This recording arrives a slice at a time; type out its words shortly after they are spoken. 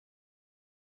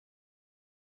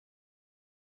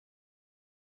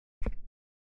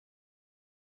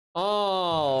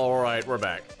All right, we're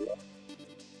back.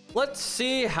 Let's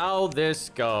see how this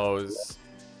goes.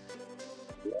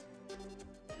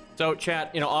 So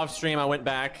chat, you know, off stream, I went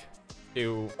back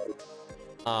to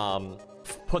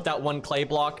put that one clay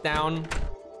block down.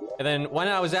 And then when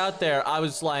I was out there, I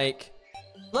was like,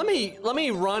 let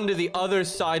me run to the other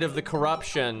side of the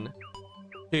corruption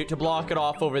to block it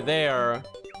off over there.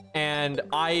 And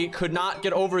I could not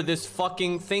get over this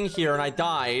fucking thing here, and I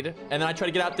died. And then I tried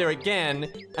to get out there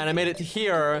again, and I made it to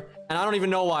here, and I don't even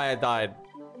know why I died.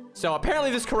 So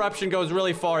apparently this corruption goes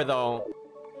really far, though.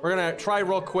 We're gonna try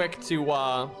real quick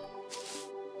to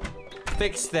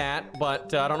fix that,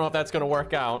 but I don't know if that's gonna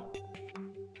work out.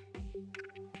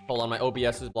 Hold on, my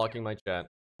OBS is blocking my chat.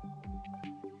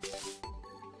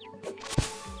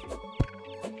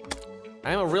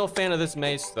 I am a real fan of this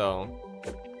mace, though.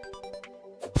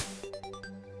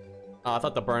 Oh, I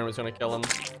thought the burn was gonna kill him.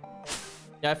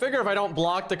 Yeah, I figure if I don't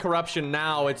block the corruption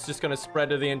now, it's just gonna spread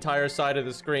to the entire side of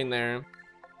the screen there.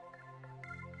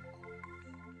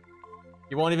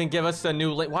 You won't even give us a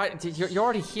new link. Why? You're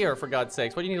already here, for God's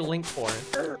sakes. What do you need a link for?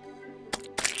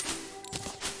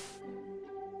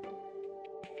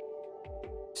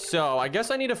 So, I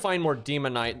guess I need to find more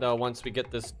Demonite, though, once we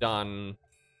get this done.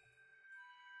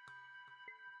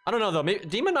 I don't know, though. Maybe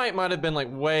Demonite might have been, like,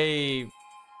 way...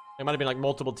 It might have been like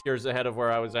multiple tiers ahead of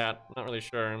where I was at. Not really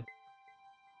sure.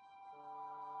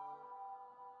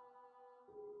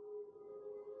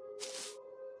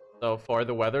 So far,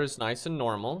 the weather is nice and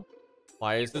normal.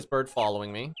 Why is this bird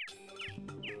following me?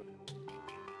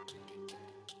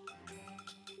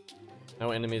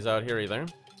 No enemies out here either.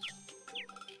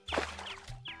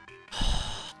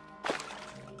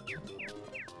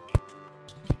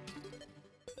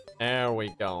 There we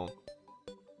go.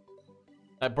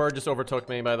 That bird just overtook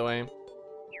me, by the way.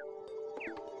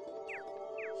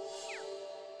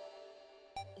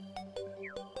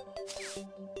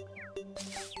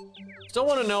 Still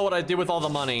want to know what I did with all the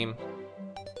money.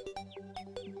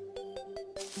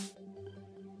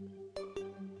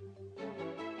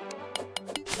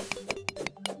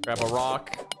 Grab a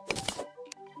rock.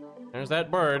 There's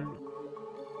that bird.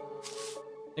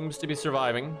 Seems to be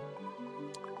surviving.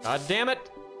 God damn it!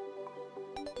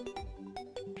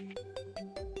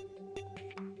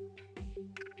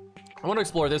 I want to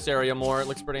explore this area more. It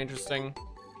looks pretty interesting.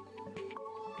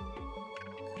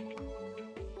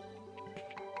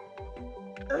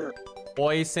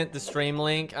 Boy sent the stream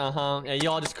link. Yeah,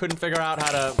 y'all just couldn't figure out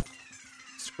how to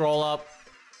scroll up.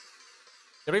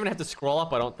 You don't even have to scroll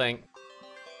up, I don't think.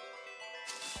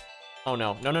 Oh,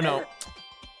 no. No, no, no.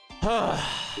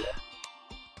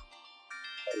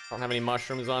 Don't have any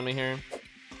mushrooms on me here.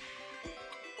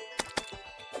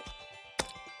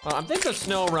 Well, I think the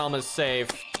snow realm is safe.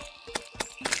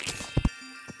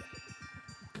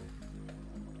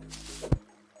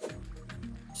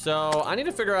 So, I need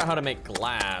to figure out how to make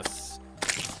glass.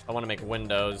 I want to make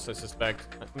windows, I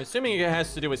suspect. I'm assuming it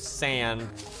has to do with sand.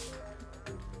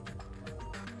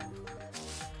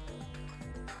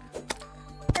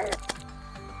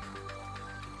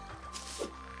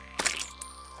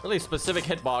 Really specific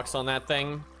hitbox on that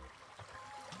thing.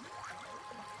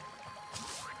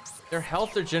 Their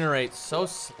health regenerates so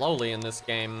slowly in this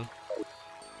game.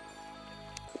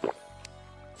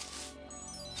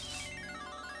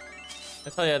 I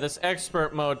tell ya, this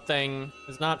expert mode thing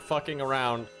is not fucking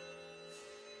around.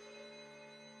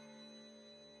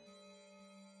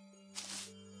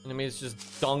 Enemies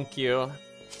just dunk you.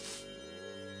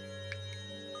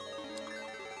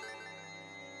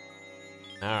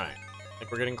 Alright. I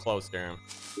think we're getting close here.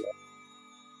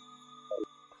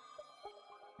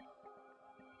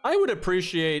 I would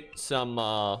appreciate some,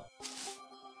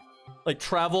 like,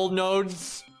 travel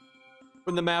nodes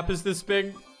when the map is this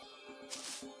big.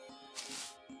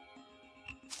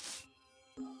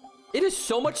 It is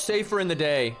so much safer in the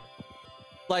day.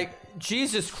 Like,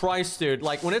 Jesus Christ, dude.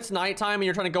 Like, when it's nighttime and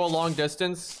you're trying to go a long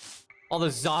distance, all the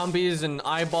zombies and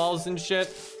eyeballs and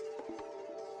shit.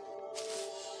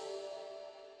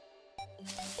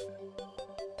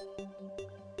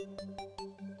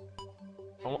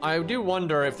 I do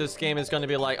wonder if this game is going to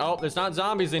be like, oh, there's not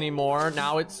zombies anymore.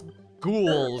 Now it's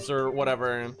ghouls or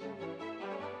whatever.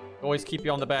 Always keep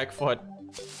you on the back foot.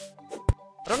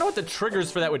 I don't know what the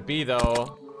triggers for that would be,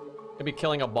 though. Maybe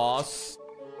killing a boss.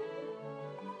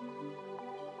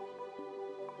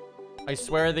 I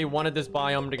swear they wanted this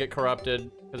biome to get corrupted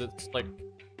because it's like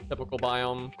typical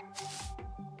biome.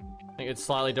 I think it's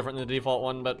slightly different than the default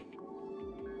one, but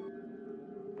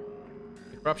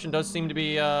the corruption does seem to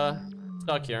be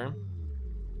stuck here.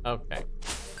 Okay.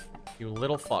 You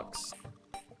little fucks.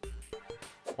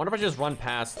 Wonder if I just run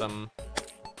past them.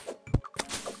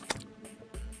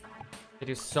 They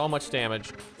do so much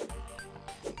damage.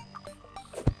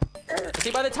 See,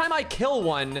 by the time I kill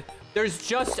one, there's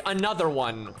just another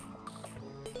one.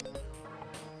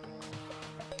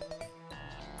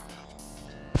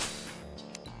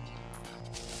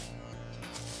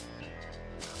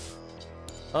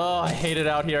 Oh, I hate it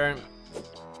out here.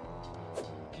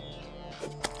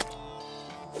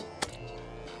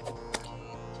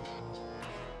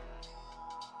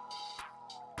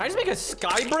 Can I just make a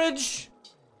sky bridge?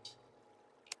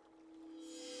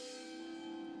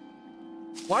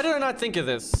 Why did I not think of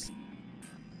this?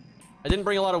 I didn't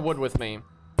bring a lot of wood with me.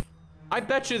 I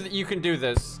bet you that you can do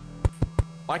this.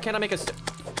 Why can't I make a... Is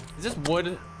this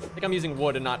wood? I think I'm using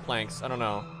wood and not planks. I don't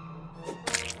know.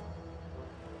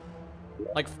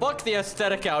 Like, fuck the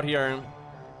aesthetic out here.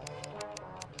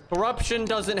 Corruption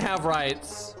doesn't have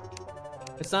rights.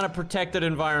 It's not a protected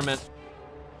environment.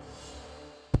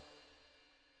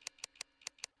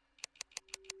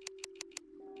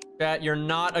 Chat, you're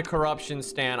not a corruption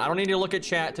stan. I don't need to look at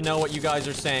chat to know what you guys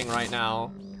are saying right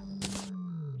now.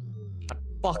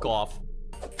 Fuck off.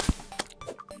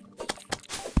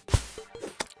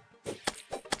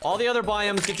 All the other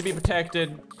biomes get to be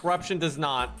protected. Corruption does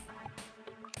not.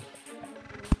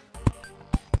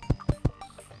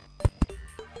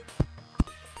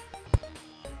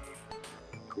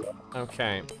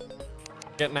 Okay.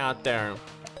 Getting out there.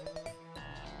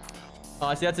 Oh,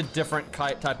 I see that's a different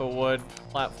type of wood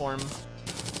platform.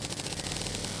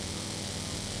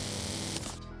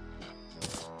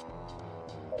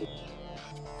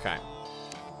 Okay.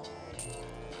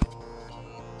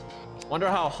 Wonder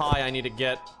how high I need to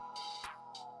get.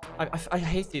 I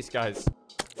hate these guys.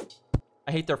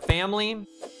 I hate their family.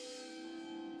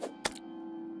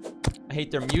 I hate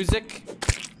their music.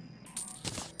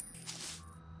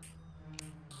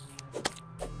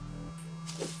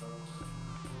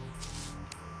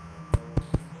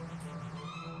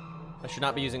 I should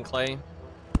not be using clay.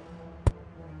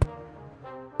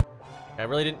 I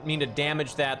really didn't mean to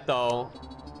damage that though.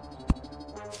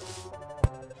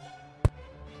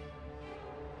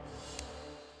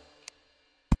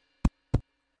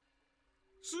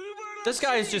 This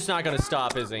guy is just not gonna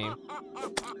stop, is he?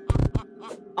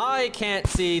 I can't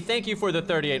see. Thank you for the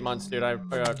 38 months, dude.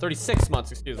 36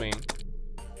 months, excuse me.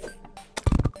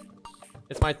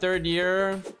 It's my 3rd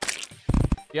year.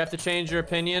 You have to change your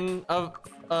opinion of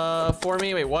for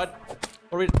me. Wait, what?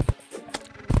 What are we?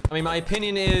 I mean, my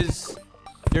opinion is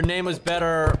your name was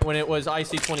better when it was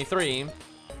IC23.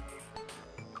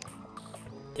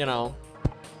 You know,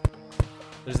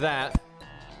 there's that.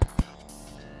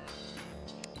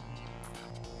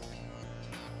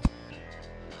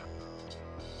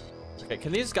 Okay,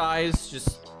 can these guys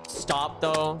just stop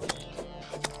though?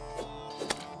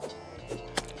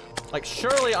 Like,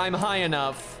 surely I'm high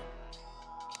enough.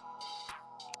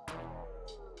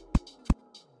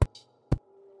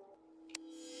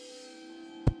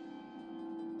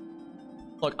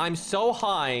 Look, I'm so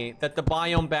high that the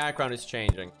biome background is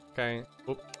changing. Okay.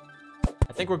 Oop.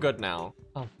 I think we're good now.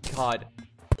 Oh, God.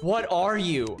 What are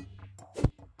you?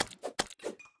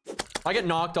 If I get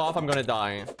knocked off, I'm gonna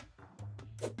die.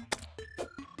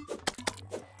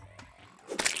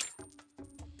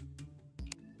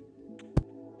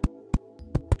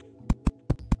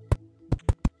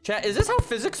 Chat, is this how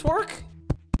physics work?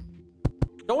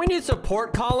 Don't we need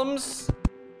support columns?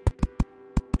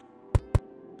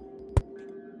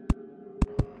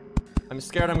 I'm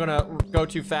scared I'm gonna go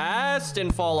too fast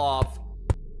and fall off.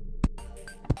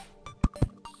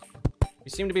 We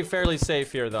seem to be fairly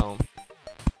safe here, though.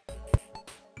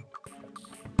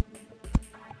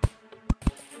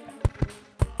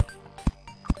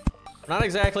 We're not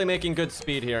exactly making good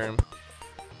speed here.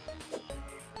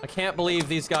 I can't believe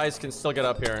these guys can still get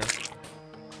up here. I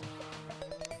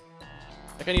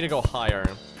think I need to go higher.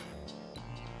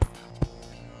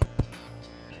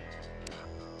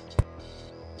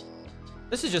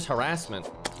 This is just harassment.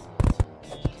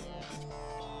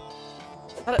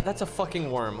 That's a fucking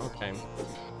worm. Okay.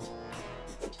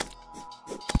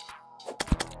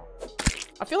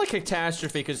 I feel like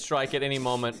catastrophe could strike at any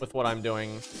moment with what I'm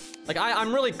doing. Like,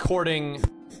 I'm really courting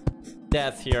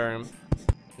death here.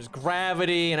 There's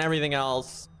gravity and everything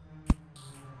else.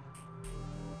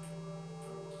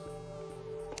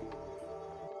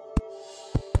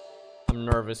 I'm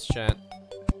nervous, chat.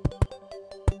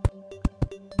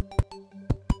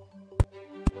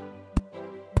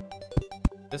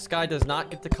 This guy does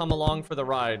not get to come along for the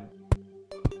ride.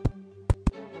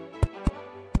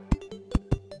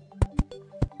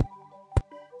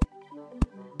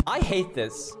 I hate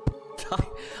this.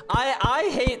 I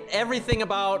hate everything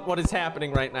about what is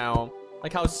happening right now.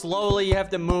 Like how slowly you have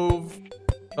to move.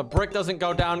 The brick doesn't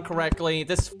go down correctly.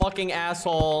 This fucking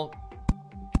asshole.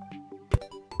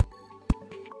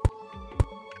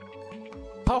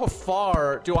 How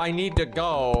far do I need to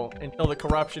go until the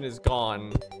corruption is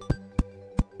gone?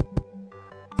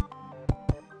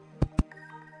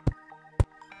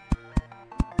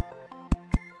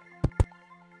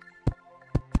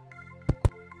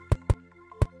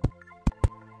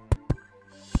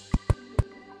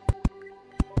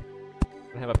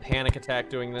 I have a panic attack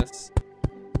doing this.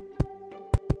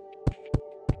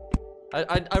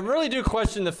 I really do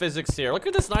question the physics here. Look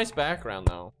at this nice background,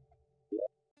 though.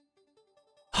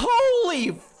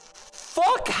 Holy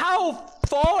fuck, how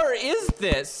far is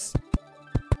this?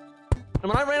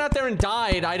 And when I ran out there and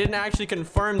died, I didn't actually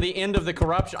confirm the end of the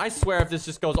corruption. I swear if this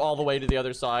just goes all the way to the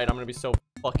other side, I'm gonna be so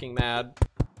fucking mad.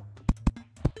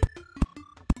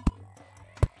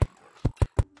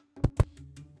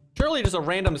 Surely just a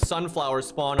random sunflower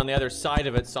spawn on the other side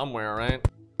of it somewhere, right?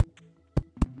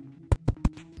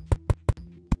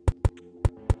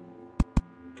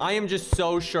 I am just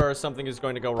so sure something is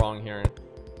going to go wrong here.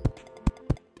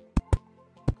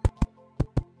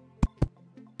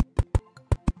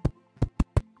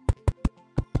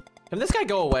 Can this guy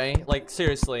go away? Like,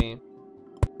 seriously.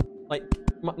 Like,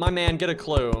 my man, get a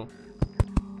clue.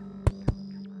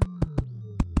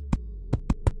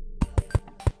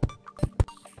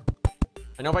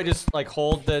 I know if I just, like,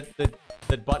 hold the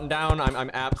button down,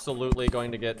 I'm absolutely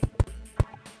going to get...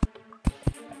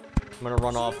 I'm gonna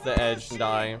run off the edge and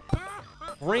die.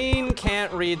 Green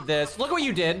can't read this. Look what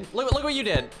you did. Look what you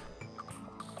did.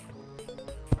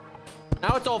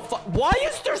 Now it's all why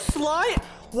is there slime?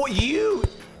 What you?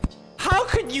 How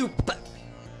could you?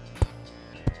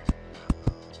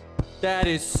 That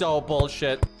is so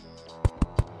bullshit.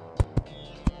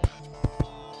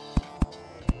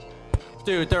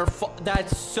 Dude,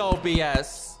 that's so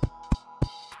BS.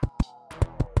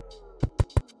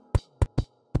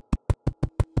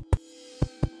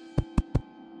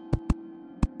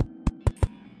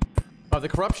 Oh, the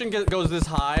corruption goes this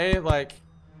high, like...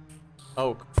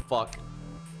 Oh, fuck.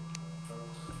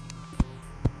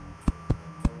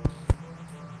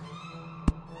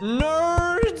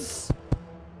 Nerds!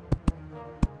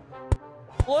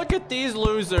 Look at these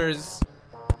losers.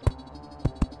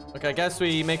 Okay, I guess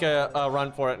we make a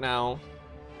run for it now.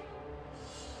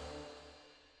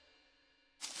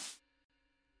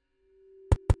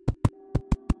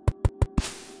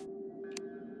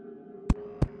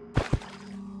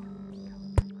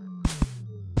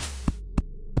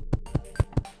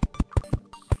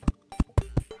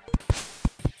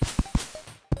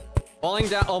 Falling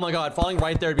down. Oh my god, falling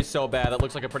right there would be so bad. That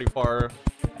looks like a pretty far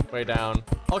way down.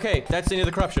 Okay, that's the end of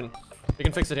the corruption. We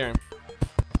can fix it here.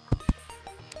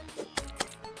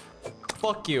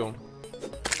 Fuck you.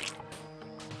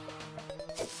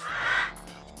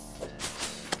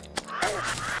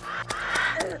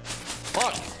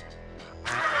 Fuck.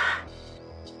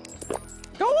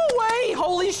 Go away!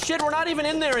 Holy shit, we're not even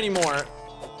in there anymore.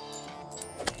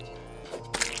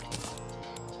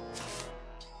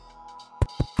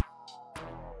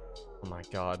 Oh my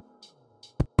god.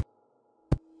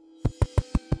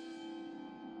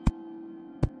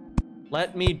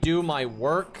 Let me do my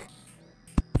work.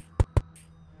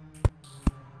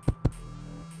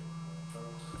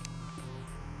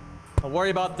 I'll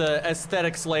worry about the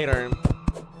aesthetics later.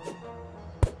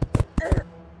 I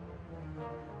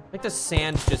think the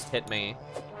sand just hit me.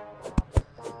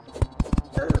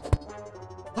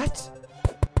 What?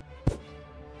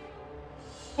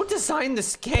 Who designed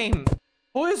this game?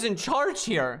 Who is in charge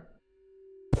here?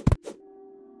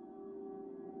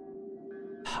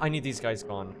 I need these guys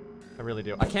gone. I really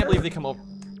do. I can't believe they come over.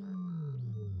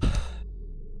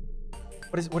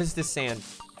 What is this sand?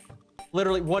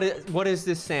 Literally, what is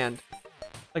this sand?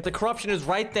 Like, the corruption is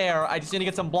right there. I just need to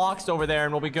get some blocks over there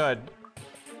and we'll be good.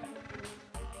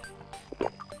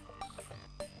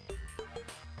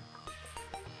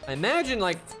 I imagine,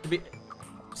 like,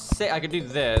 say I could do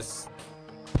this.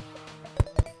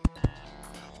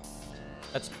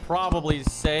 That's probably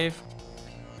safe.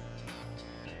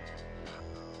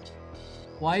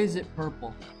 Why is it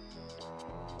purple?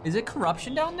 Is it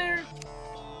corruption down there?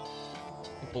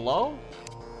 Below?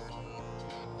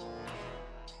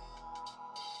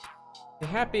 You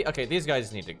happy? Okay, these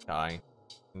guys need to die.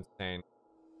 Insane.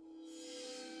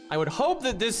 I would hope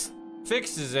that this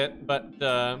fixes it, but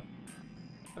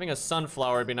having a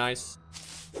sunflower would be nice.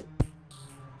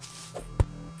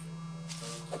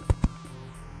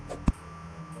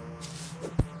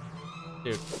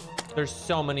 Dude, there's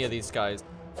so many of these guys.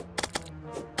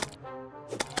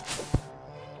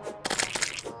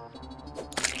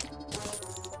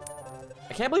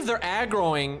 I can't believe they're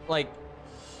aggroing, like,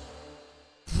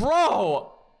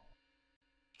 Bro!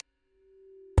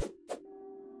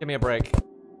 Give me a break.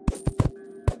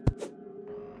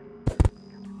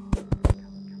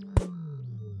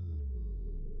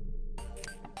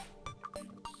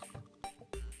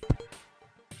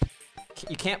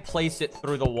 You can't place it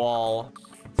through the wall.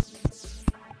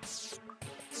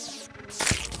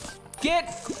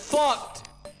 Get fucked!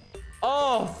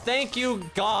 Oh, thank you,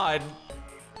 God.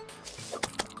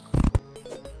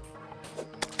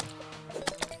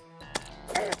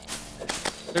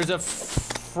 There's a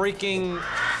freaking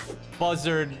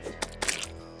buzzard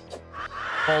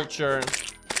vulture.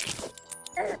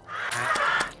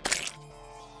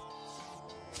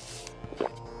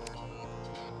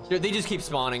 Dude, they just keep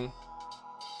spawning.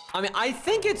 I mean, I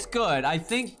think it's good. I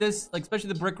think this, like, especially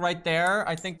the brick right there,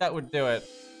 I think that would do it.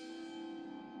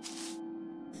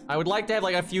 I would like to have,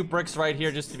 like, a few bricks right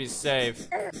here just to be safe.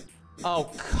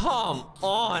 Oh, come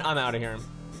on. I'm out of here.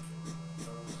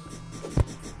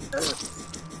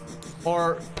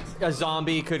 Or a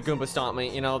zombie could Goomba stomp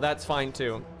me, you know, that's fine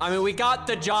too. I mean, we got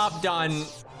the job done.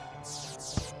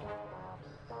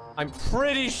 I'm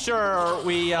pretty sure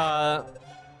we,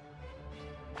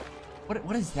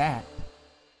 What is that?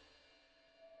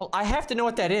 Well, I have to know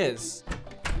what that is.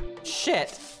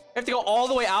 Shit. I have to go all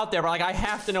the way out there, but like, I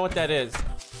have to know what that is.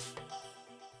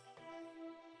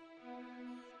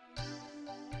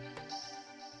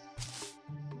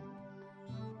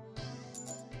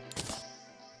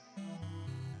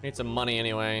 Need some money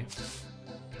anyway.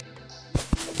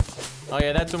 Oh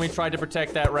yeah, that's when we tried to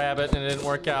protect that rabbit and it didn't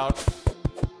work out.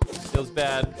 Feels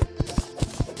bad.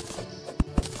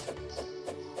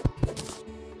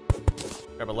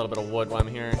 Grab a little bit of wood while I'm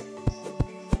here.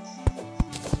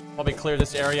 Probably clear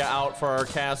this area out for our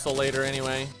castle later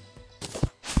anyway.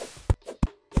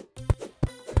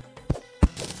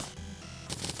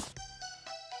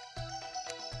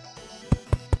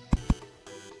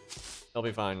 They'll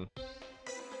be fine.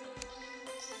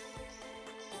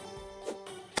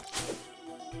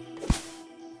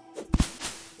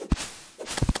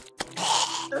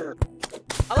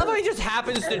 I love how he just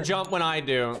happens to jump when I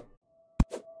do.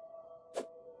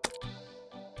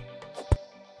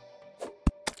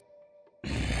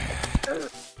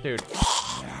 Dude.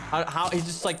 How he's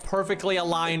just like perfectly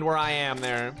aligned where I am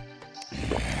there.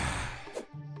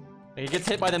 He gets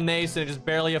hit by the mace and it just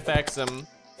barely affects him.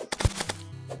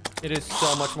 It is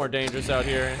so much more dangerous out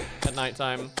here at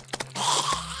nighttime.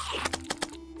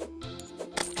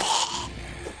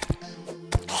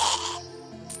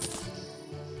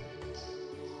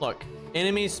 Look,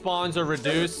 enemy spawns are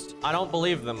reduced. I don't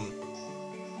believe them.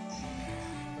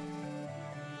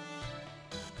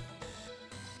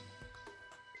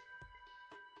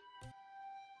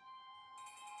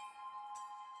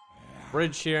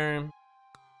 Bridge here.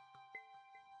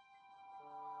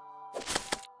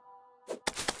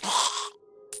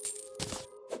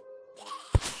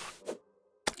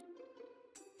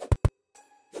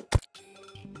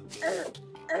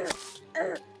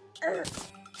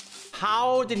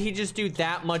 How did he just do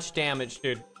that much damage,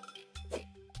 dude?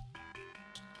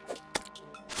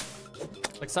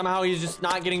 Like somehow he's just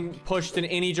not getting pushed in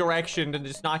any direction to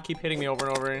just not keep hitting me over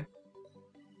and over.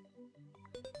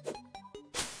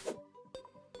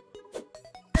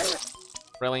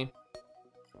 Really?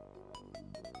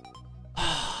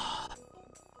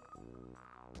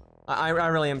 I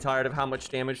really am tired of how much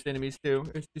damage the enemies do.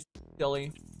 It's just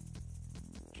silly.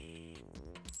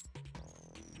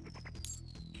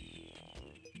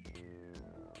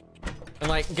 And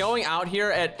like going out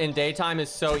here in daytime is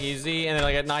so easy, and then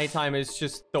like at nighttime is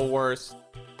just the worst.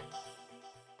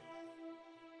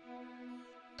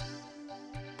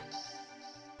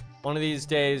 One of these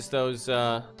days, those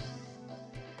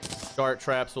dart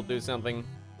traps will do something.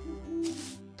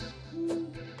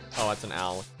 Oh, that's an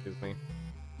owl. Excuse me.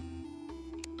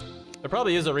 There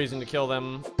probably is a reason to kill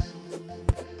them.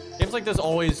 Games like this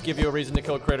always give you a reason to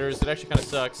kill critters. It actually kind of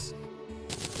sucks.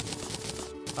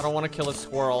 I don't want to kill a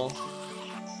squirrel.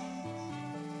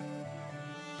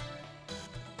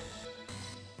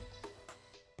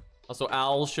 Also,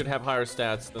 owls should have higher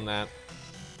stats than that.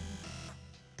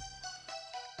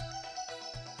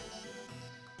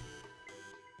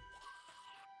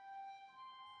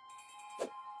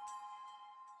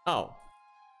 Oh.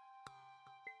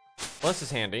 Well, this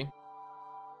is handy.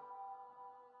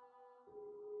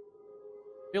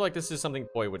 I feel like this is something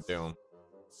Boy would do.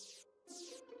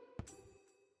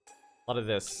 A lot of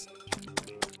this.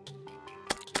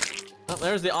 Oh,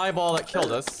 there's the eyeball that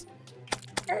killed us.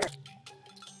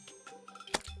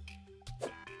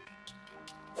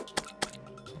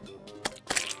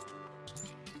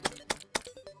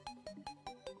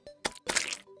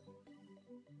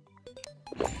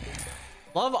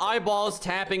 Love eyeballs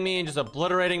tapping me and just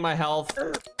obliterating my health.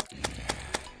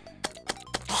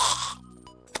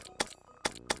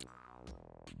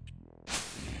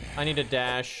 I need a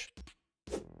dash.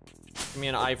 Give me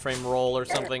an iframe roll or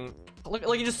something. Look,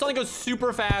 like, just something goes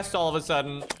super fast all of a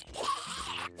sudden.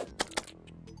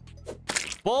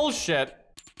 Bullshit.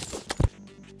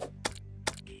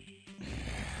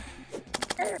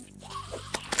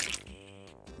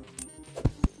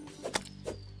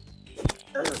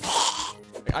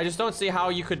 I just don't see how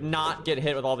you could not get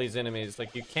hit with all these enemies.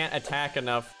 Like, you can't attack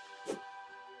enough.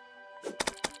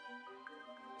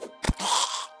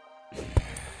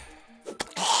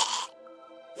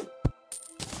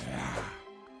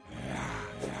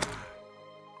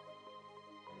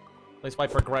 At least by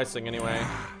progressing, anyway.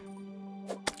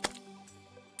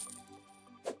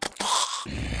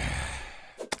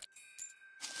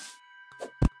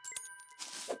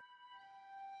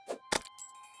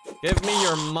 Give me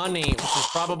your money, which is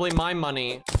probably my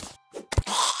money.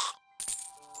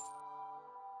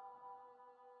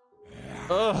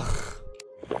 Ugh.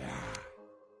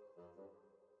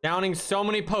 Downing so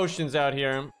many potions out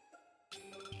here.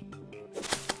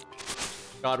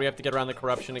 God, we have to get around the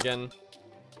corruption again.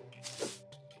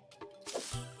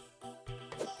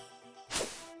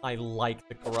 I like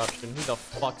the corruption. Who the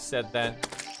fuck said that?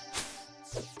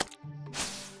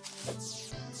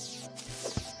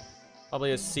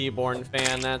 Probably a Seaborn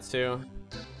fan, that too.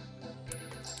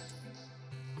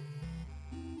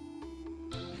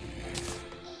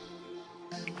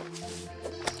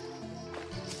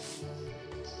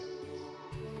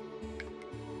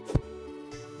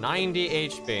 $90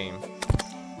 HP.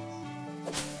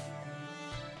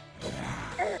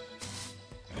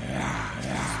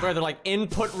 Where they're like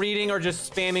input reading or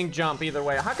just spamming jump either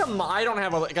way. How come I don't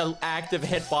have like an active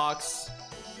hitbox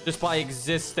just by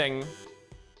existing?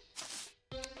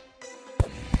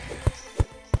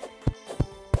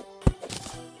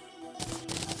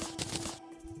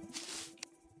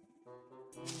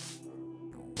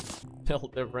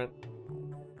 Still different.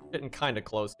 Getting kind of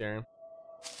close here.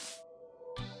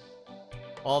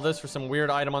 All this for some weird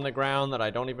item on the ground that I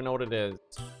don't even know what it is.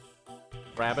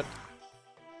 Rabbit.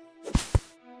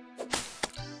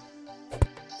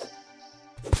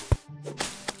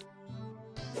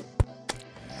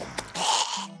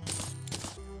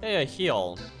 Hey, a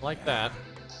heal. Like that.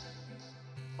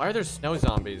 Why are there snow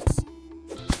zombies?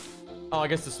 Oh, I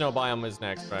guess the snow biome is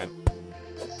next, right?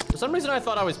 For some reason, I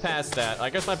thought I was past that. I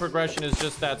guess my progression is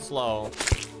just that slow.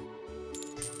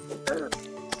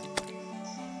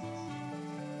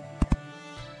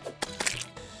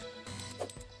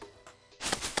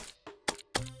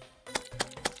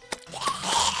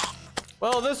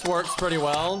 Well, this works pretty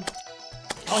well.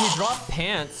 Oh, he dropped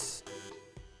pants.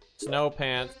 Snow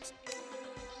pants.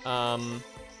 Oh,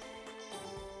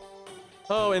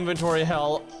 inventory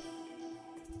hell.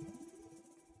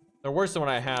 They're worse than what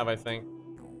I have, I think.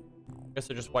 I guess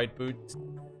they're just white boots.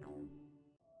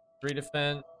 3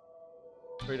 defense.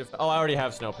 3 defense. Oh, I already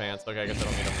have snow pants. Okay, I guess I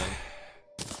don't need them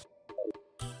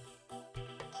then.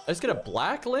 Let's get a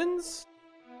black lens?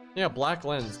 Yeah, black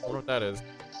lens. I wonder what that is.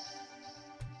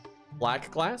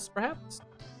 Black glass, perhaps?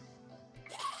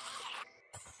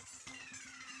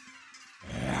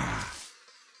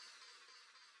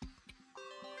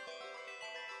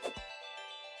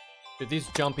 Dude, these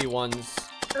jumpy ones.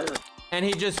 And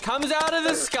he just comes out of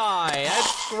the sky.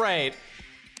 That's great.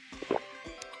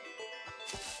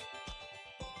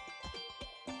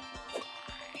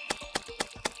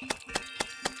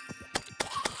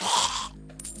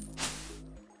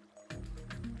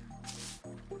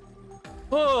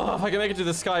 Oh, if I can make it to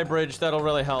the sky bridge, that'll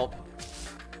really help.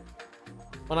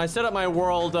 When I set up my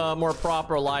world more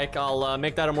proper, like, I'll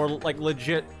make that a more like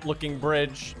legit looking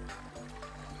bridge.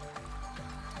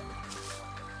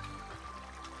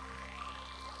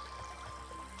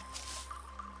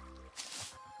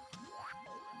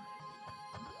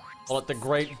 Call it the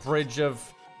Great Bridge of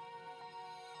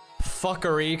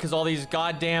Fuckery, because all these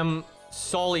goddamn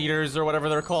soul eaters or whatever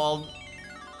they're called.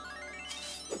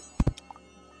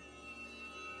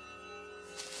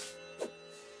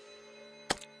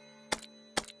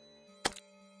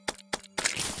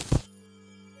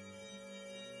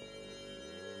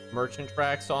 Merchant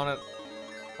tracks on it,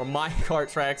 or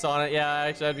minecart tracks on it. Yeah,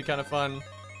 actually, that'd be kind of fun.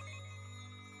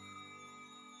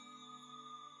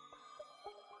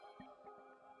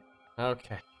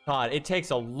 Okay. God, it takes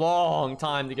a long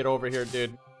time to get over here,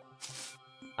 dude.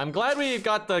 I'm glad we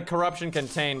got the corruption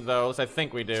contained, though, as I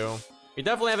think we do. We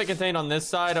definitely have it contained on this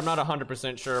side. I'm not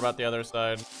 100% sure about the other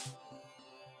side.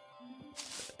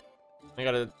 I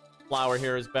got a flower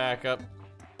here as backup.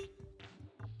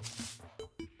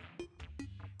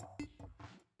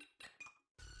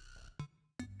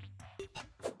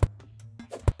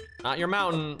 Not your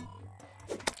mountain.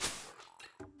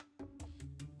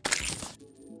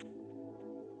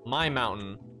 My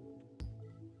mountain.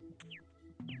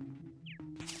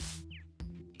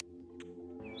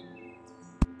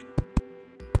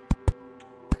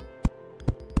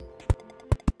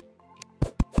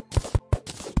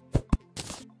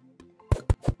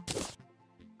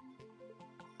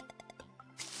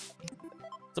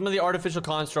 Some of the artificial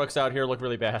constructs out here look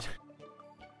really bad.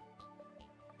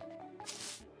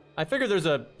 I figure there's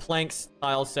a plank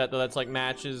style set though that's like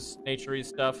matches nature-y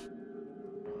stuff.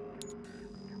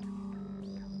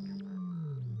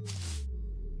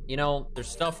 You know, there's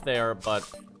stuff there, but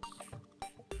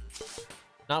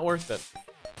not worth it.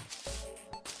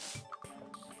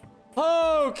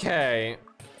 Okay.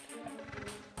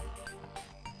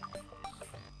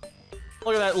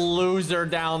 Look at that loser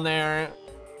down there.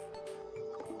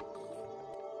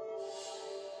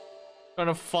 Trying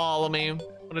to follow me.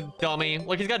 What a dummy.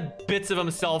 Look, he's got bits of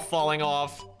himself falling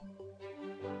off.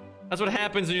 That's what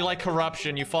happens when you like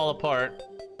corruption. You fall apart.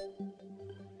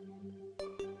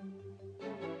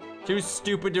 Too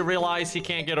stupid to realize he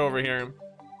can't get over here.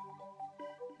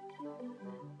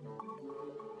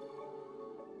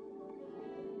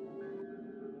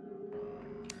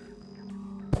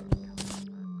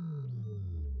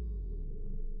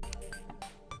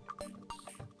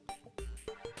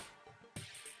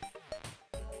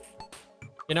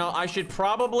 You know, I should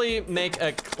probably make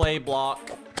a clay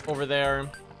block over there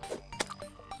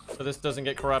so this doesn't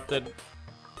get corrupted.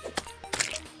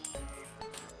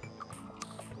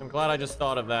 I'm glad I just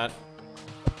thought of that.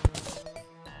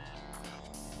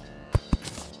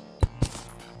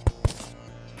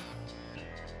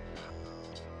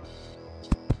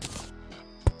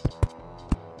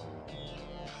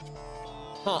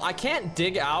 Huh, I can't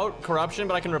dig out corruption,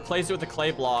 but I can replace it with a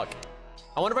clay block.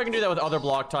 I wonder if I can do that with other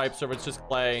block types or if it's just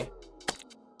clay.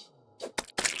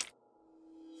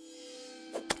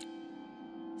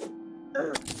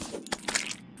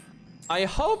 I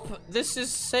hope this is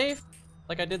safe.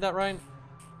 Like I did that right.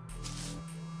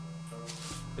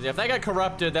 'Cause if that got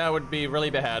corrupted, that would be really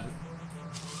bad.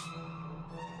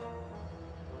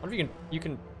 I wonder if you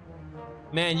can,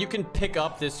 man, you can pick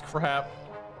up this crap.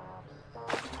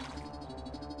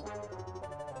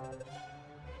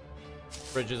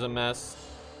 Bridge is a mess.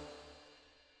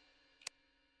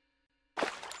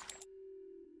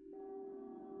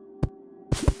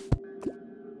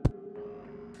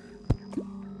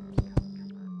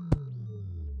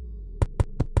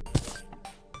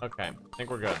 Okay, I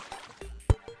think we're good.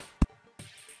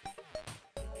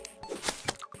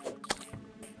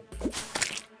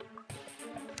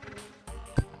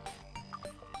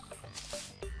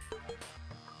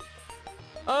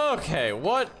 Okay,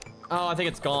 what? Oh, I think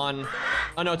it's gone.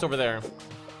 Oh no, it's over there.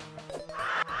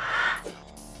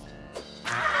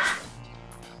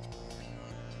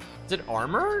 Is it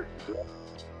armor?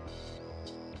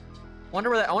 Wonder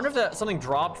where that. I wonder if that something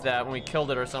dropped that when we killed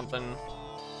it or something.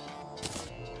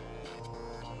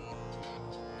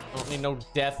 I don't need no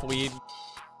death weed.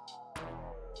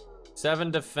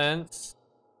 7 defense.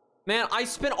 Man, I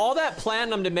spent all that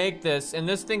platinum to make this, and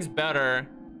this thing's better.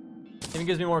 Even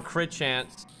gives me more crit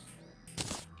chance.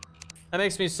 That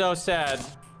makes me so sad.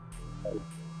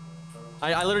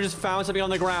 I literally just found something on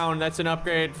the ground. That's an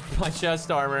upgrade for my chest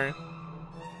armor.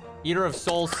 Eater of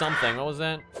Souls something. What was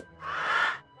that?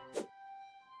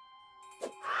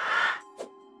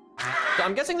 So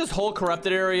I'm guessing this whole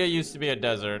corrupted area used to be a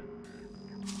desert.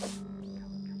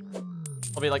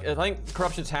 I'll be like, I think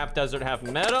corruption's half desert, half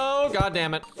meadow. God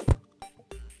damn it.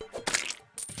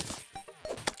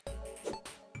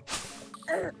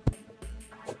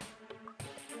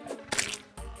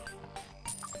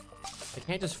 I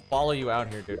can't just follow you out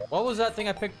here, dude. What was that thing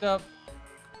I picked up?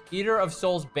 Eater of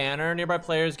Souls banner. Nearby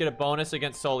players get a bonus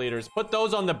against Soul Eaters. Put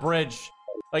those on the bridge.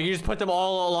 Like, you just put them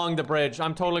all along the bridge.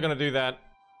 I'm totally gonna do that.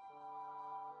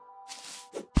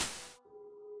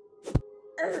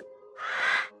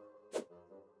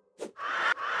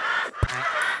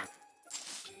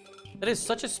 That is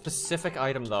such a specific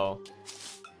item, though.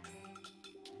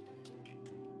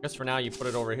 I guess for now, you put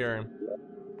it over here.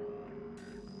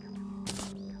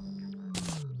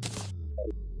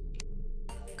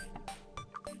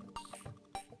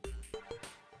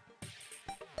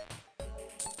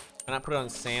 Can I put it on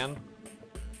sand?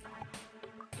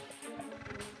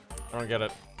 I don't get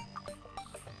it.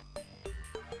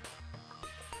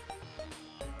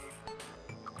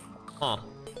 Huh.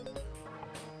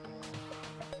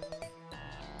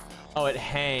 Oh, it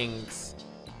hangs.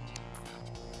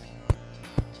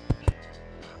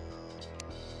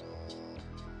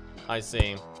 I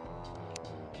see.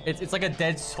 It's like a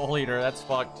dead soul eater. That's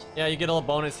fucked. Yeah, you get a little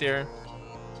bonus here.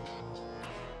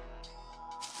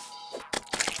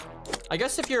 I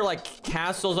guess if your like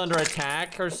castle's under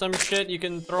attack or some shit, you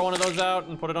can throw one of those out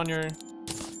and put it on your...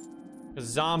 A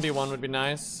zombie one would be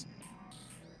nice.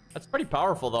 That's pretty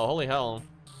powerful though, holy hell.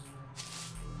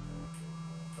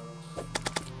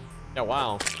 Yeah,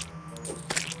 wow.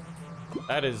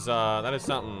 That is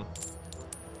something.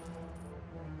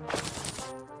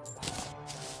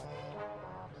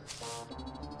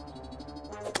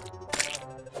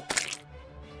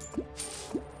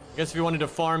 I guess if you wanted to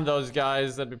farm those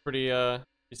guys, that'd be pretty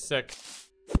sick.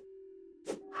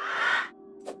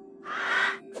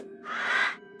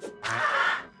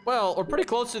 Well, we're pretty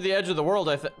close to the edge of the world,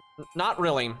 I think. Not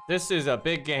really. This is a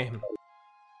big game. I'm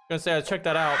gonna say I checked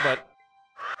that out, but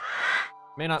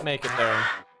may not make it there.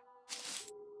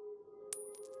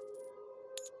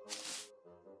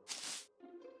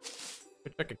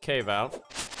 We check a cave out.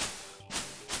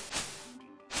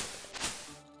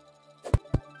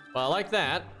 Well, I like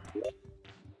that.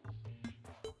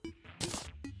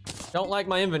 Don't like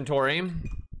my inventory.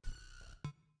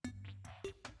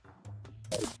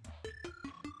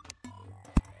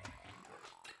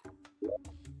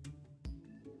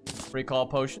 Recall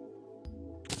potion.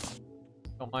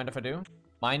 Don't mind if I do.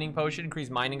 Mining potion, increase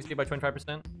mining speed by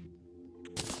 25%.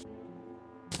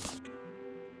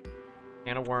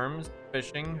 Can of worms,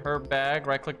 fishing, herb bag,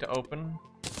 right click to open.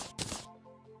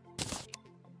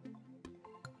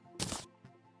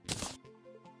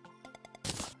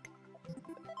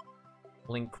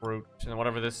 Link root, and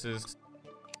whatever this is.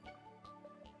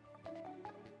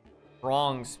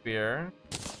 Wrong spear.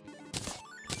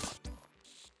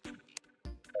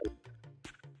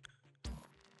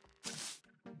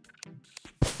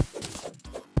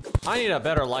 I need a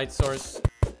better light source.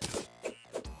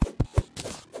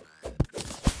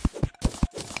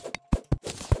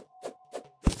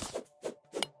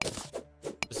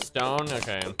 Stone?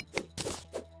 Okay.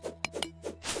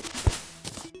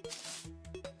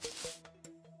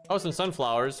 Oh, some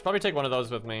sunflowers. Probably take one of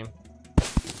those with me.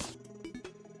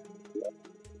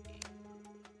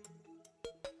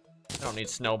 I don't need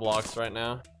snow blocks right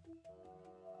now.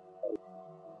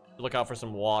 Look out for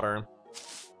some water.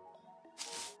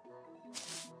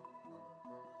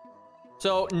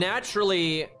 So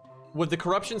naturally, would the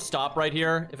corruption stop right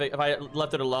here? If I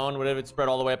left it alone, would it have spread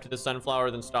all the way up to the sunflower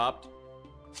then stopped?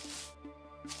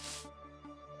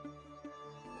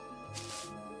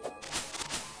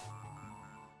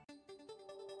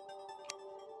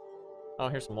 Oh,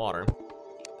 here's some water.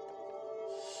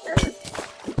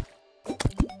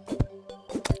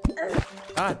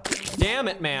 God damn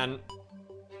it, man.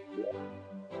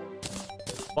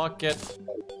 Bucket.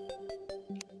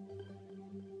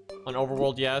 On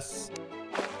overworld, yes.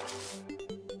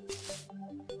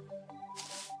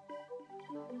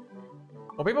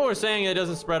 Well, people were saying it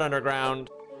doesn't spread underground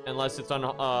unless it's on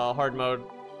hard mode.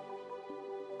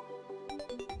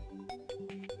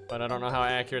 But I don't know how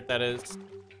accurate that is.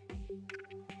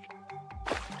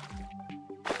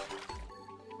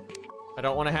 I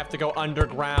don't want to have to go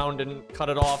underground and cut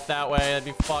it off that way. That'd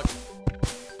be fucked.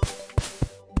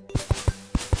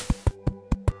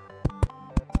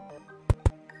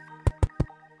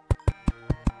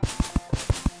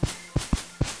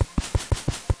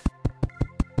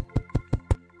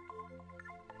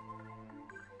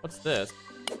 What's this?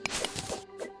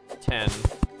 10.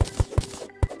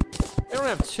 I don't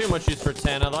have too much use for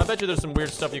 10, although I bet you there's some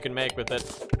weird stuff you can make with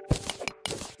it.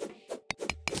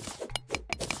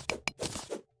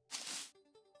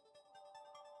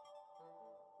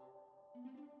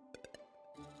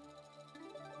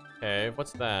 Okay,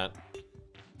 what's that?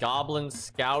 Goblin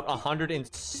Scout,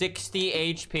 160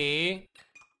 HP.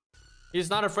 He's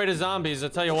not afraid of zombies, I'll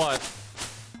tell you what.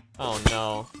 Oh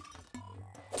no.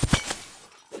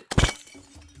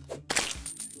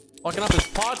 Fucking up his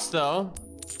pots though.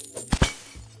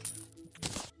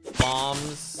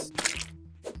 Bombs.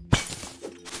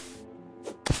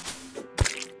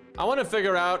 I want to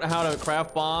figure out how to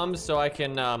craft bombs so I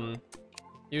can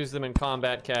use them in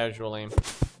combat casually.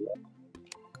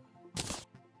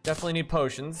 Definitely need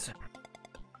potions.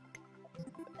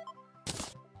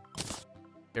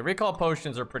 Okay, recall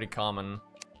potions are pretty common.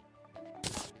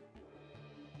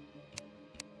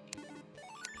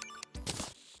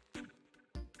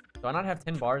 Do I not have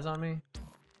 10 bars on me?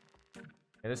 Okay,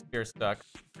 this spear stuck.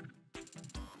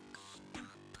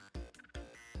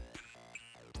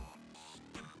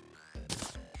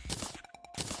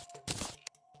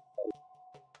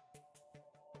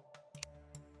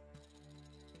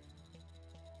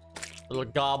 Little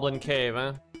goblin cave,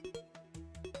 huh?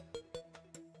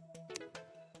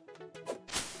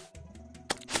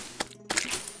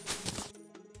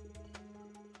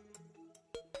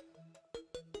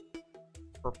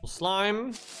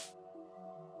 slime.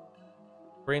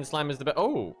 Green slime is the best.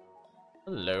 Oh,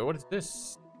 hello. What is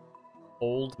this?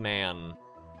 Old man.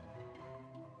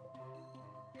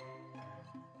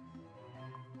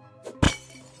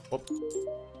 Whoop.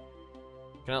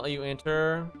 Cannot let you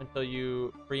enter until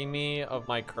you free me of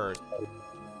my curse.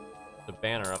 There's a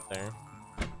banner up there.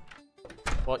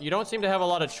 Well, you don't seem to have a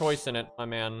lot of choice in it, my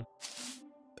man.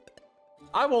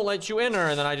 I won't let you enter,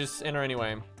 and then I just enter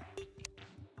anyway.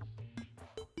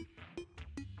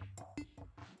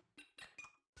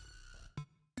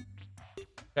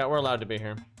 Yeah, we're allowed to be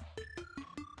here.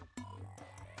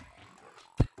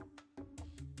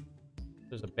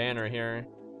 There's a banner here.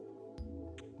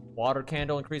 Water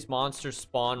candle, increase monster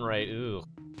spawn rate. Ooh.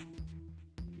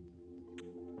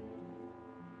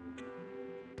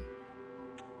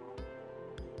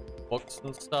 Books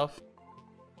and stuff.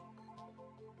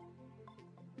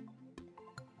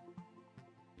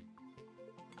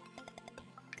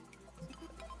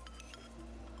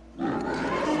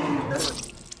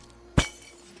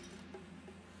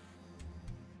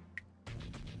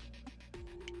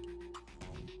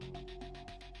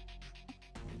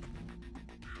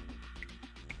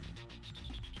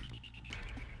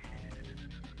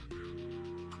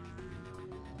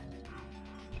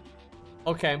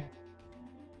 Okay.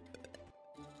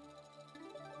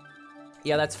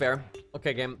 Yeah, that's fair.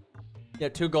 Okay, game. Yeah,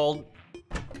 2 gold.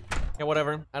 Yeah,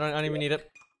 whatever. I don't even need it.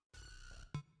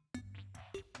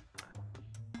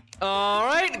 All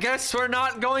right, guess we're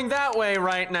not going that way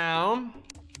right now.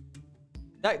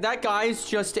 That guy's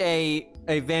just a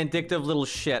vindictive little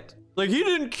shit. Like, he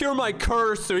didn't cure my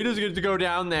curse, so he doesn't get to go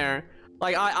down there.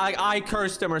 Like, I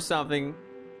cursed him or something.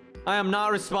 I am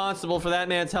not responsible for that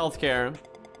man's healthcare.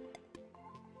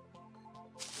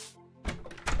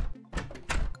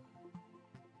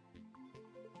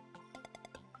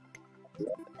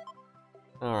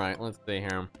 All right, let's see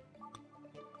here.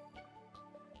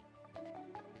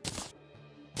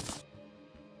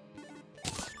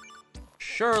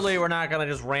 Surely we're not gonna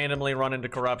just randomly run into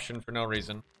corruption for no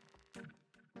reason.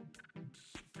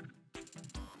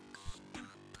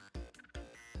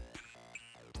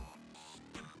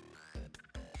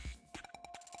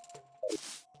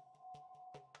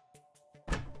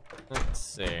 Let's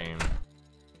see.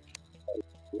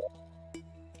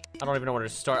 I don't even know where to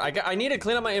start. I need to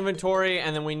clean up my inventory,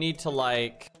 and then we need to,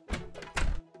 like,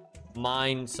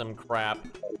 mine some crap.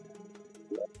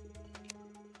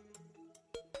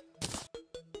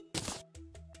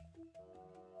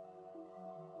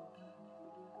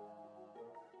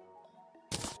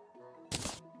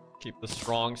 Keep the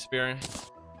strong spear.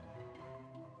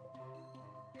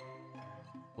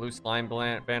 Blue slime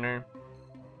banner.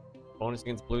 Bonus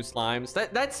against blue slimes.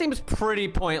 That seems pretty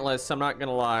pointless, I'm not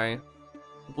gonna lie.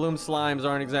 Bloom slimes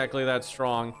aren't exactly that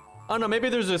strong. Oh no, maybe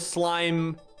there's a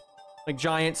slime, like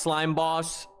giant slime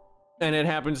boss, and it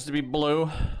happens to be blue.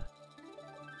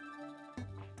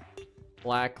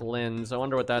 Black lens. I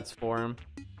wonder what that's for.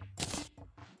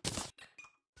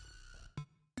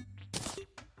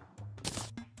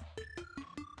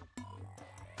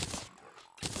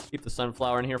 Keep the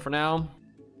sunflower in here for now.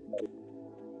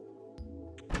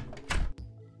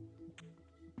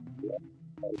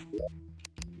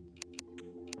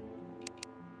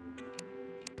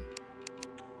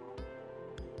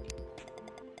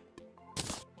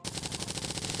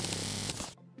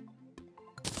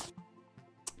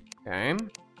 Okay.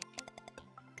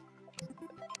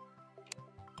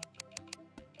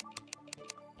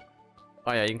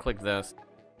 Oh yeah, you can click this.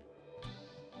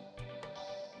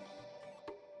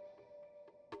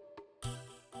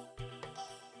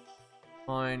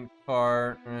 Mine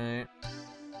cart, right?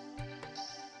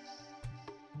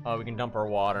 Oh, we can dump our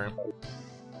water.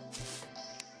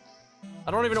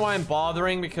 I don't even know why I'm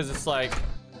bothering, because it's like,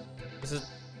 this is,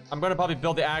 I'm gonna probably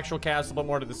build the actual castle, but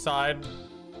more to the side.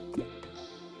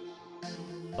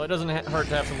 So it doesn't hurt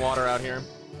to have some water out here.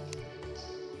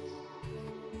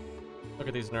 Look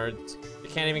at these nerds. They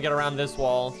can't even get around this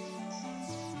wall.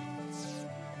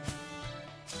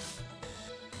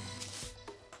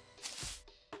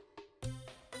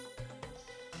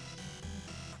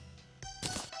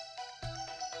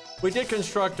 We did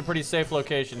construct a pretty safe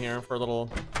location here for a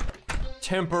little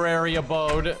temporary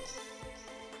abode.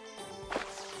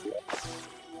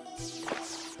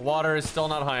 Water is still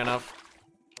not high enough.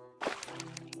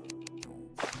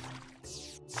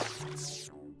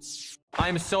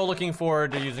 I'm so looking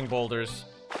forward to using boulders.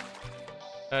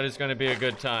 That is going to be a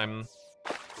good time.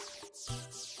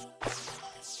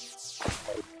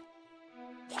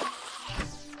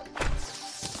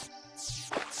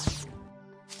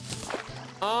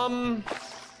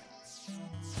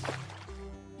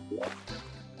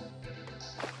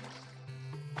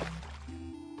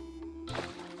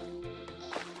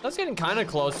 That's getting kind of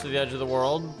close to the edge of the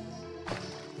world.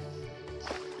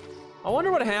 I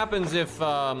wonder what happens if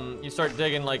you start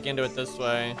digging like into it this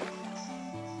way.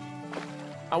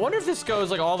 I wonder if this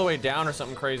goes like all the way down or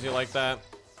something crazy like that.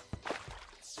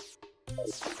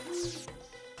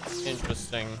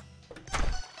 Interesting.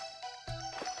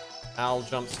 Owl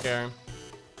jump scare.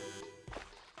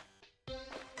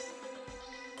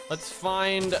 Let's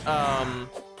find a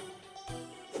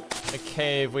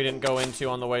cave we didn't go into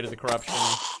on the way to the corruption.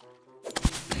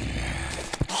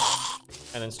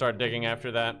 And then start digging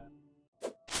after that.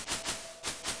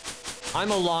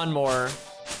 I'm a lawnmower.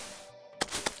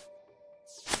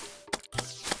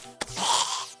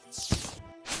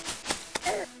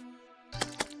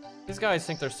 These guys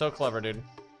think they're so clever, dude.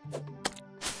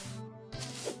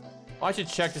 Oh, I should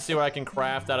check to see what I can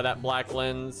craft out of that black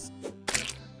lens.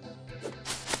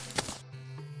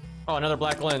 Oh, another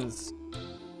black lens.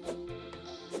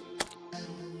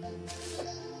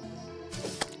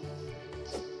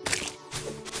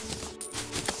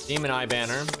 Demon Eye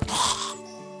banner.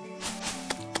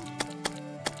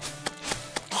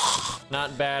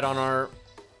 Not bad on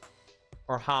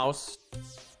our house.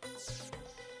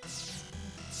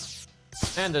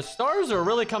 Man, the stars are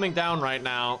really coming down right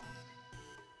now.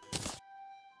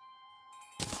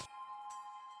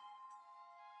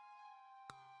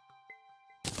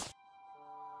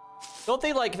 Don't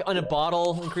they, like, in a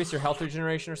bottle, increase your health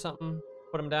regeneration or something?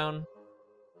 Put them down.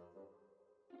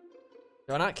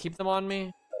 Do I not keep them on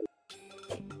me?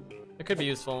 It could be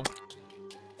useful.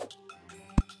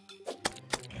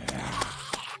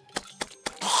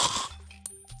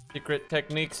 Secret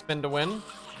technique, spin to win.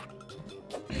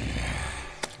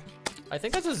 I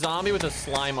think that's a zombie with a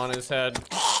slime on his head.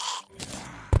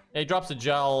 Yeah, he drops a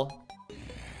gel.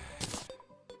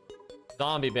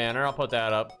 Zombie banner, I'll put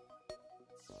that up.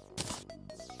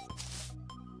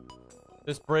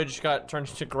 This bridge got turned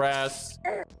to grass.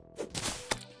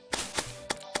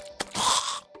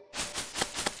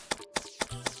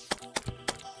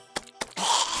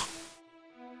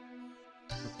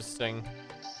 Interesting.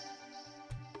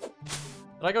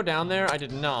 Did I go down there? I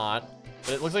did not.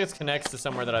 But it looks like it connects to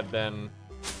somewhere that I've been.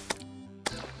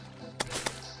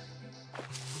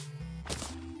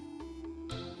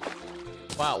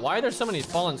 Wow, why are there so many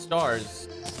fallen stars?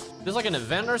 Is this like an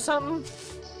event or something?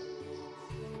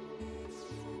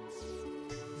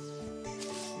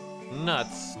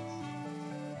 Nuts.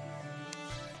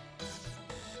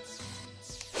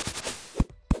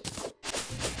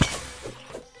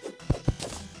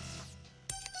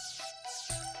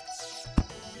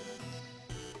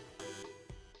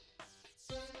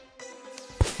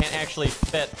 Can't actually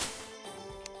fit.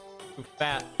 Too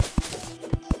fat.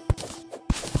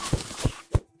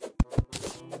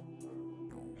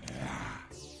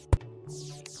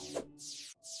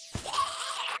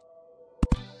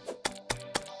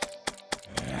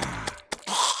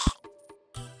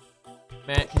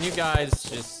 Man, can you guys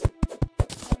just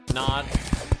not?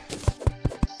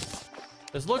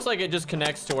 This looks like it just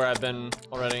connects to where I've been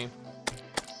already.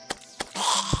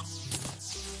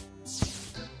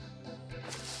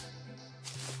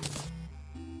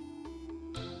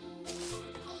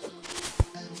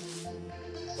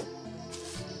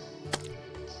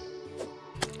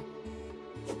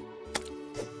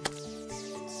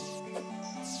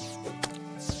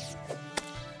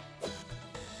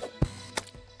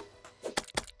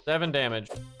 Seven damage.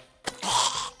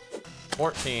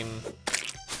 14.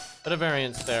 Bit of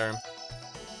variance there.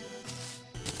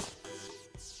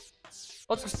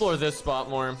 Let's explore this spot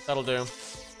more. That'll do.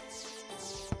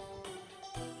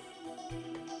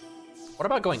 What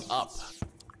about going up?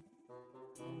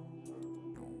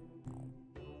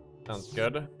 Sounds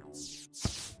good.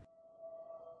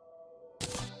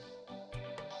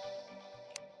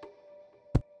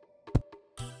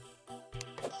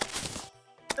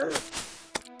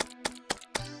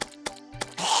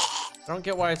 I don't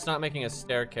get why it's not making a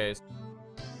staircase.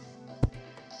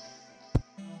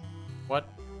 What?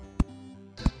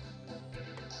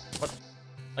 What?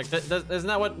 Like, isn't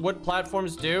that what wood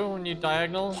platforms do when you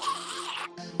diagonal?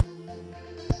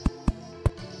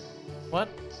 What?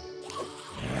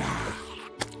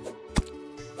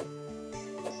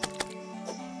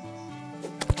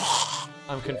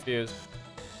 I'm confused.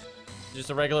 Just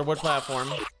a regular wood platform.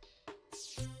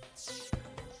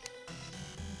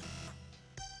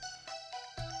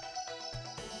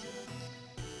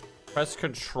 Press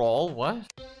control, what?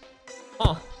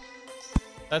 Huh.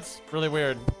 That's really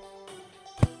weird.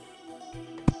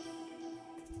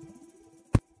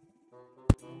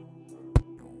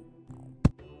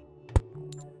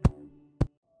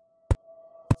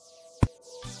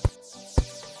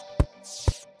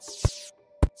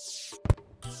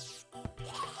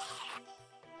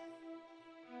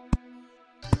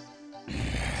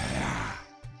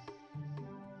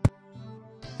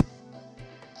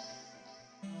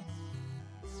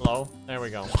 Hello. There we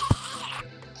go.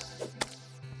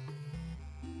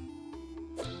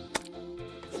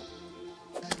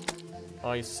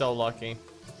 Oh, he's so lucky.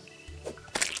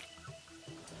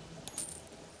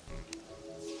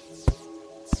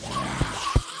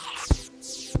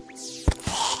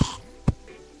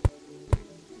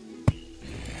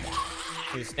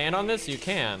 Can you stand on this? You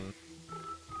can.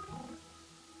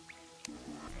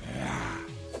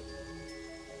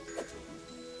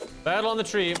 Battle on the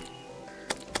tree.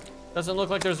 Doesn't look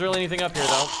like there's really anything up here,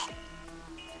 though.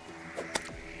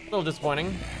 A little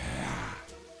disappointing.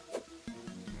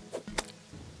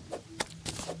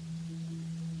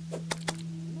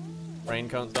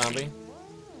 Raincoat zombie.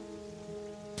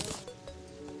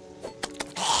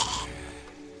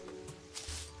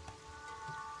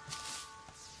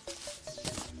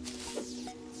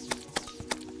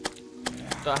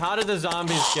 So how did the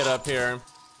zombies get up here?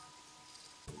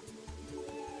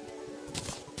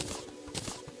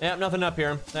 Yep, nothing up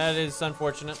here. That is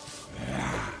unfortunate.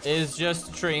 It is just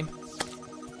a tree.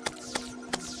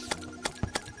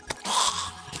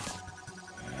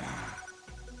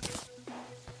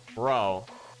 Bro.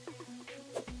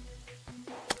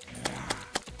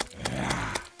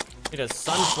 Need a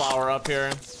sunflower up here.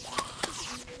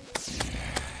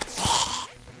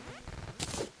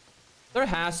 There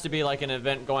has to be like an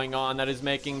event going on that is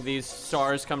making these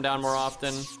stars come down more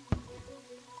often.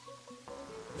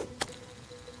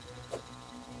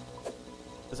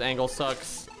 This angle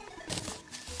sucks.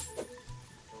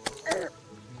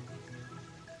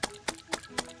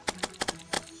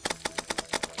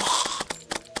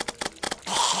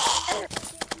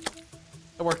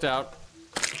 It worked out.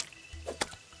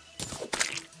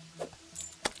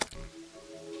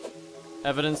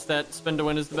 Evidence that spin to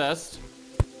win is the best.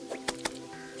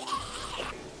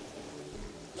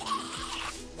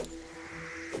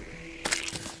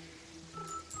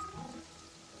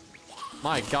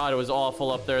 My God, it was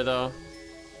awful up there, though.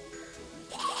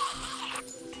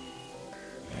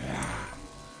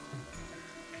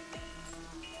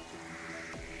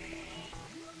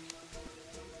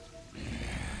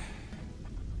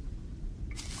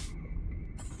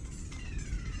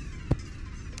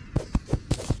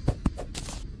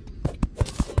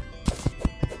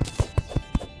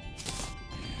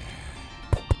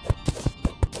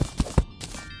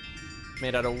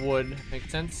 Made out of wood,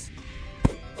 makes sense.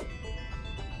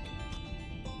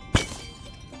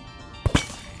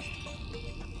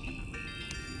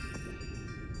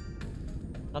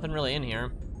 Nothing really in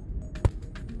here.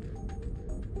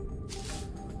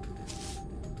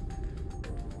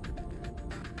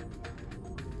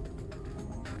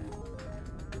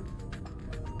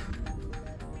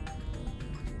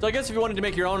 So I guess if you wanted to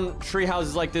make your own tree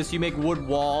houses like this, you make wood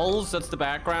walls. That's the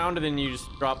background, and then you just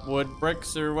drop wood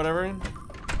bricks or whatever.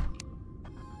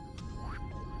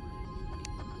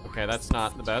 Okay, that's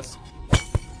not the best.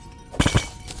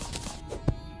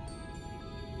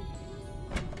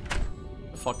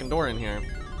 Fucking door in here.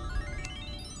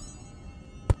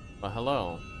 Well,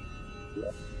 hello.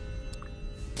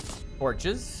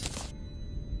 Torches.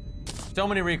 So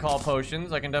many recall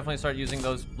potions. I can definitely start using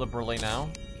those liberally now.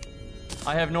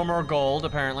 I have no more gold,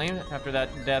 apparently, after that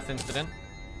death incident.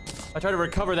 If I try to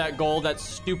recover that gold, that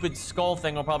stupid skull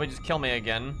thing will probably just kill me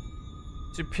again.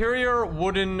 Superior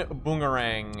wooden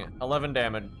boomerang. 11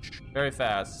 damage. Very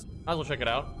fast. Might as well check it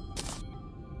out.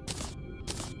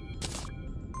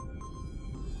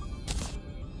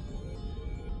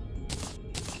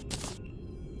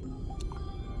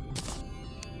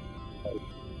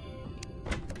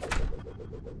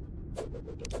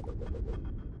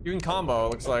 You can combo, it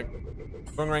looks like.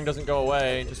 Boomerang doesn't go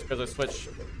away just because I switch.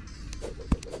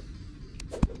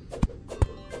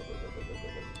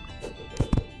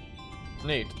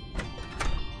 Neat.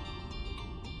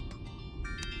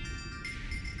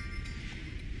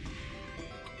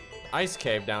 Ice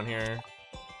cave down here.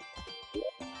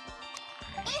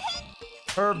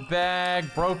 Herb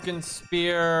bag, broken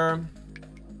spear.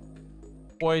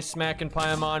 Boy smacking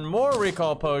Paimon. More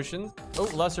recall potions. Oh,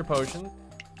 lesser potions.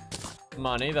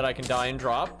 Money that I can die and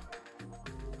drop.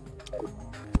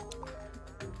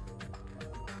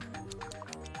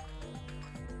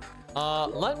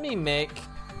 Let me make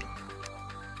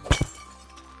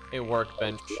a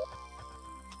workbench.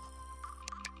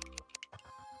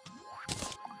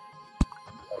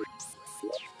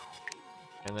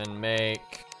 And then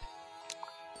make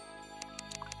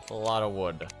a lot of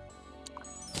wood.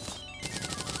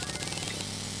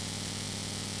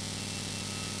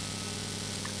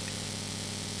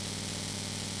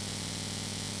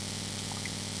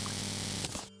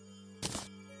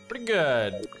 Pretty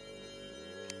good.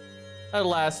 That'll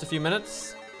last a few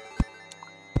minutes.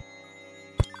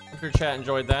 Hope your chat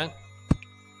enjoyed that.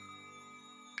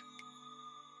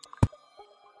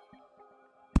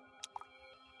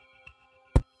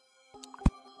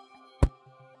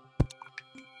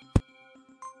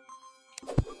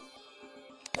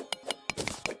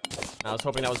 I was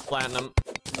hoping that was platinum.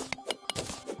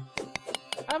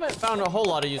 I haven't found a whole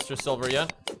lot of use for silver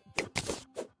yet.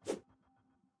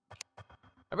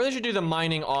 I really should do the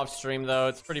mining off stream though.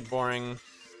 It's pretty boring.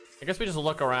 I guess we just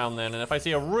look around then, and if I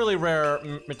see a really rare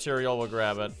material, we'll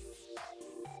grab it.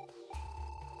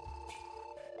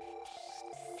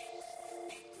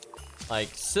 Like,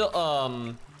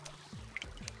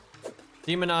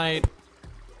 demonite,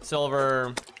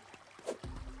 silver,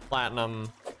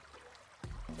 platinum.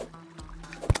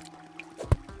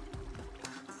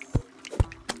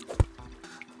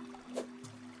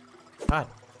 God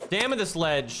damn it, this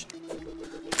ledge.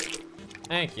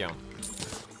 Thank you.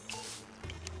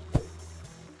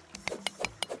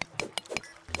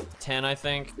 $10, I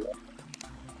think.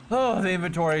 Oh, the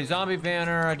inventory. Zombie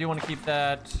banner. I do want to keep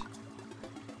that.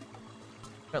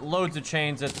 Got loads of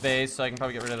chains at base, so I can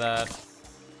probably get rid of that.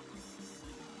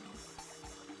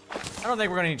 I don't think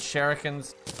we're gonna need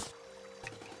shurikens,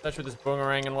 especially with this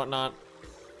boomerang and whatnot.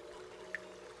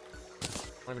 I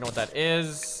don't even know what that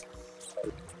is.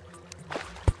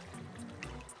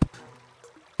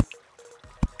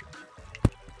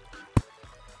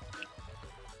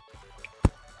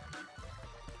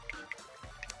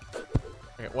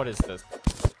 Okay, what is this?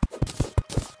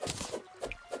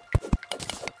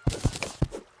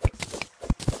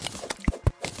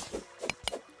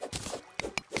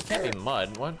 Can't be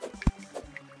mud. What?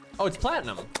 Oh, it's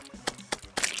platinum.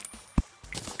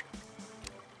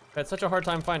 I had such a hard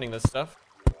time finding this stuff.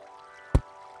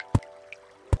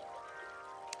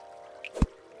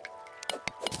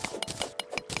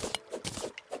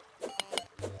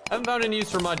 I haven't found any use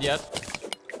for mud yet.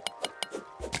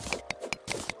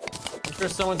 I'm sure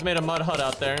someone's made a mud hut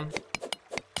out there.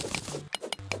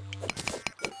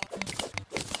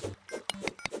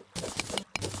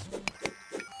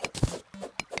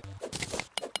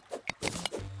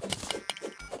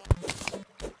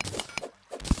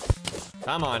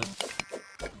 Come on.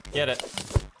 Get it.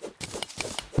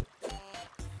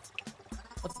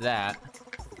 What's that?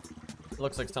 It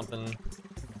looks like something.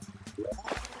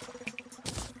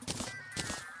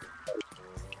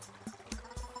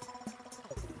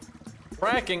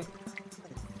 Fracking.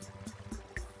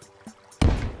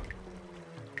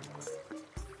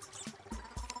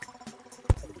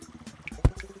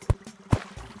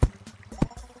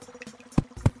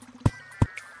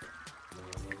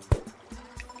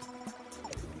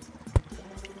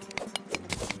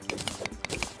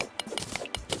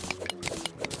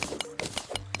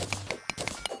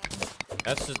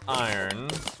 That's just iron.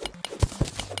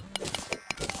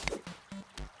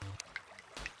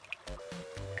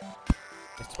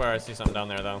 I swear I see something down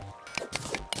there, though.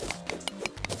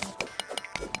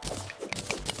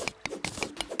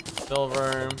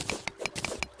 Silver.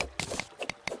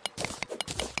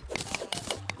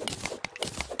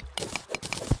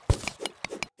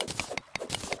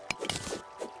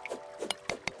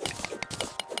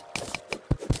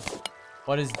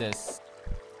 What is this?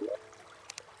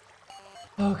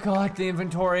 Oh god, the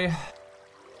inventory.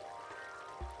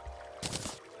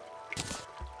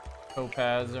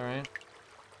 Topaz, alright.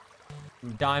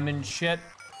 Diamond shit.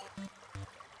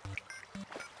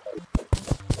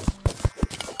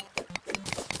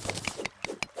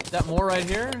 Is that more right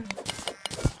here?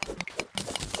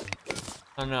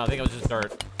 I don't know, I think it was just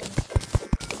dirt.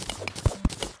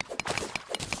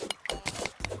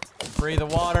 Free the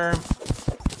water.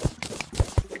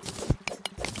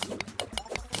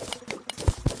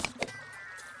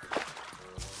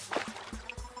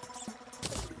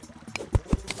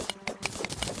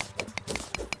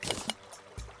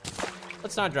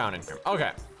 Let's not drown in here.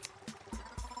 Okay.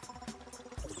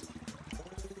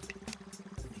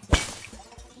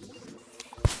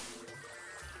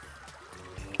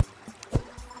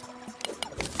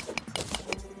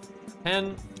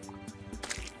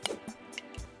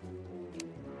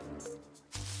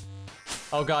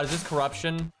 Oh god, is this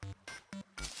corruption?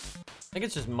 I think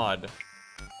it's just mud.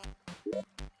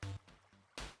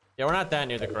 Yeah, we're not that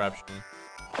near the corruption.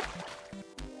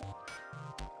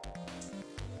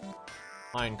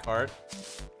 Minecart.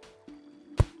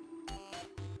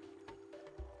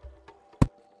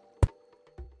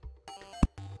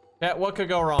 Yeah, what could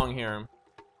go wrong here?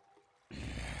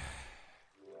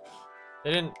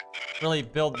 They didn't really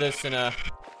build this in a...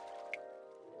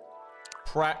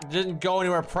 didn't go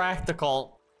anywhere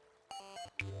practical.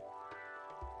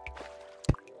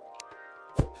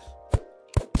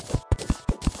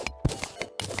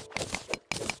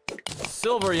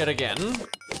 silver yet again.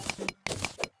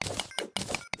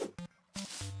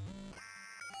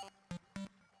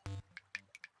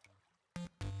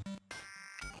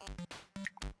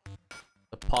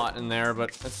 The pot in there, but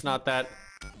it's not that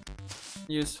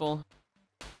useful.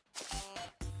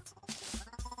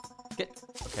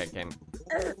 Okay, game.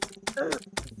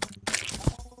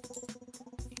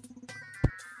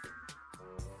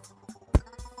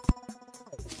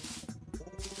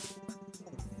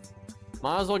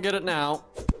 Might as well get it now.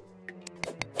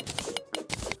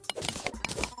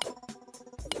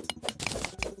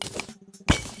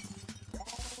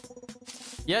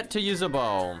 Yet to use a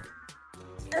bow.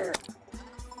 These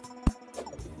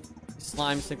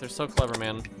slimes think they're so clever,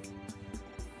 man.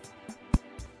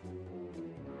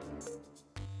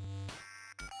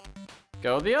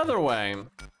 Go the other way.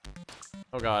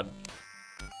 Oh god.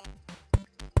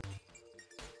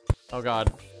 Oh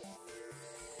god.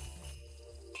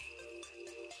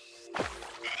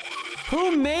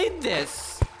 Who made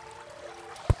this?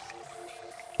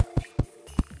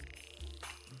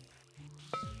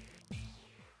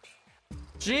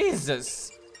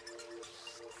 Jesus.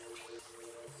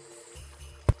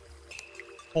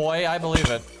 Boy, I believe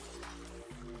it.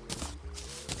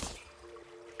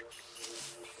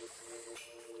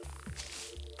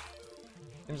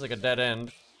 Seems like a dead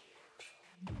end.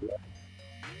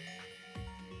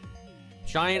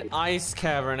 Giant ice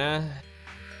cavern, eh?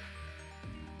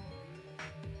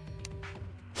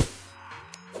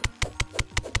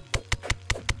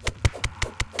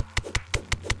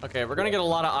 Okay, we're gonna get a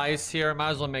lot of ice here. Might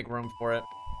as well make room for it.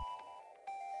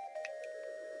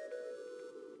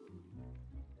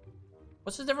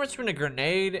 What's the difference between a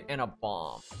grenade and a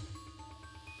bomb?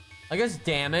 I guess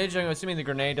damage. I'm assuming the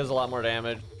grenade does a lot more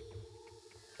damage.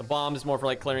 The bomb is more for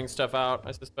like clearing stuff out,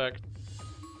 I suspect.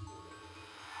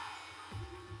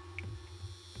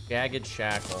 Jagged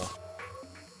shackle.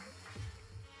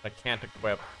 I can't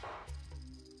equip.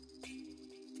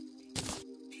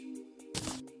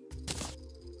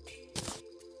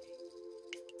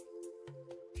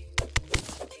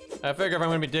 I figure if I'm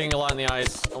gonna be digging a lot in the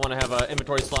ice, I want to have an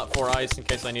inventory slot for ice in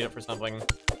case I need it for something.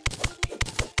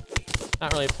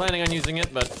 Not really planning on using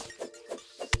it, but...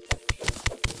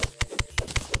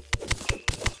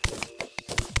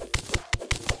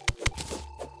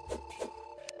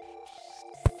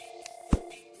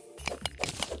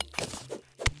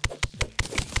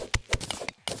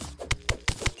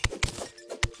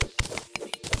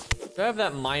 Do I have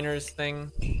that miners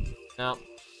thing? No.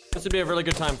 This would be a really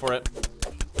good time for it.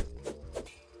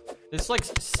 It's like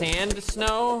sand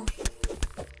snow?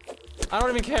 I don't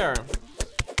even care.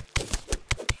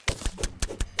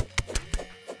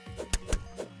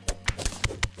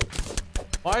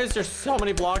 Why is there so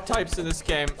many block types in this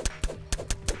game?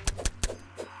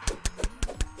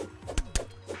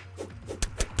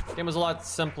 The game was a lot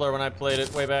simpler when I played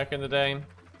it way back in the day.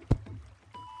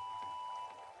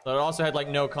 But it also had like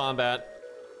no combat.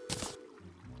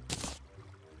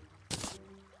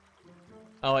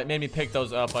 Oh, it made me pick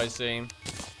those up, I see.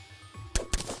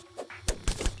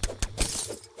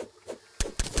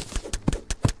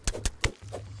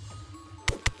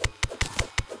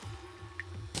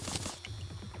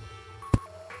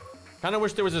 Kinda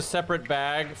wish there was a separate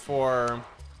bag for...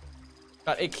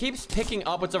 God, it keeps picking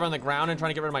up what's over on the ground and trying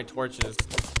to get rid of my torches.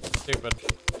 Stupid.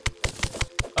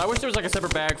 I wish there was like a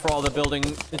separate bag for all the building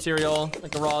material,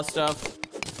 like the raw stuff.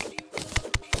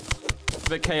 It's a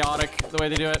bit chaotic the way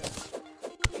they do it.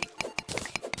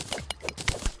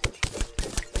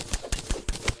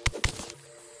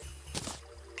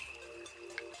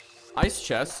 Ice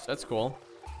chest, that's cool.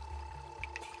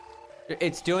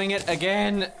 It's doing it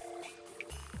again.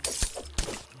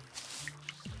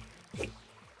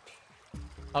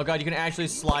 Oh god, you can actually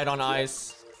slide on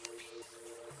ice.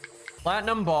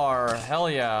 Platinum bar, hell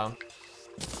yeah.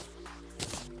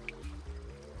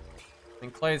 I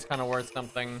mean, clay's kind of worth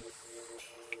something.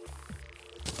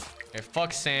 Okay,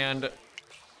 fuck sand.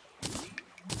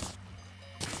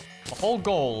 A whole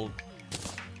gold.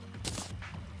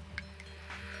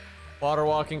 Water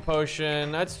walking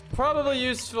potion. That's probably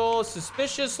useful.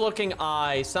 Suspicious looking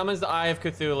eye. Summons the Eye of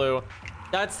Cthulhu.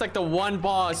 That's like the one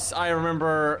boss I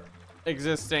remember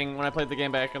existing when I played the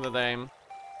game back in the day.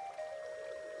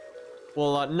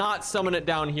 We'll not summon it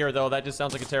down here though. That just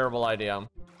sounds like a terrible idea.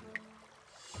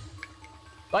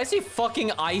 Do I see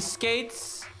fucking ice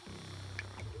skates?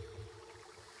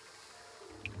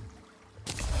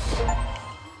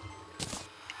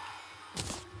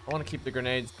 I want to keep the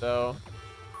grenades though.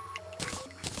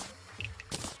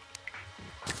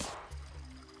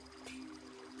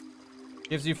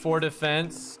 Gives you 4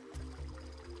 defense.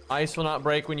 Ice will not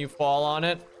break when you fall on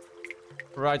it.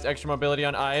 Provides extra mobility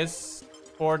on ice.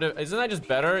 Isn't that just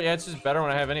better? Yeah, it's just better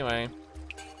when I have anyway.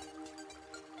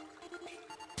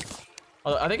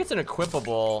 I think it's an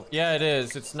equipable. Yeah, it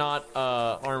is. It's not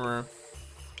armor.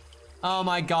 Oh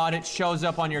my god, it shows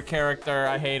up on your character.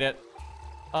 I hate it.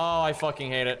 Oh, I fucking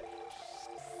hate it.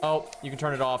 Oh, you can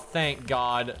turn it off. Thank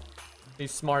god.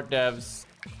 These smart devs.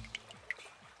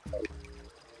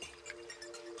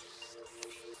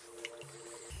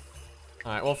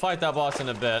 Alright, we'll fight that boss in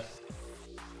a bit.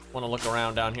 Want to look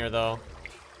around down here, though.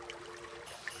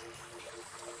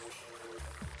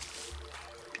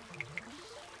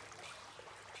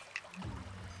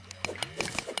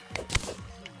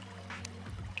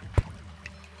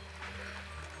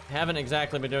 Haven't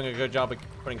exactly been doing a good job of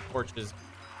putting torches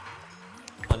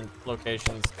on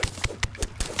locations.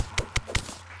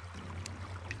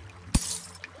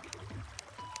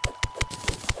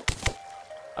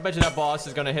 I bet you that boss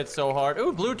is gonna hit so hard.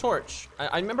 Ooh, blue torch.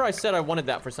 I remember I said I wanted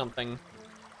that for something.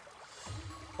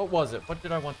 What was it? What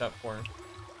did I want that for?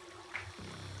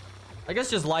 I guess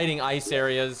just lighting ice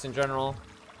areas in general.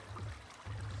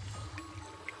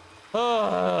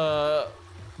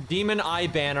 Demon Eye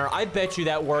Banner. I bet you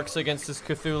that works against this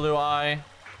Cthulhu Eye.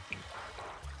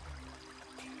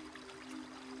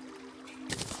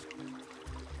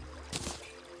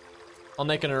 I'll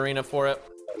make an arena for it.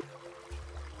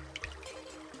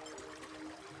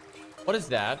 What is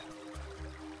that?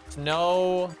 It's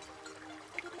no...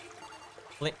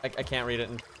 I can't read it.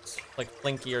 It's like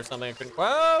Flinky or something. I couldn't...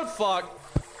 Oh, fuck!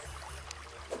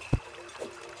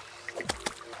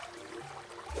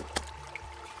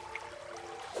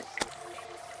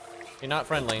 You're not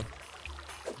friendly.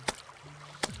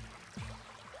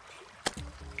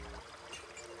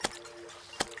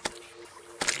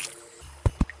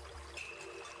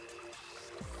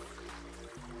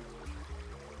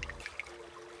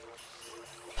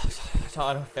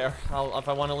 I don't care. If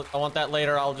I want that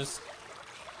later. I'll just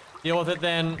deal with it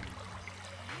then.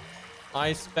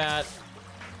 Ice bat.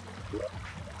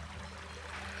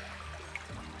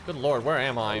 Good lord, where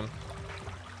am I?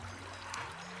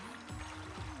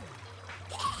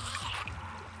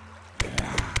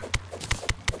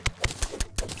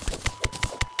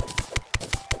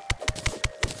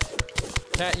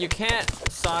 You can't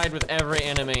side with every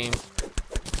enemy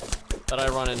that I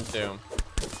run into.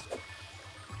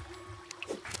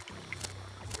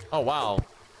 Oh, wow.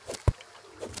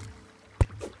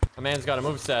 A man's got a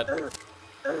moveset.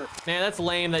 Man, that's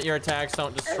lame that your attacks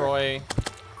don't destroy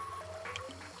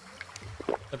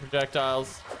the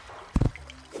projectiles.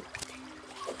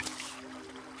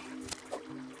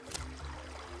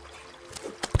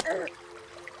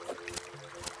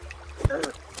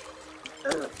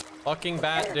 Fucking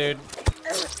bat, dude.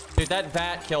 Dude, that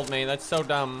bat killed me. That's so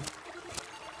dumb.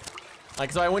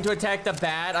 Like, so I went to attack the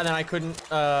bat, and then I couldn't,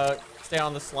 stay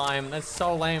on the slime. That's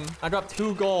so lame. I dropped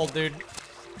 2 gold, dude.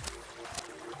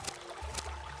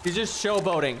 He's just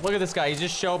showboating. Look at this guy. He's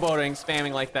just showboating,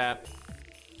 spamming like that.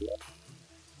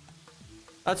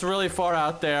 That's really far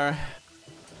out there.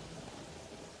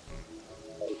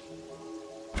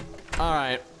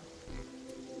 Alright.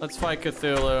 Let's fight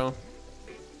Cthulhu.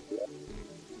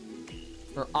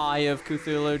 Or Eye of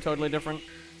Cthulhu, totally different.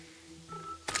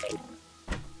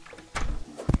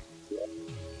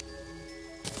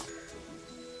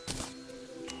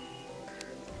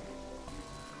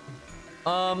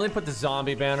 Let me put the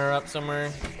zombie banner up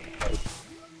somewhere.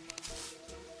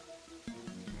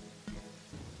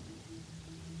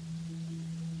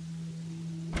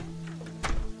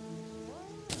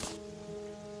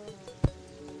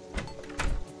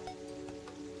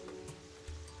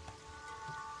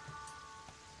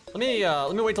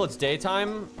 Let me wait till it's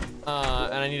daytime,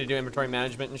 and I need to do inventory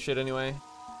management and shit anyway.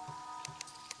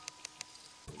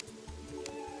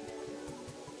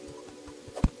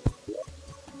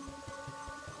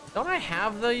 Don't I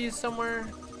have these somewhere?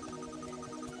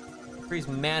 Increase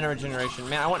mana regeneration.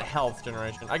 Man, I want health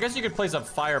generation. I guess you could place a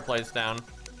fireplace down.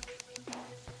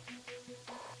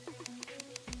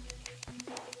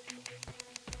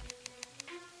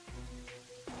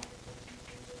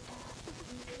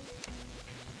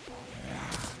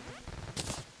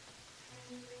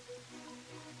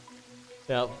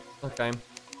 Yep, okay.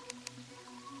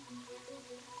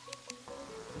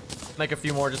 Make a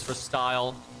few more just for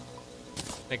style.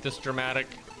 Make this dramatic.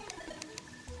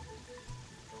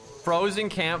 Frozen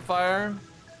campfire.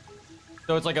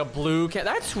 So it's like a blue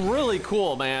that's really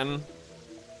cool, man.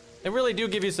 They really do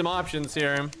give you some options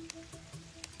here.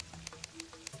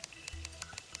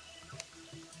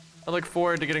 I look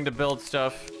forward to getting to build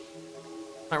stuff.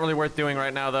 Not really worth doing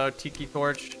right now though. Tiki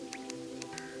torch.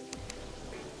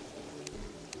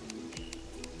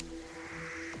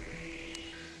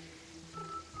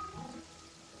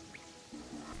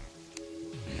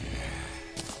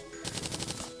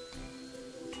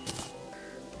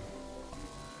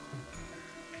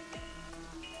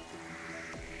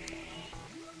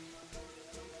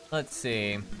 Let's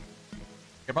see.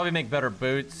 Could probably make better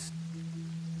boots.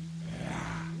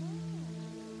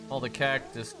 All the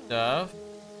cactus stuff.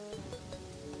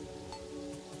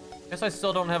 Guess I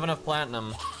still don't have enough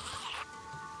platinum.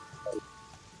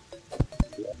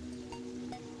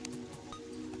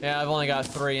 Yeah, I've only got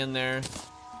 3 in there.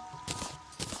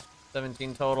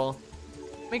 17 total.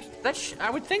 I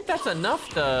would think that's enough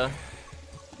to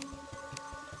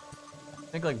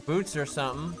make like boots or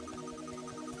something.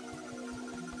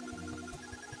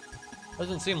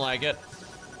 Doesn't seem like it.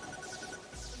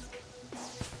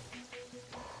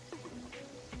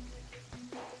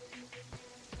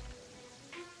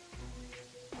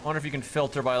 I wonder if you can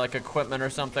filter by like equipment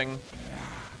or something.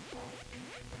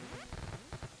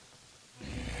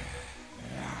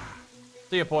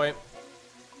 See ya, point.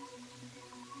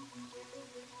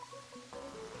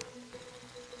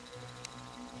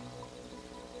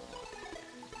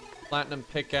 Platinum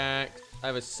pickaxe. I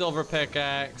have a silver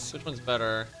pickaxe. Which one's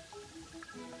better?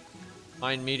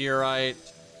 Mine meteorite.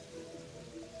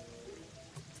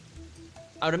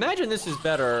 I would imagine this is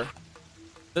better.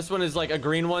 This one is like a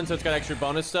green one, so it's got extra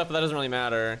bonus stuff, but that doesn't really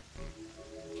matter.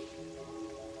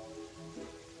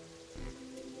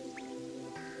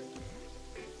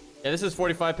 Yeah, this is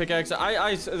 45 pickaxe.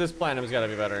 This platinum's gotta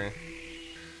be better.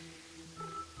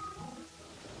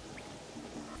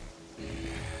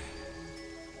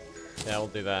 Yeah, we'll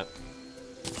do that.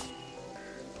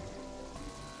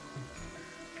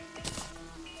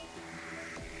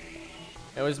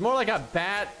 It was more like a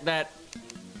bat that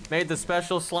made the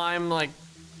special slime, like,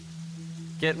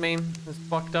 get me. It's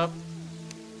fucked up.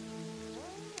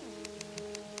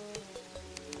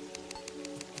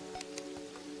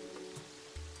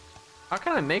 How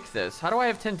can I make this? How do I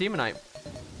have 10 demonite?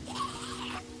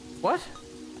 What?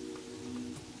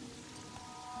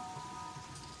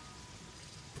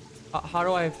 How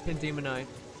do I have 10 demonite?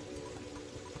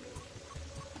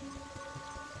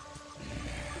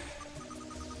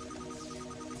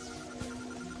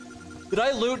 Did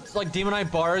I loot like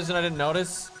demonite bars and I didn't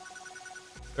notice?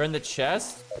 They're in the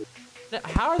chest?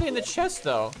 How are they in the chest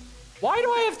though? Why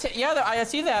do I have yeah, I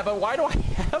see that, but why do I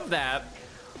have that?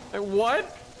 Like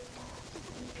what?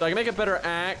 So I can make a better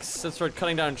axe that's for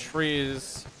cutting down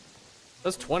trees.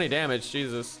 That's 20 damage,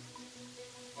 Jesus.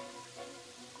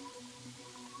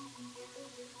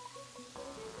 I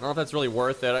don't know if that's really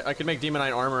worth it. I could make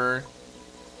demonite armor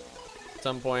at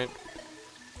some point.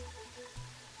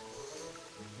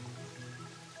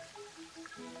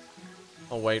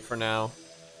 I'll wait for now.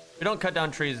 We don't cut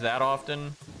down trees that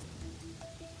often.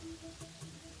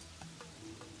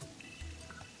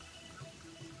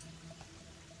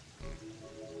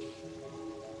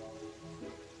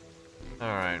 All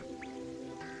right.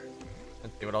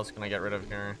 Let's see, what else can I get rid of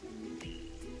here?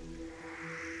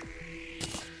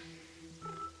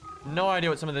 No idea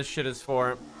what some of this shit is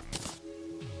for.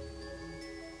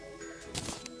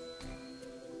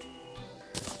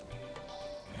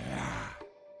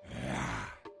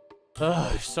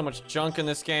 Ugh, there's so much junk in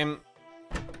this game.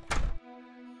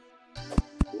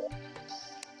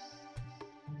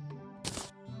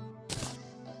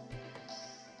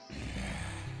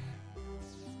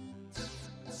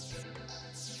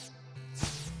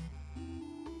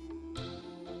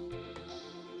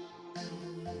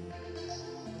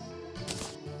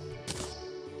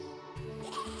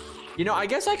 You know, I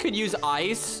guess I could use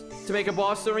ice to make a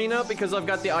boss arena because I've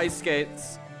got the ice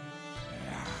skates.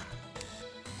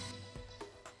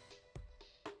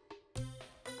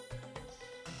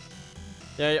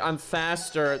 Yeah, I'm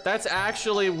faster. That's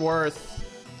actually worth...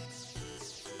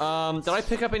 did I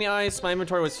pick up any ice? My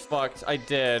inventory was fucked. I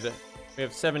did. We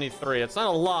have 73. It's not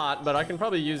a lot, but I can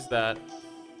probably use that.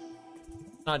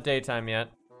 It's not daytime yet.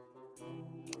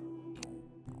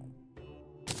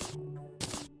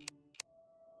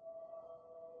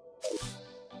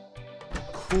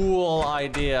 Cool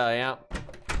idea, yeah.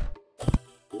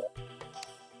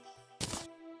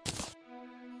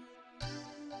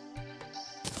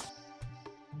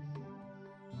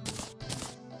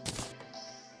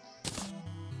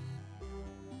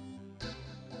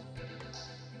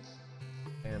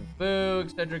 Bamboo,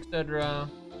 etc, etc.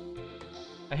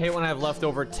 I hate when I have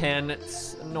leftover 10.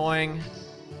 It's annoying.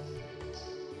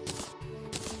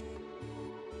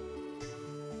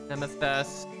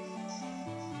 Amethyst.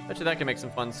 Bet you that can make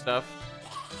some fun stuff.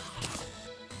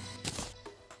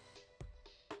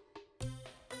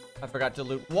 I forgot to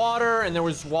loot water, and there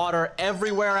was water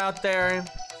everywhere out there.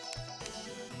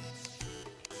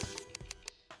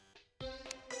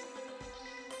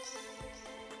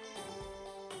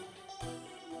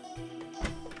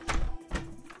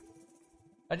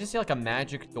 I just see like a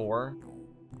magic door.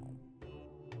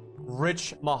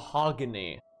 Rich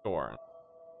mahogany. Door.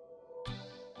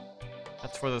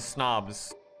 That's for the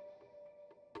snobs.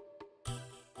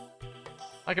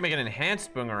 I can make an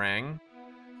enhanced boomerang.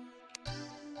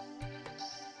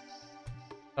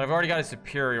 But I've already got a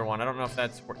superior one. I don't know if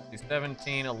that's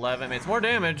 17, 11. I mean, it's more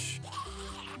damage.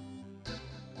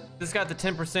 This got the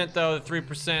 10% though, the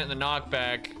 3%, and the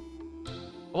knockback.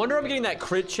 I wonder if I'm getting that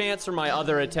crit chance from my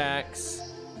other attacks.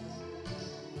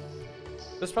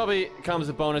 This probably comes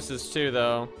with bonuses too,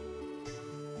 though.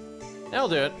 That'll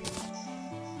do it.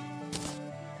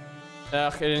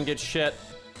 Ugh, it didn't get shit.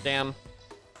 Damn.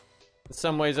 In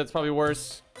some ways, that's probably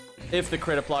worse. If the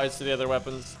crit applies to the other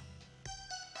weapons.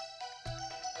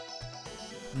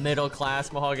 Middle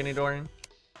class mahogany door.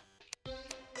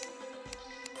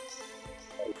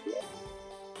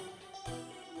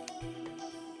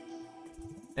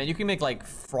 And you can make like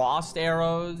frost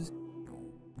arrows.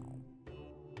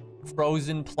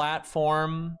 Frozen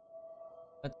platform.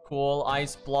 That's cool.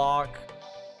 Ice block.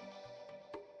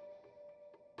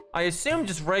 I assume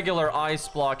just regular ice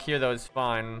block here though is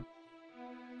fine.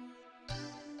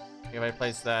 If I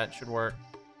place that, should work.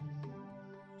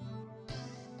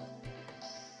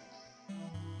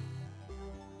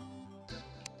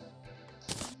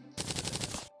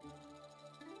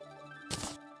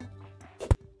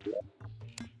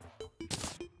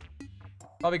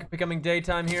 Probably becoming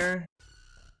daytime here.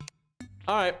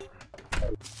 All right.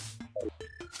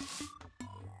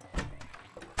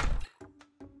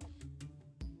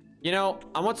 You know,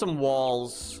 I want some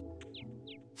walls.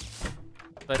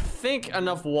 I think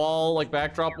enough wall, like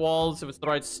backdrop walls, if it's the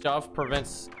right stuff,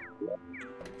 prevents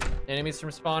enemies from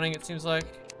spawning, it seems like.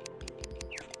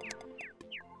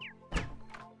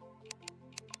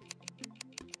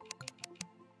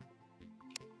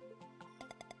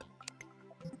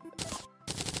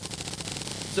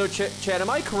 So, Chad, am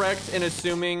I correct in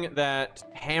assuming that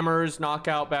hammers knock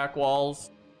out back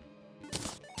walls?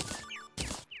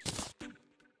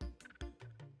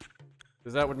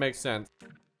 Because that would make sense.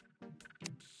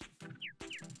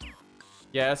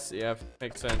 Yes, yeah,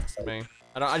 makes sense to me.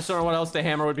 I just don't know what else the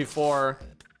hammer would be for.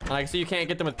 Like, so you can't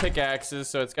get them with pickaxes,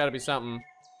 so it's got to be something.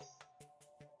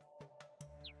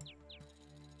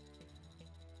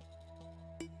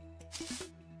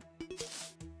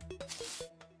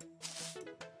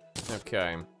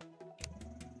 Okay.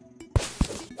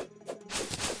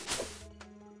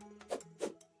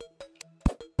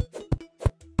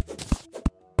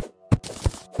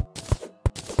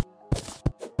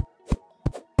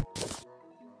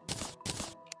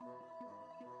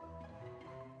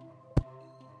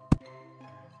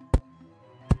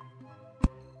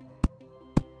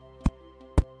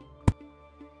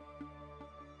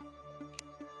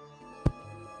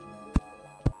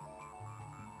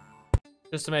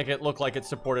 Just to make it look like it's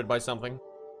supported by something.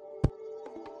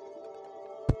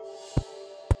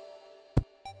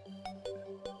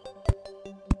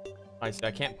 I see,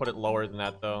 I can't put it lower than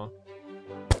that, though.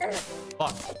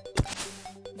 Fuck.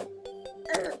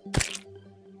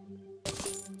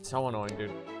 So annoying,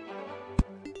 dude.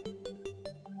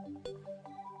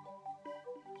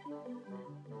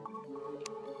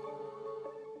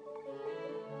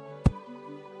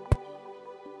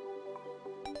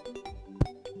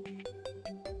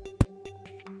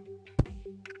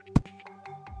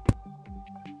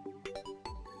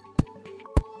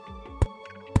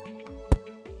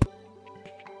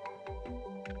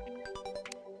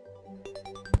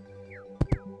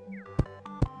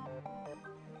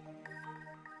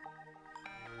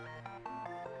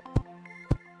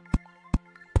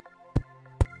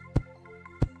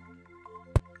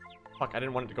 Fuck, I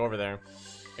didn't want it to go over there.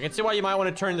 I can see why you might want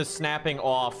to turn the snapping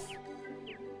off.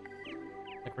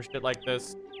 Like for shit like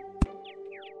this.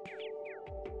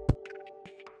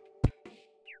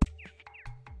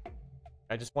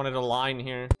 I just wanted a line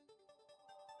here.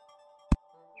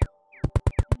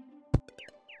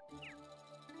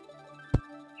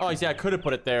 Oh, you see, I could have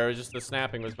put it there. It was just the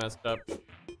snapping was messed up.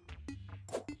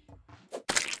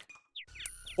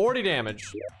 40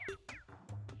 damage.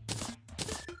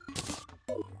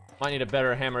 Might need a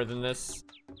better hammer than this.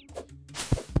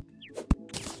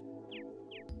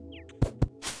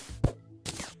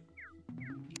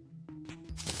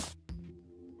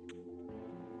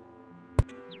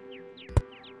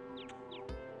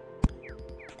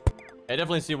 I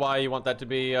definitely see why you want that to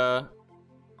be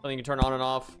something you can turn on and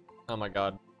off. Oh my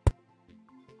god.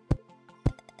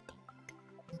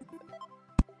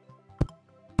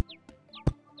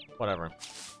 Whatever.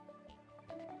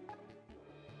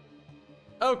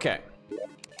 Okay.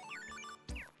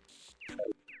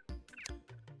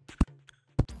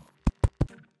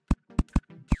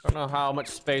 Don't know how much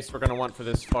space we're gonna want for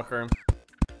this fucker.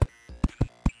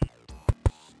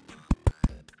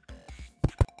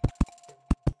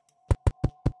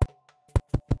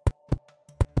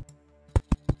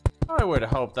 I would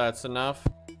hope that's enough.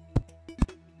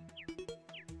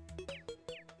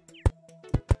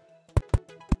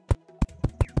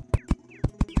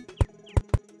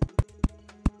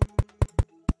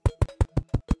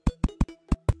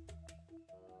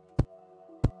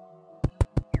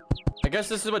 I guess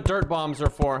this is what dirt bombs are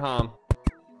for, huh?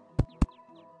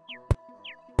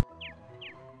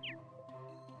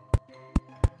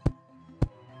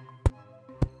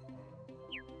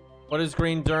 What is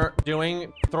green dirt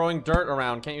doing? Throwing dirt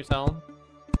around, can't you tell?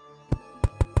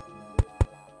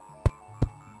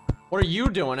 What are you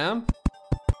doing, Em?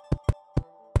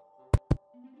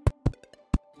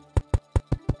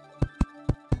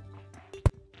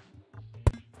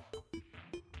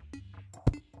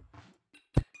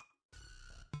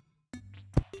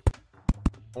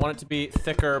 I want it to be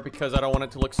thicker because I don't want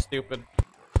it to look stupid.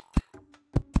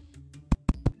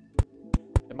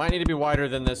 It might need to be wider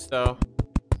than this, though.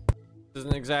 This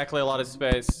isn't exactly a lot of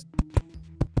space.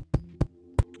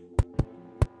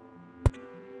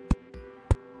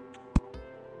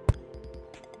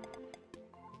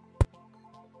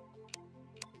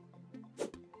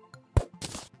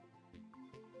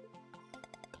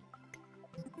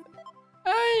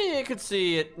 I could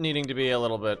see it needing to be a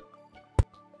little bit.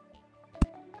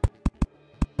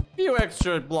 A few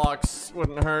extra blocks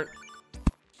wouldn't hurt.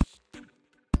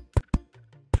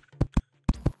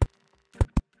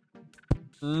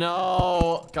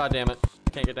 No! God damn it.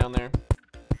 Can't get down there.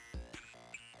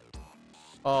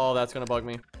 Oh, that's gonna bug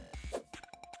me.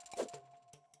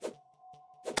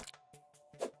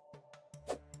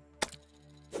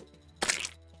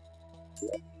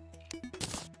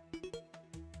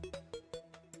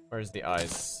 Where's the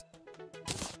ice?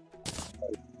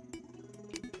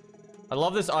 I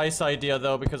love this ice idea,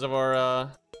 though, because of our,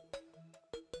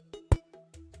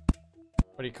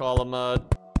 what do you call them?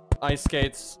 Ice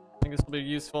skates. I think this will be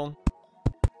useful.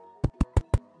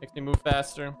 Makes me move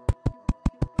faster.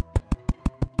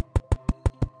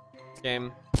 This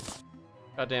game.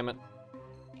 God damn it.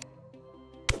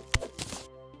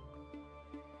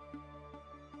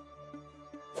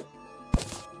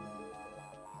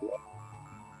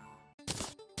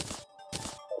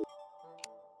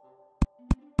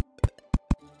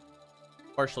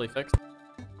 Partially fixed.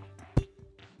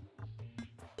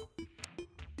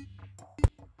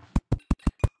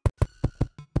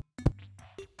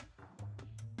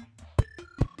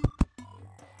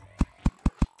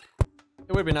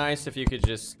 It would be nice if you could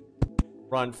just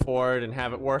run forward and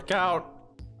have it work out.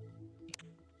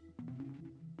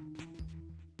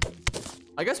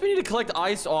 I guess we need to collect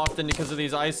ice often because of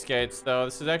these ice skates, though.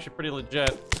 This is actually pretty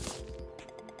legit.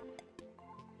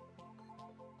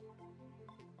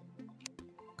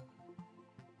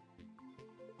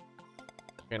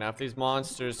 Okay, now if these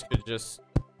monsters could just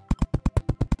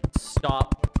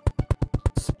stop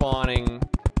spawning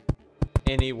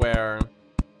anywhere,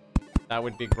 that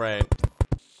would be great.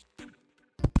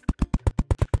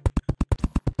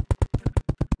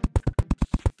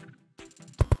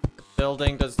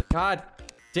 Building does... God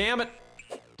damn it!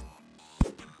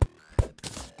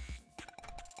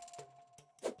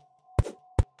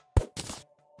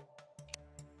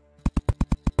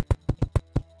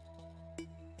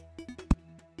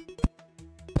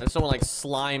 There's someone like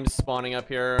slime spawning up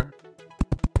here.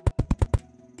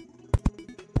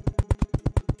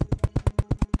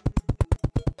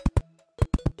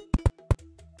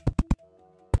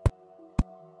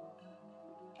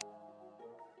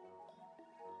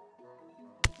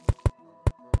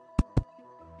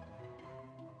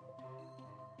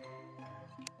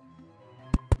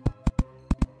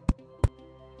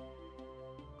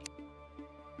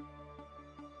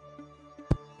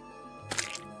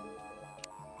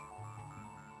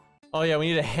 Oh yeah, we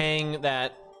need to hang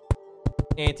that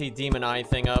anti-demon eye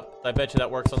thing up. I bet you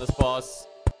that works on this boss.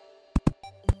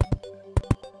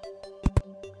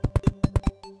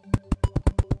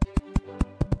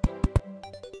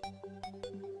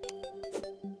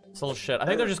 This little shit. I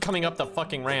think they're just coming up the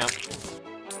fucking ramp.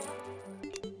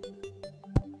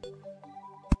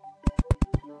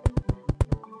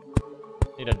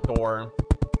 Need a door.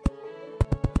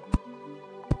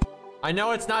 I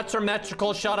know it's not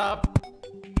symmetrical, shut up.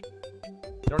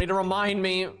 You don't need to remind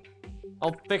me.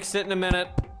 I'll fix it in a minute.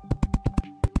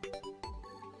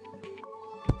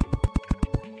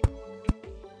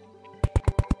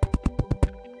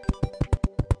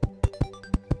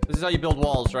 This is how you build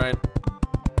walls, right?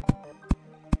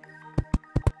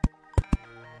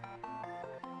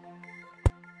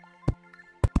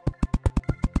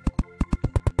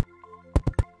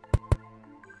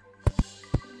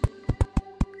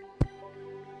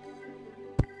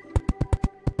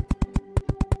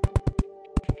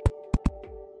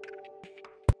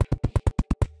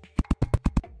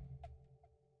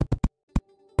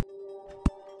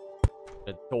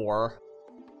 The door.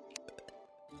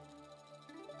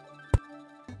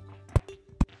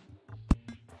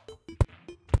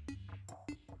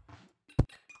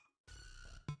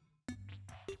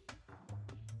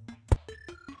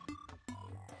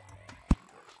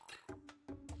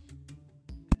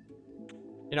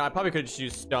 You know, I probably could just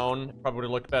use stone. Probably would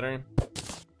have looked better.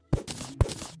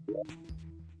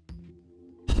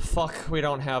 Fuck, we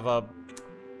don't have the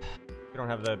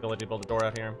ability to build a door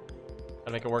out here.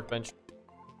 Gotta make a workbench.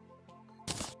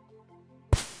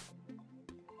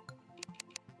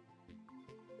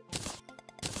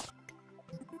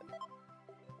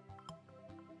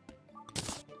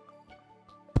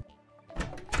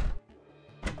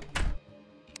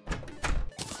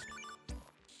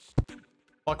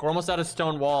 Fuck, we're almost out of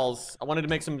stone walls. I wanted to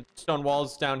make some stone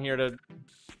walls down here to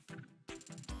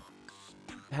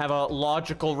have a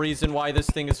logical reason why this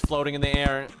thing is floating in the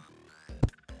air.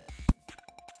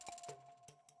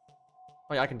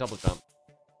 Oh yeah, I can double jump.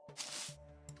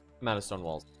 I'm out of stone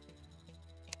walls.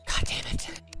 God damn it.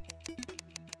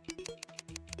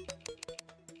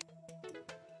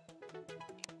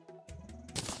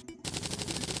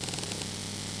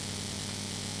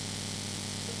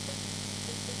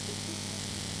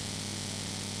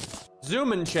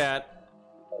 Zoom in chat.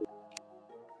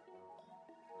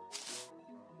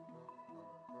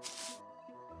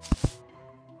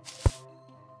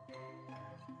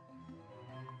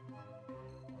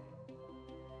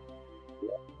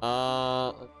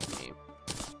 Let's see. Can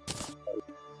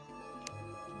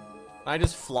I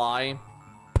just fly?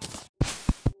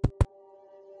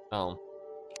 Oh.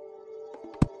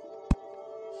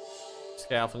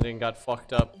 Scaffolding got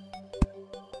fucked up.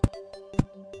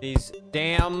 These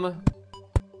damn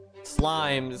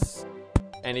slimes.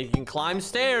 And he can climb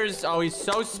stairs. Oh, he's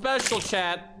so special,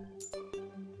 chat.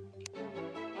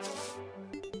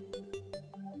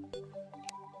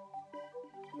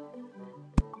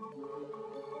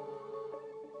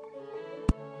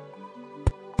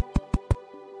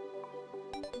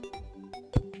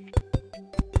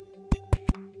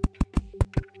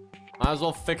 Might as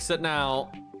well fix it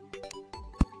now.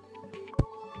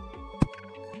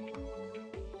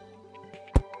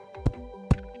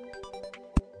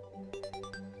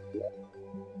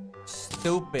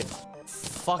 Stupid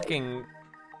fucking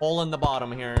hole in the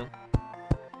bottom here.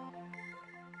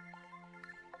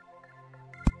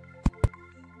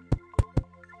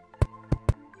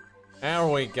 There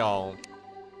we go.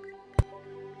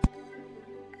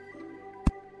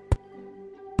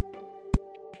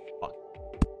 Fuck.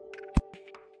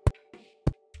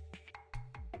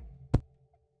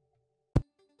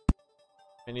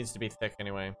 It needs to be thick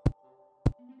anyway.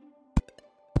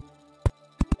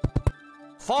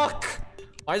 Fuck!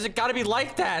 Why has it gotta be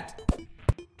like that?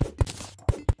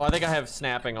 Oh, I think I have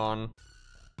snapping on.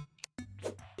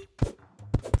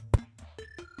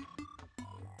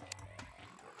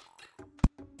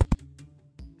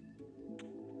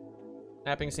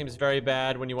 Snapping seems very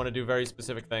bad when you want to do very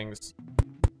specific things.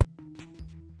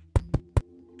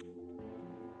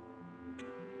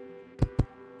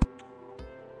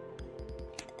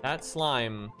 That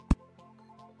slime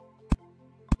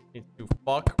needs to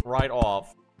fuck right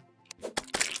off.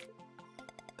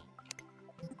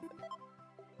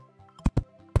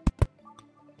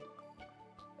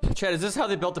 Chad, is this how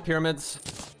they built the pyramids?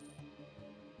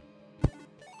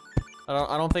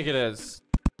 I don't think it is.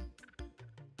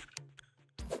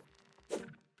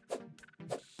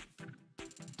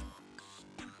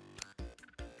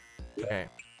 Okay.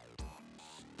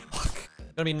 Fuck.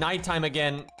 It's gonna be nighttime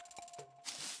again.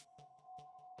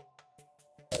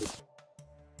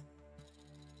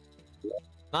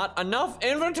 Not enough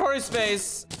inventory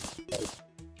space.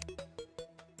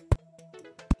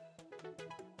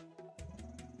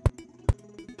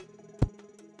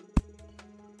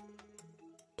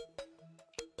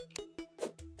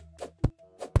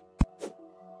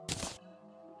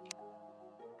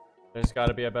 There's got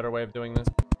to be a better way of doing this.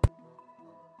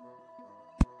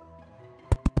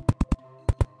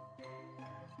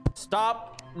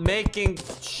 Stop making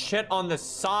shit on the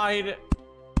side.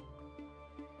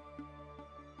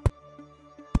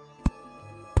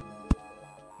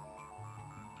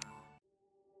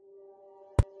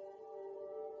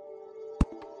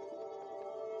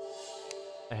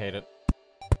 I hate it.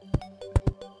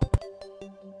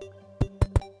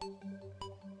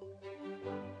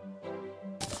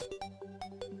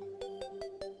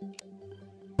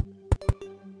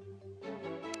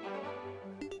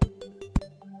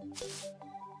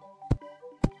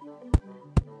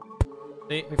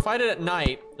 See, we fight it at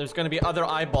night, there's gonna be other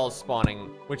eyeballs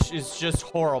spawning, which is just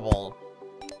horrible.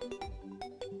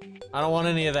 I don't want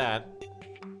any of that.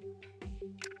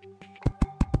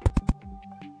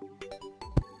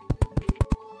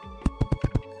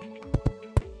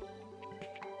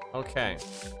 Okay.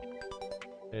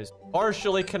 It is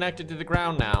partially connected to the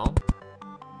ground now.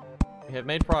 We have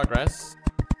made progress.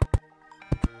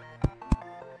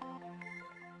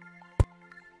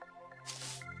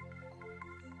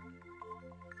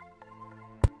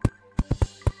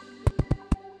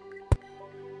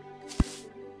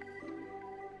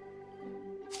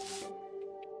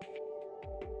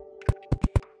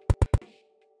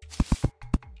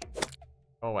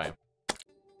 Go away. I'm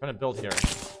trying to build here.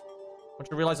 Don't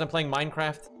you realize I'm playing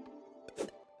Minecraft?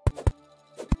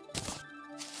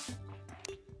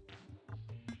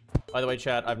 By the way,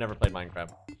 chat, I've never played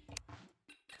Minecraft.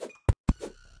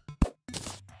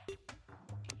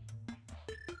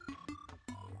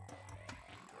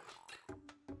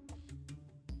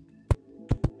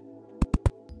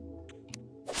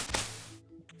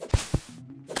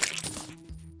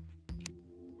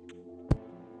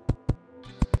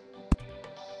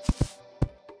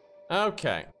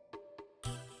 Okay.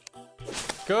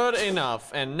 Good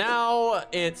enough. And now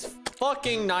it's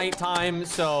fucking nighttime,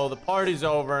 so the party's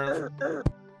over. I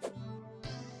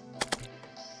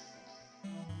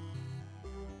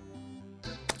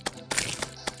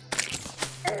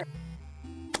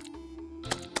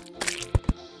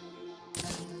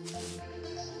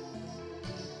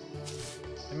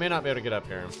may not be able to get up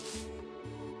here.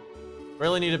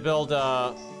 Really need to build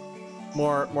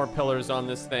more pillars on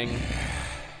this thing.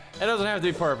 It doesn't have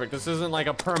to be perfect. This isn't like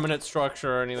a permanent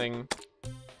structure or anything.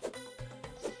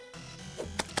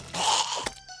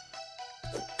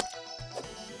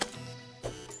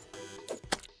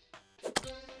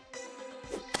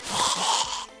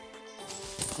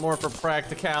 More for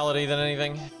practicality than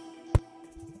anything.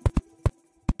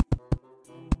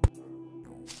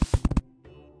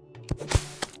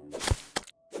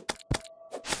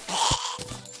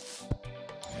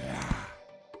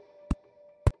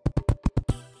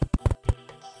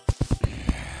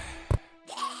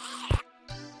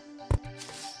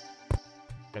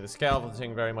 Okay, the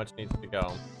scaffolding very much needs to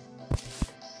go.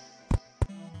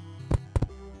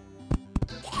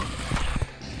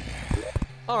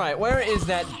 Alright, where is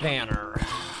that banner?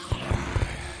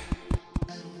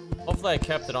 Hopefully I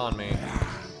kept it on me.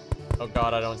 Oh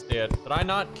god, I don't see it. Did I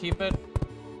not keep it?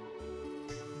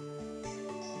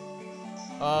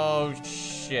 Oh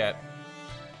shit.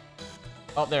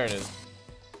 Oh, there it is.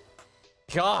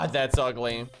 God, that's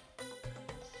ugly.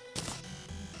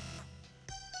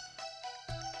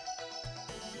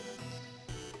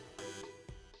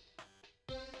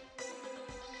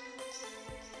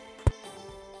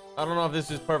 I don't know if this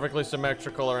is perfectly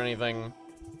symmetrical or anything.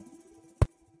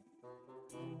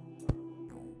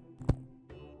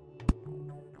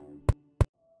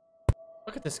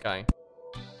 Look at this guy.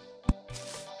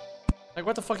 Like,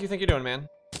 what the fuck you think you're doing, man?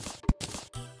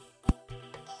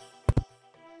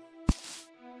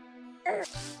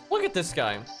 Look at this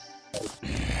guy.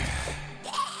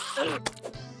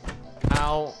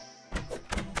 Ow.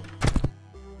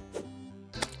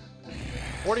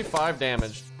 45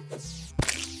 damage.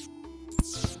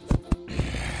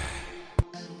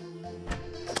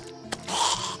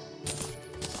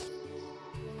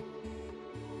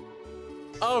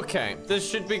 Okay, this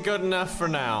should be good enough for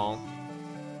now.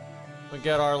 We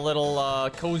get our little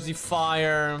cozy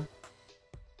fire.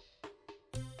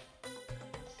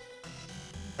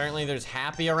 Apparently there's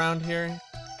happy around here.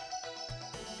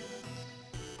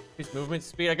 Increase movement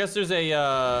speed. I guess there's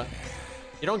a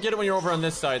you don't get it when you're over on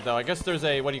this side though. I guess there's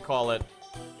a, what do you call it?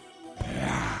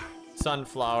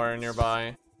 Sunflower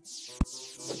nearby.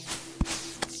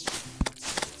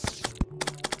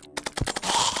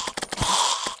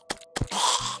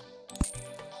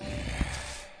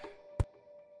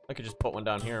 I could just put one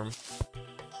down here.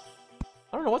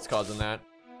 I don't know what's causing that.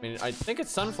 I mean, I think it's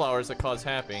sunflowers that cause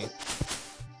happy.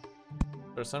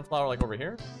 There's a sunflower like over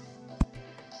here?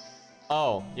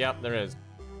 Oh, yep, there is.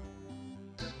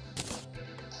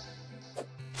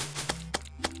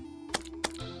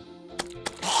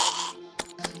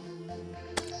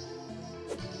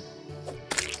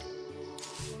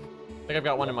 I think I've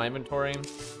got one in my inventory.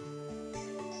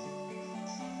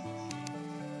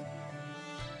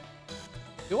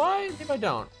 Do I? I think I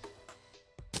don't.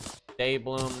 Day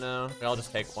bloom, no. Okay, I'll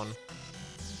just take one.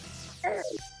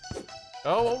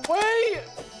 Go away!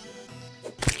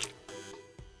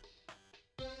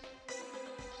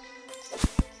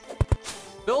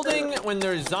 Building when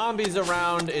there's zombies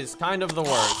around is kind of the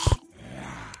worst.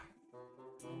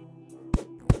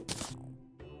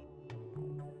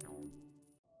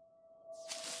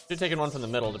 Should've taken one from the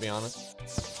middle, to be honest.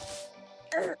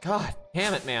 God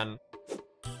damn it, man.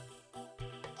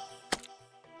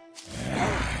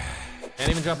 Can't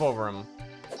even jump over him.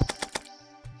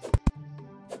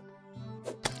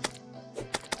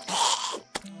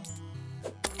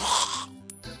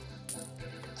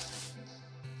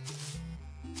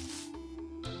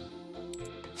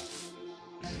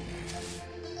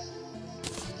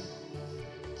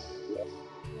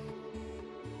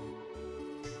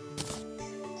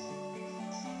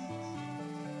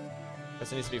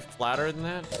 guess it needs to be flatter than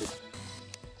that.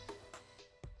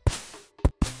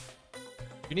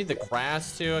 You need the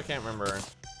grass too? I can't remember.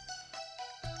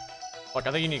 Look,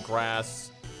 I think you need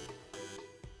grass.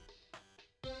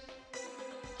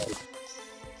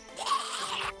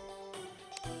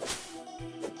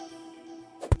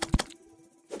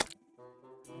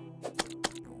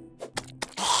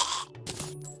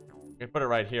 We can put it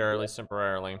right here, at least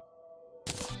temporarily.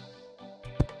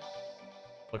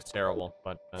 Looks terrible,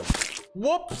 but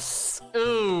whoops!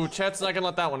 Ooh, chat's not gonna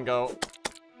let that one go.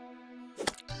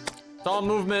 Saw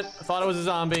movement. I thought it was a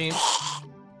zombie.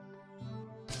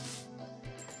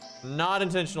 Not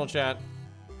intentional, chat.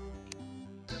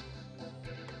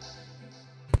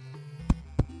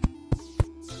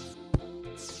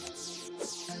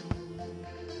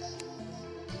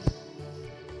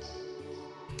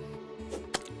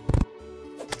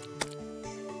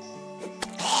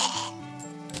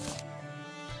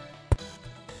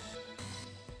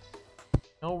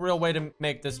 No real way to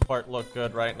make this part look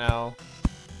good right now.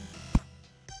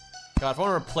 God, if I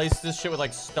want to replace this shit with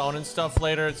like stone and stuff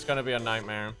later, it's gonna be a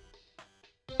nightmare.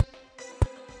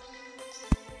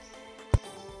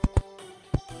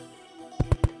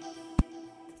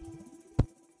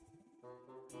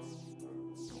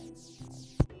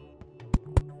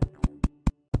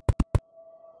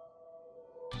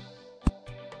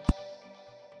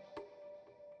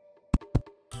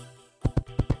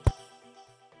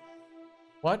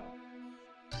 What?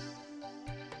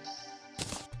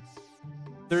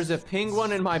 There's a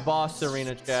penguin in my boss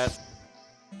arena, chat.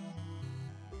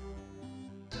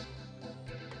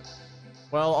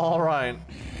 Well, alright.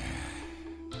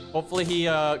 Hopefully he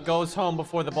goes home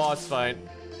before the boss fight.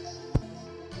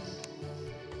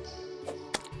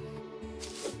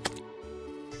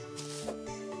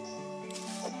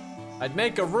 I'd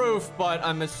make a roof, but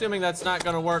I'm assuming that's not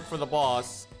gonna work for the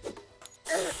boss.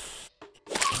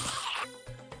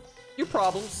 Few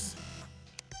problems.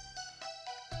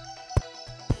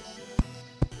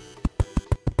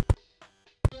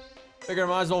 Figure I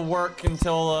might as well work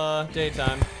until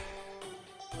daytime.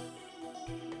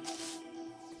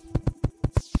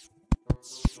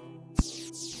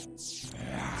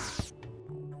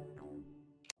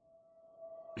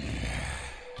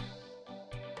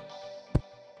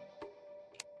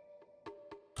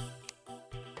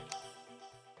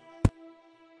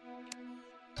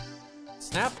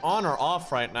 Snap on or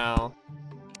off right now?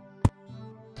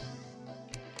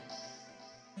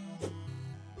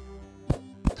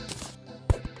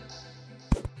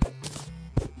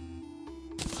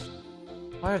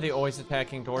 Why are they always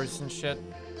attacking doors and shit?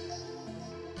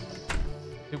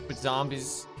 Stupid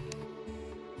zombies.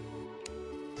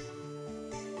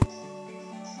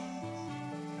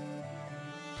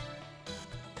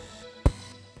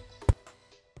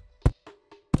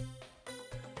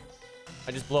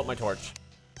 I just blew up my torch.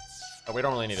 Oh, we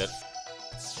don't really need it.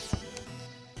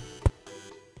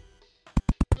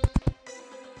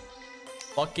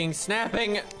 Fucking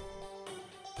snapping!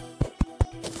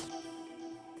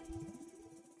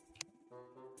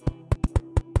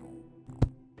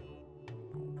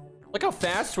 Look how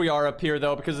fast we are up here,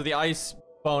 though, because of the ice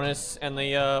bonus and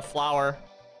the flower.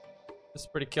 This is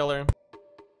pretty killer.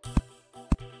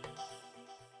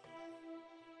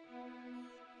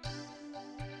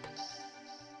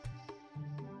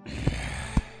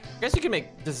 I guess you can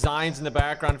make designs in the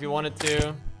background if you wanted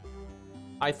to.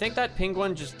 I think that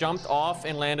penguin just jumped off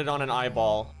and landed on an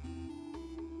eyeball.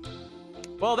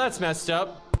 Well, that's messed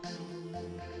up.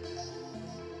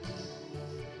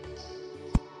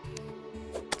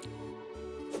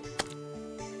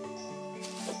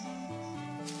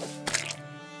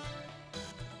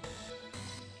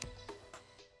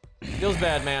 Feels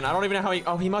bad, man. I don't even know how he...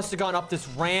 Oh, he must have gone up this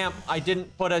ramp. I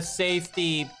didn't put a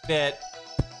safety bit.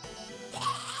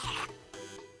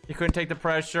 You couldn't take the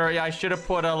pressure. Yeah, I should have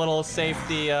put a little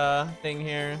safety thing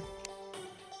here.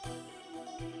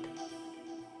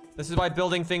 This is why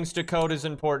building things to code is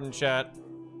important, chat.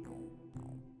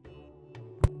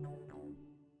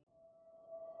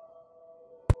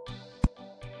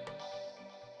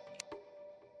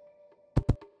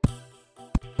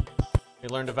 We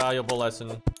learned a valuable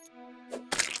lesson.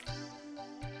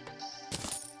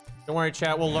 Don't worry,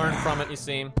 chat. We'll learn from it, you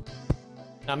see.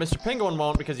 Now, Mr. Penguin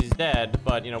won't because he's dead,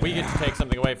 but, you know, we get to take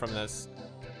something away from this.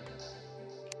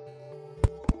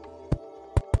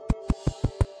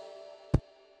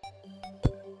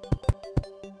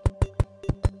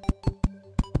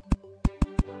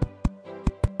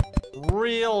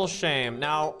 Real shame.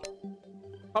 Now,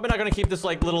 probably not going to keep this,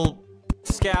 like, little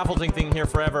scaffolding thing here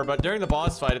forever, but during the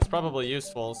boss fight, it's probably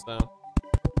useful, so...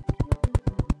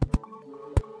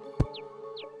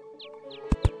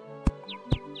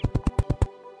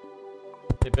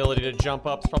 ability to jump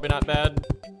up is probably not bad.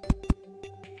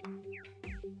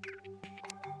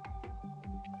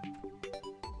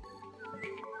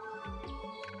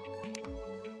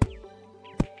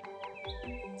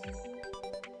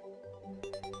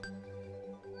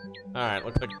 Alright,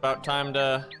 looks like about time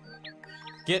to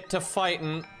get to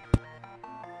fighting.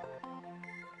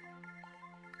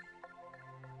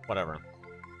 Whatever.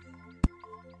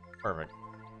 Perfect.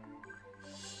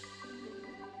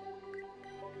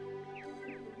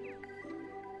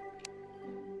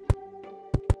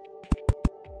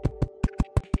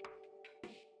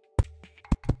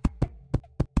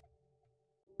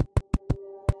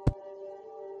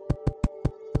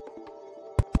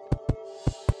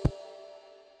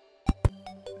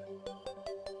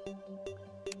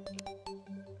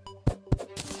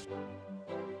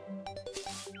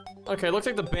 Okay, looks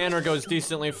like the banner goes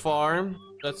decently far.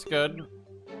 That's good.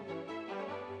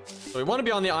 So we want to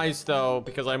be on the ice, though,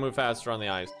 because I move faster on the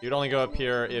ice. You'd only go up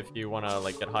here if you want to,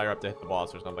 like, get higher up to hit the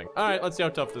boss or something. Alright, let's see how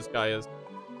tough this guy is.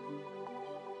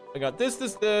 I got this,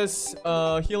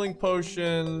 healing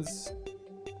potions.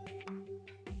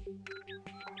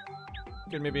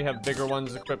 Could maybe have bigger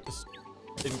ones equipped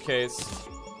in case.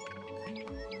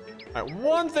 Alright,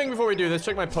 one thing before we do this,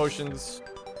 check my potions.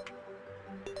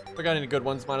 If I got any good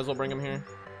ones, might as well bring them here.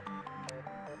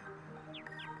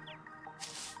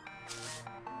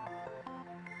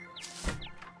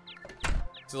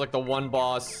 This is like the one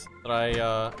boss that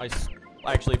I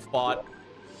actually fought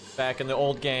back in the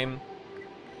old game.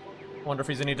 Wonder if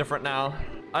he's any different now.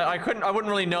 I wouldn't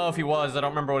really know if he was. I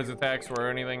don't remember what his attacks were or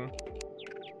anything.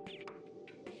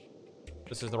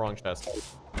 This is the wrong chest.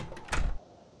 It's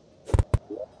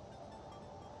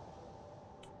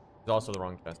also the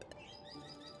wrong chest.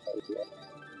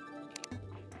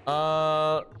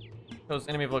 Those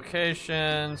enemy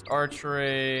locations,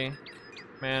 archery,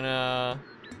 mana,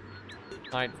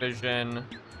 night vision,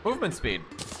 movement speed.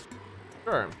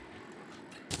 Sure.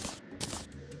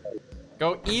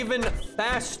 Go even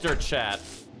faster, chat.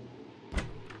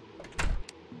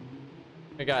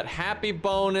 We got happy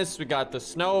bonus, we got the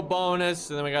snow bonus,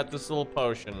 and then we got this little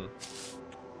potion.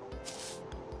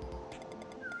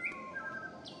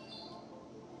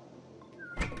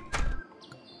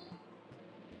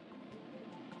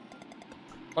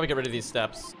 Probably get rid of these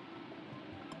steps.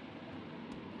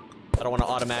 I don't want to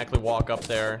automatically walk up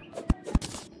there.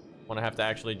 I want to have to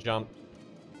actually jump.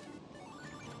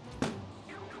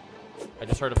 I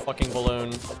just heard a fucking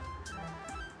balloon.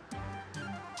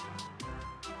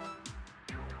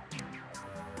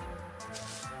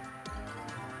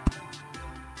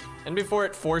 And before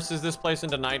it forces this place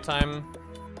into nighttime.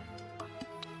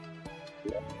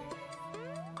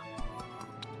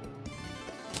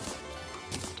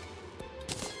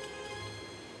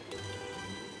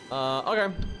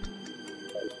 Okay.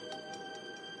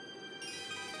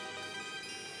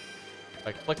 If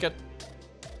I click it.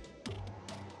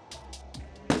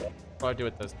 What do I do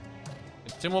with this?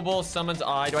 Consumable summons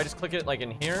eye. Do I just click it like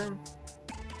in here?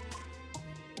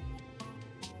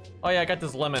 Oh yeah, I got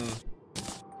this lemon.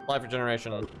 Life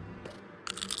regeneration.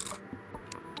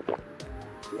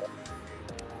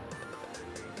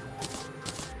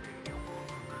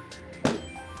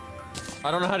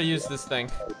 I don't know how to use this thing.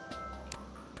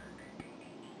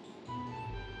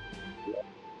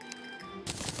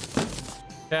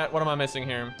 Chat, what am I missing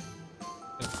here?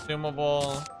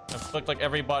 Consumable. I've clicked like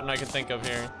every button I can think of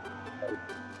here.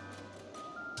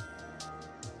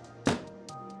 I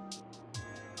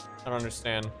don't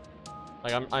understand.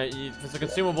 Like if it's a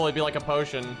consumable, it'd be like a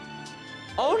potion.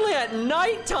 Only at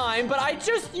nighttime, but I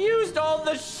just used all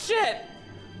the shit.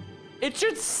 It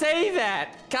should say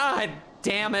that. God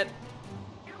damn it.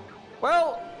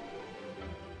 Well,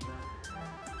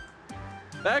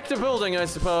 back to building, I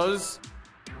suppose.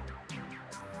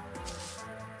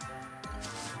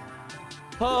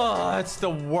 Oh, that's the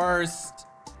worst.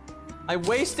 I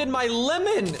wasted my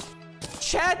lemon.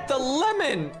 Chat, the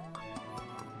lemon.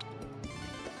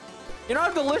 You know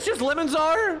how delicious lemons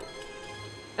are?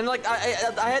 And like,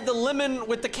 I had the lemon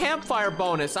with the campfire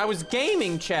bonus. I was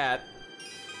gaming, chat.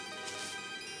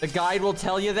 The guide will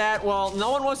tell you that? Well, no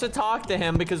one wants to talk to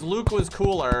him because Luke was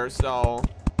cooler, so.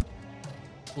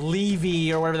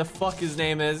 Levy, or whatever the fuck his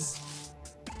name is.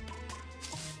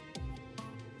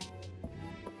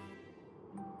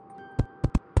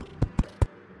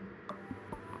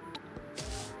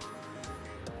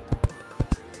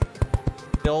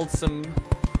 Build some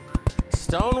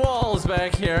stone walls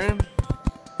back here.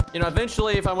 You know,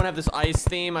 eventually, if I want to have this ice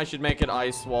theme, I should make it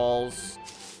ice walls.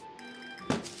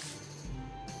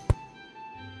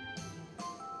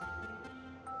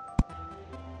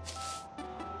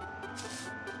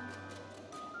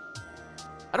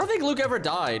 I don't think Luke ever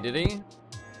died, did he?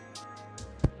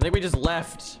 I think we just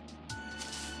left.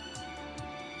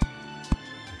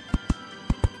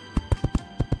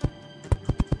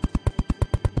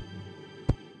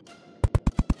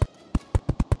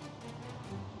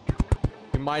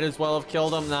 We might as well have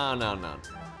killed him. No, no, no.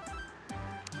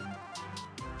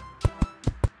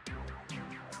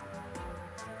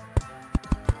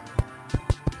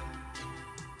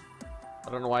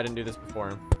 I don't know why I didn't do this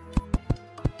before.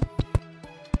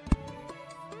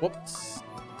 Whoops.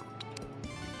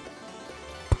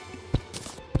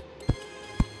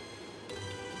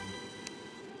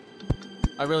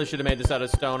 I really should have made this out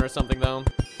of stone or something, though.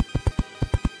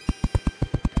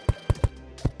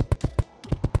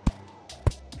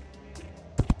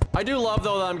 I do love,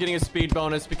 though, that I'm getting a speed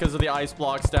bonus because of the ice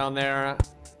blocks down there.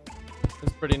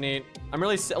 It's pretty neat. I'm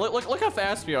really... Look how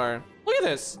fast we are. Look at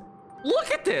this.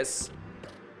 Look at this.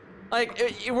 Like,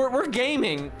 we're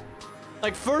gaming.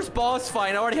 Like, first boss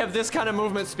fight, I already have this kind of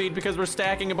movement speed because we're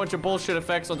stacking a bunch of bullshit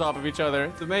effects on top of each other.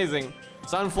 It's amazing.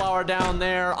 Sunflower down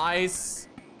there, ice.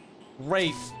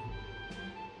 Great.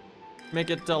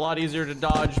 Make it a lot easier to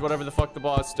dodge whatever the fuck the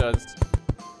boss does.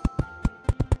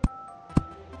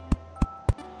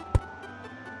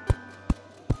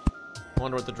 I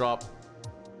wonder what the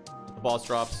boss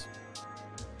drops.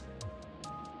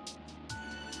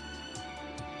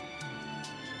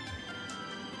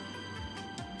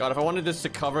 God, if I wanted this to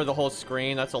cover the whole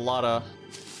screen, that's a lot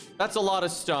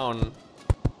of stone.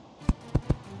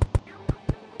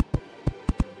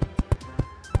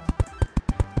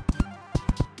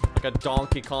 Like a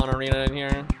Donkey Kong arena in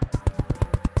here.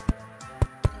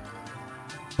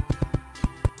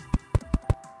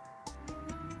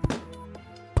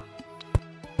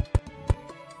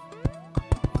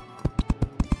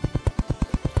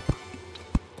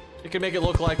 You could make it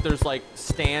look like there's like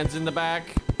stands in the back.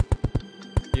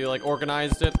 You like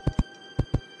organized it.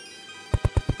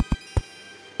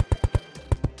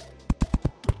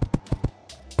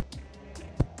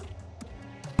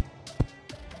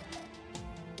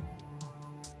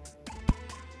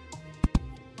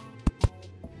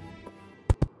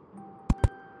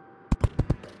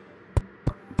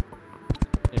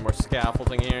 Need more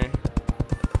scaffolding here.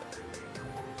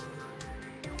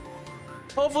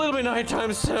 Hopefully it'll be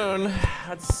nighttime soon.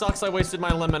 That sucks I wasted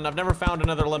my lemon. I've never found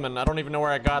another lemon. I don't even know where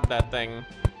I got that thing.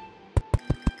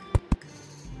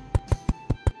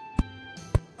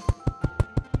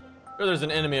 Or there's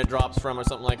an enemy it drops from or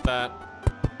something like that.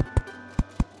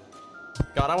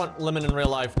 God, I want lemon in real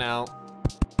life now.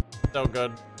 So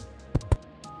good.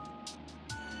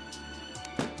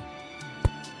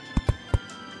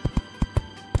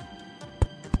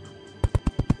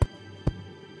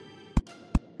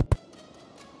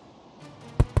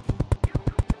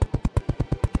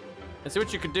 See,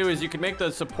 what you could do is you could make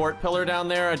the support pillar down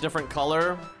there a different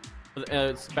color.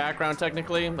 Its background,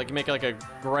 technically. Like, you make it like a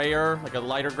grayer, like a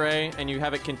lighter gray, and you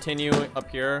have it continue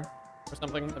up here or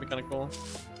something. That'd be kind of cool.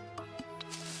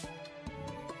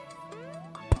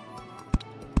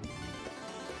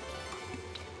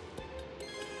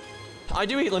 I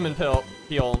do eat lemon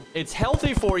peel. It's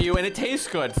healthy for you, and it tastes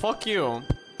good. Fuck you.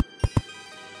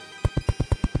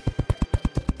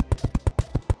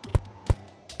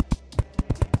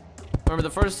 Remember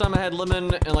the first time I had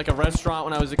lemon in like a restaurant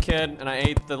when I was a kid and I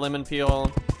ate the lemon peel.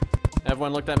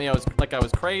 Everyone looked at me, I was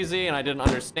crazy, and I didn't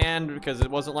understand because it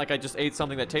wasn't like I just ate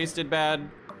something that tasted bad. And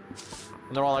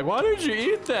they're all like, why did you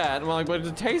eat that? And I'm like, but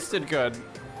it tasted good.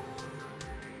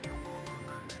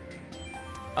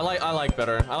 I like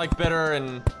bitter. I like bitter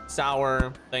and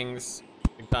sour things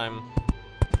big time.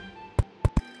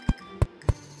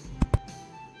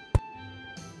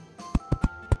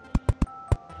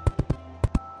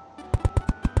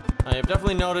 I've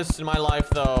definitely noticed in my life,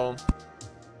 though.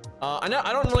 I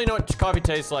don't really know what coffee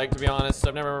tastes like, to be honest.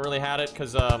 I've never really had it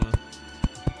because I've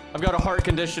got a heart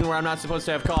condition where I'm not supposed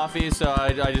to have coffee, so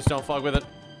I just don't fuck with it.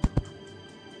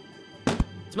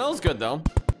 It smells good, though.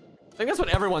 I think that's what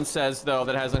everyone says, though,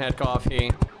 that hasn't had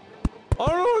coffee. I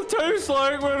don't know what it tastes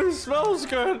like, but it smells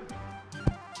good.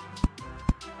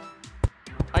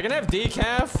 I can have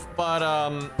decaf, but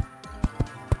I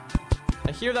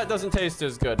hear that doesn't taste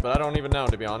as good, but I don't even know,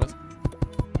 to be honest.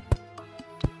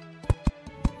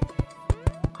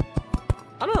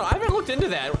 I don't know. I haven't looked into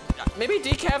that. Maybe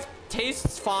decaf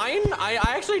tastes fine? I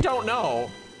actually don't know.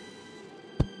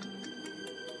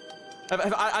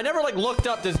 I never like looked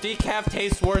up, does decaf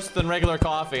taste worse than regular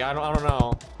coffee? I don't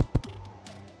know.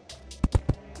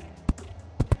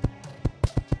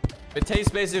 If it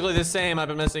tastes basically the same, I've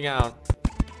been missing out.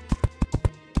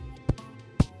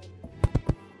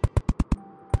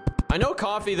 I know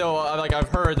coffee, though, like I've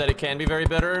heard that it can be very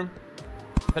bitter.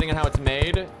 depending on how it's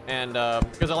made, and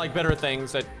because I like bitter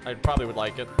things, I probably would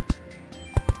like it.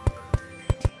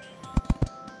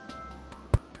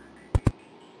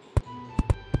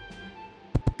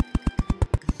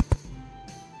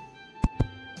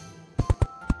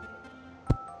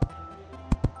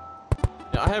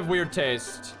 Yeah, I have weird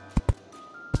taste.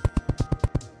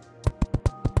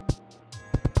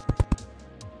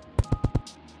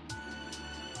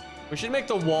 We should make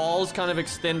the walls kind of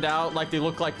extend out like they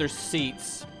look like they're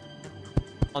seats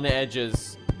on the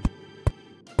edges.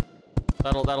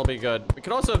 That'll be good. We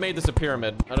could also have made this a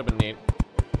pyramid. That'd have been neat.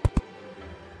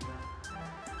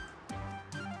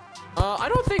 I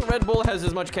don't think Red Bull has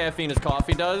as much caffeine as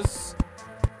coffee does.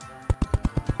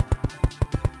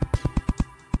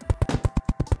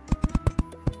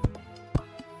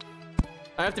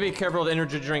 I have to be careful with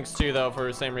energy drinks too, though, for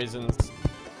the same reasons.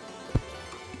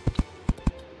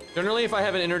 Generally, if I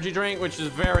have an energy drink, which is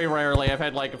very rarely, I've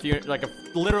had like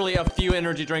literally a few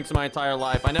energy drinks in my entire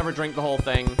life. I never drink the whole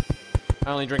thing.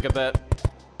 I only drink a bit.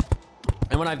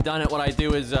 And when I've done it, what I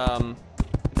do is,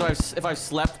 if I've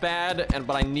slept bad,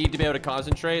 but I need to be able to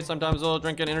concentrate, sometimes I'll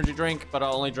drink an energy drink, but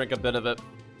I'll only drink a bit of it.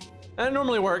 And it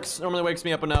normally works. It normally wakes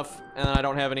me up enough, and I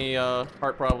don't have any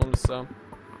heart problems, so.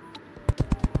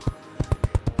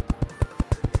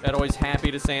 That always happy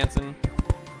to Sanson.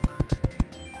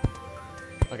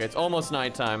 Okay, it's almost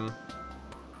nighttime.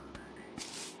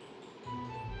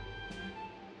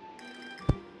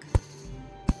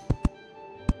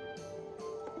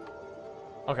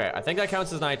 Okay, I think that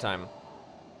counts as nighttime.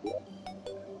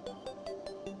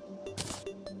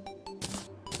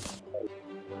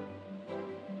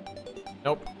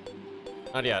 Nope.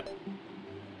 Not yet.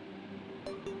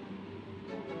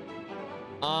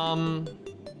 I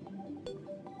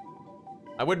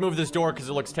would move this door because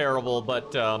it looks terrible,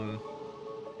 but,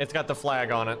 it's got the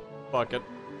flag on it. Fuck it.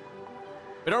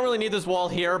 We don't really need this wall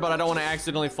here, but I don't want to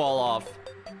accidentally fall off.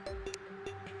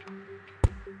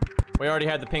 We already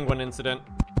had the penguin incident.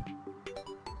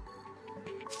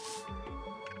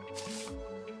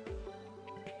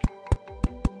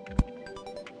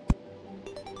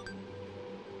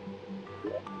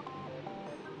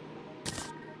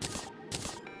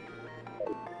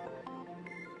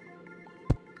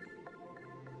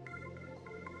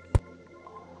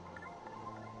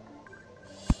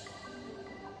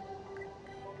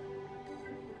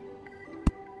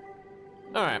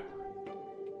 All right.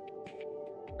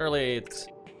 Early, it's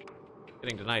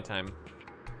getting to nighttime.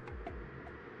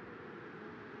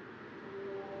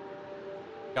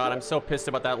 God, I'm so pissed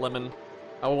about that lemon.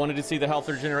 I wanted to see the health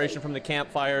regeneration from the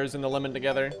campfires and the lemon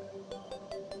together.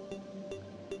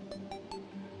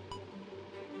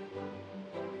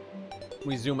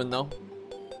 We zoom in though.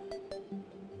 How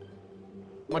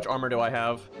much armor do I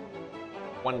have?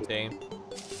 20.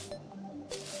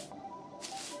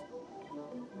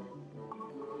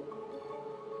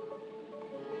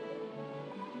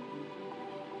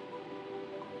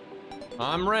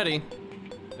 I'm ready.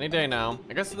 Any day now.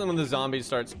 I guess then when the zombies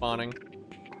start spawning.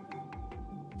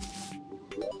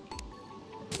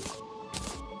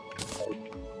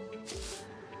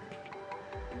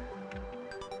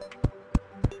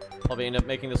 Probably end up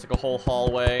making this like a whole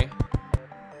hallway.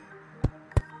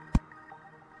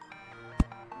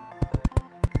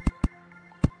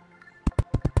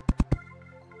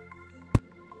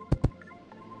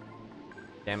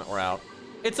 Damn it, we're out.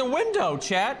 It's a window,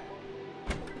 chat!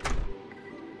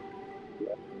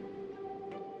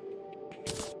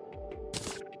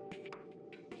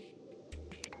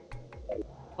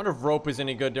 I wonder if rope is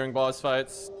any good during boss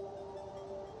fights.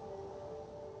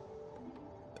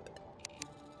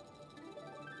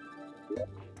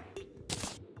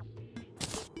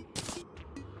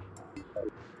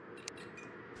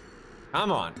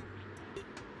 Come on.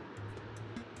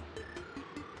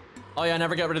 Oh yeah, I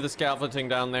never got rid of the scaffolding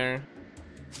down there.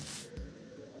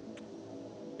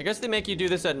 I guess they make you do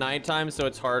this at nighttime, so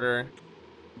it's harder.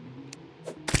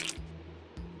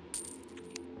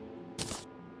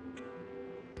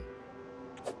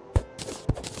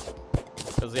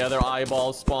 Because the other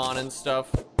eyeballs spawn and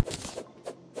stuff.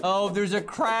 Oh, there's a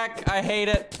crack. I hate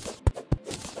it.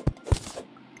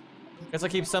 Guess I'll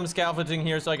keep some scaffolding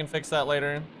here so I can fix that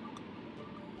later.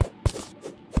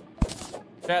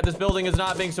 Chat, this building is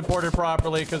not being supported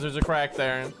properly because there's a crack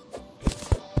there.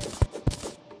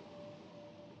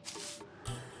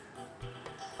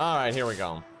 Alright, here we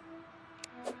go.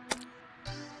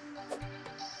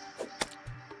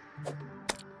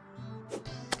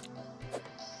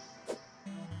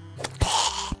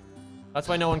 That's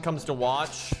why no one comes to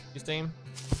watch, you see?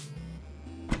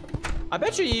 I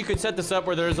bet you could set this up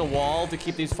where there's a wall to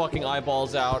keep these fucking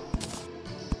eyeballs out.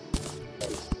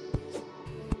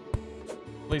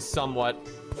 At least somewhat.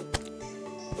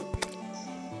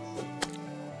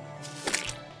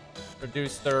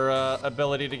 Reduce their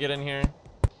ability to get in here.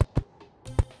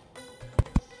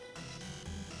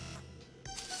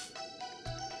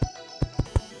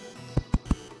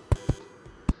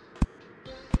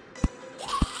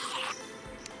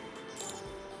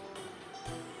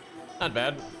 Not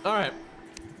bad. All right.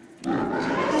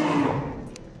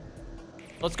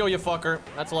 Let's go, you fucker.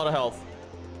 That's a lot of health.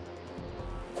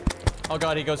 Oh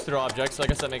god, he goes through objects, so I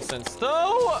guess that makes sense.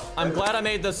 Though, I'm glad I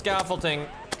made the scaffolding.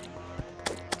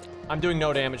 I'm doing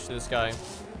no damage to this guy.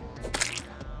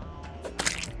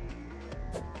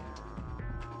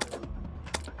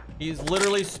 He's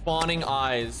literally spawning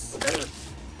eyes.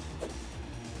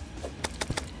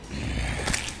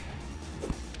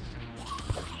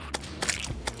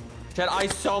 Chad, I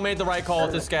so made the right call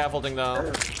with the scaffolding, though.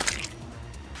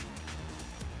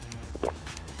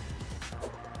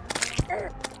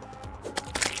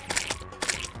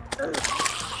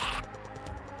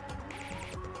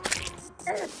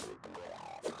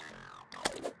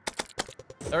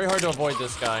 Very hard to avoid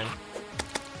this guy.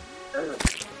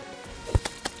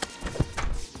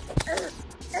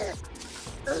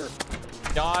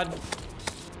 God.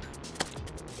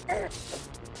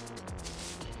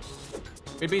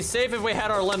 We'd be safe if we had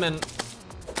our lemon.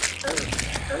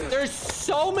 There's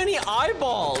so many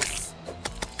eyeballs.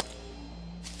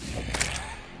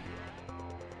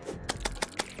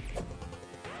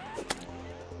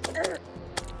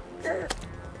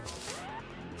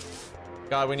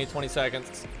 God, we need 20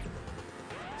 seconds.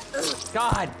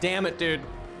 God damn it, dude.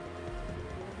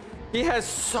 He has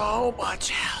so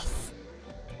much health.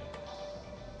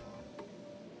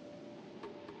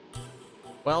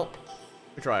 Well,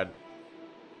 we tried.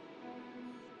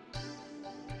 I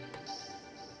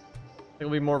think we'll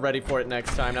be more ready for it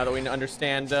next time now that we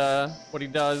understand what he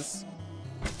does.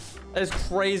 That is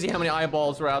crazy how many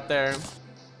eyeballs were out there.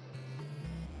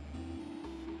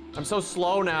 I'm so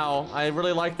slow now. I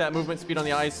really like that movement speed on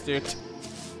the ice, dude.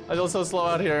 I feel so slow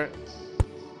out here.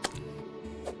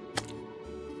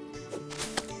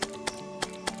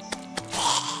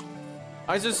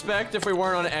 I suspect if we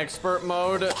weren't on expert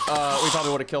mode, we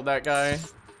probably would have killed that guy.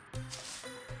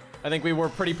 I think we were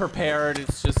pretty prepared.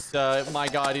 It's just, my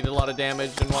god, he did a lot of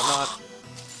damage and whatnot.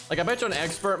 Like, I bet you on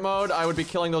expert mode, I would be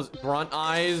killing those grunt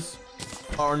eyes.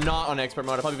 Or not on expert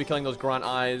mode, I'd probably be killing those grunt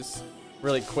eyes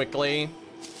really quickly.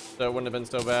 So it wouldn't have been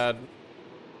so bad.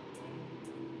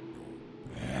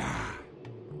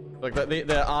 Like,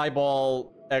 the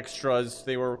eyeball extras,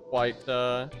 they were quite,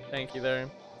 tanky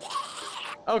there.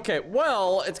 Okay,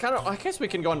 well, it's kind of, I guess we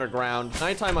can go underground.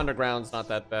 Nighttime underground's not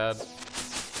that bad.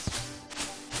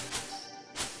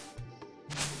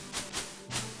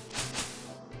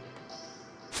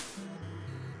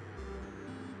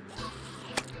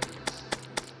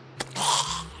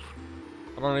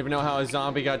 I don't even know how a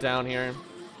zombie got down here.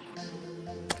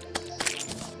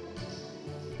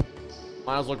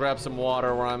 Might as well grab some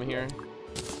water while I'm here.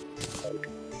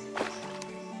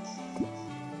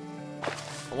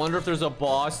 I wonder if there's a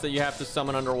boss that you have to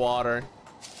summon underwater.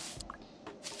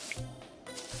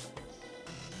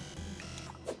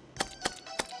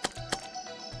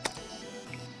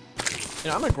 You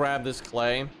know, I'm gonna grab this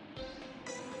clay.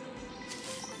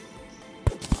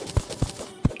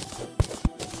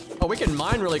 Oh, we can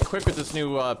mine really quick with this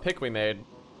new pick we made.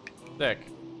 Sick.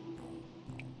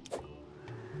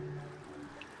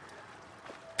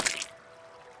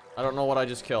 I don't know what I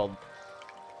just killed.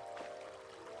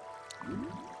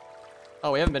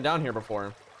 Oh, we haven't been down here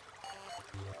before.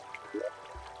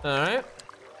 Alright.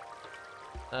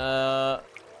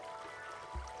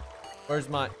 Where's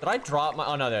my... Did I drop my...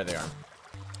 Oh, no, there they are.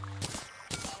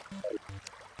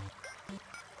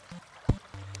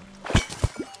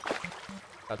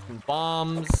 Got some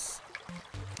bombs.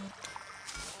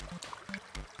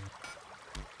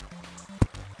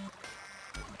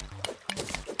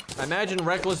 I imagine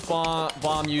reckless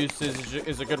bomb use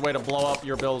is a good way to blow up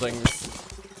your buildings.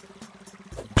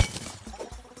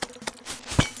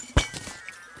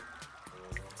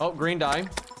 Oh, green dye.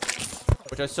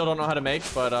 Which I still don't know how to make,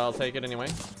 but I'll take it anyway.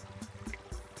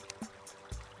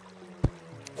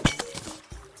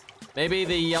 Maybe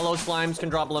the yellow slimes can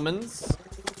drop lemons.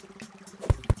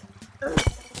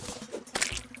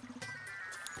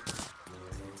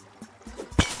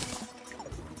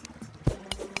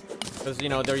 Because, you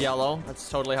know, they're yellow. That's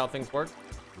totally how things work.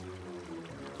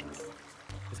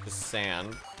 It's the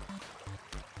sand.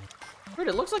 Weird,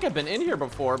 it looks like I've been in here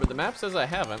before, but the map says I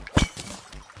haven't.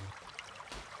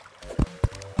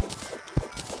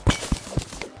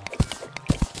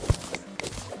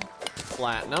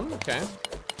 Platinum, okay.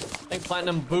 think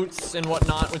platinum boots and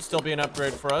whatnot would still be an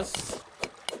upgrade for us.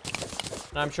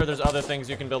 And I'm sure there's other things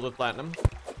you can build with platinum.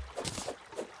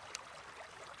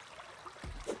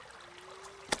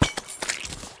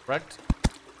 Correct.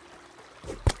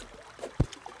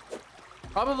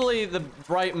 Probably the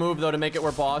right move, though, to make it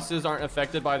where bosses aren't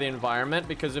affected by the environment,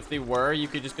 because if they were, you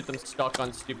could just get them stuck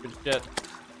on stupid shit.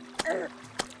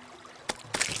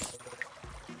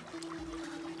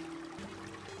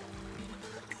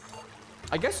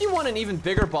 I guess you want an even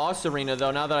bigger boss arena,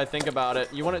 though, now that I think about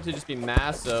it. You want it to just be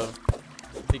massive,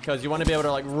 because you want to be able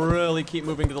to, like, really keep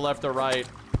moving to the left or right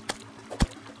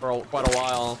for quite a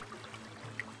while.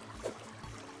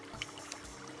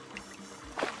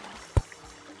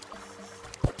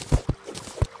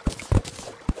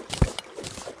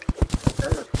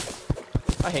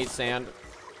 I hate sand.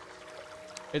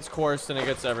 It's coarse and it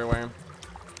gets everywhere.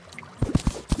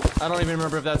 I don't even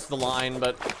remember if that's the line,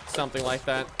 but something like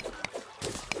that.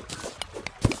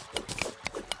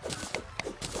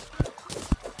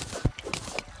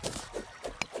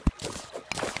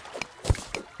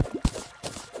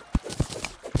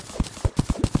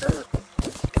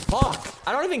 Fuck!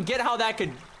 I don't even get how that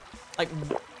could, like...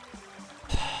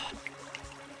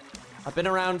 I've been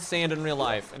around sand in real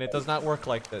life, and it does not work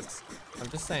like this. I'm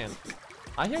just saying.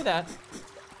 I hear that.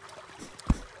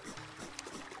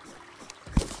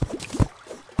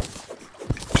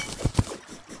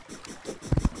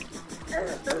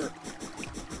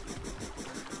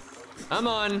 Come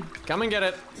on. Come and get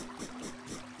it.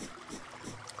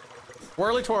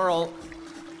 Whirly twirl.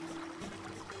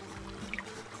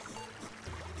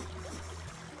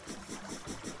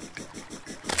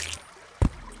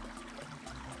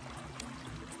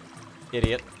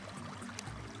 Idiot.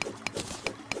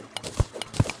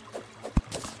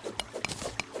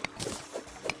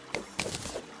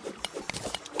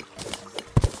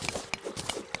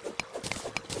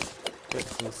 Get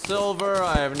some silver.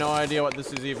 I have no idea what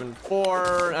this is even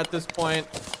for at this point.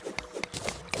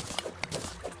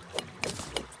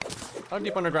 How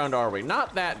deep underground are we?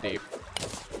 Not that deep.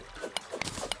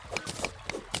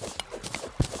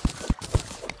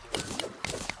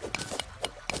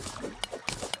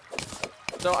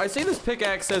 So I see this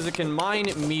pickaxe says it can mine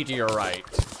meteorite.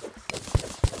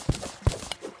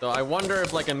 So I wonder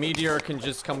if like a meteor can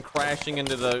just come crashing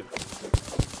into the...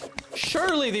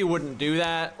 Surely they wouldn't do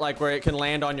that, like where it can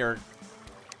land on your,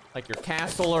 like your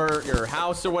castle or your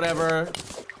house or whatever.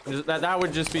 That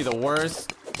would just be the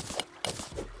worst.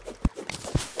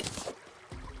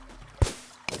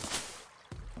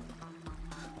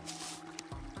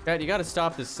 God, you gotta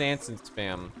stop this Sanson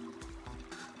spam.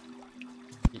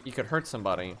 You could hurt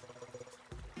somebody.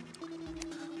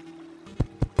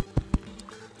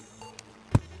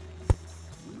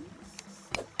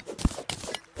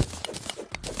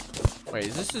 Wait,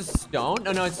 is this just stone?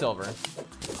 Oh, no, it's silver.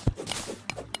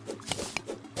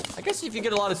 I guess if you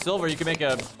get a lot of silver, you can make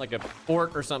a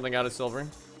fort or something out of silver.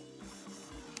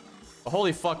 But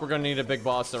holy fuck, we're gonna need a big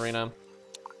boss arena.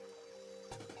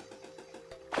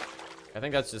 I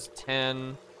think that's just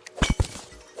 10.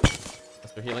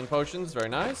 That's for healing potions, very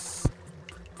nice.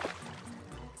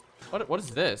 What is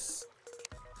this?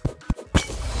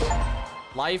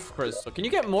 Life crystal. Can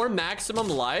you get more maximum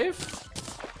life?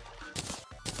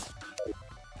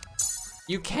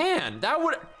 You can. That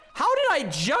would... How did I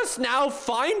just now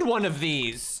find one of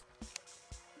these?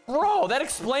 Bro, that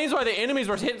explains why the enemies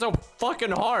were hitting so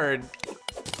fucking hard.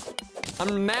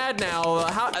 I'm mad now.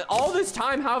 How, all this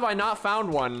time, how have I not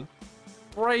found one?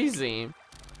 Crazy.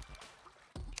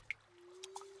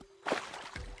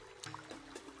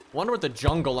 Wonder what the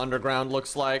jungle underground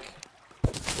looks like.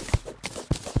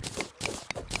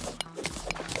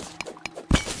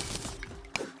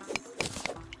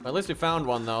 At least we found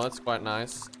one though. That's quite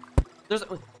nice. There's,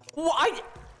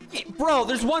 bro,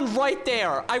 there's one right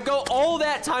there. I go all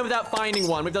that time without finding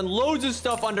one. We've done loads of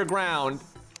stuff underground.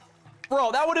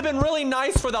 Bro, that would have been really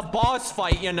nice for the boss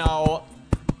fight, you know.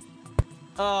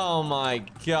 Oh my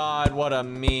god, what a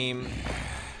meme.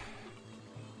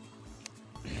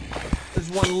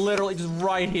 There's one literally just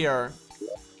right here.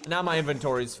 And now my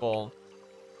inventory's full.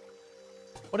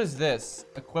 What is this?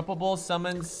 Equipable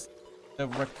summons the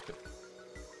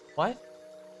what?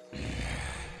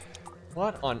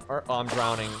 What on earth? Oh, I'm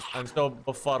drowning. I'm so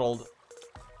befuddled.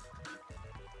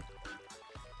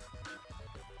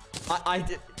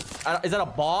 Is that a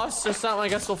boss or something? I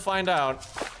guess we'll find out.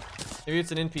 Maybe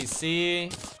it's an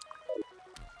NPC.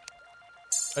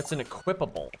 It's an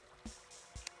equipable.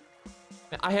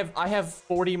 I have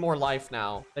 40 more life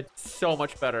now. That's so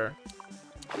much better.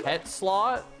 Pet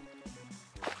slot?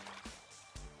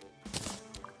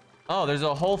 Oh, there's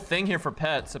a whole thing here for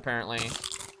pets, apparently.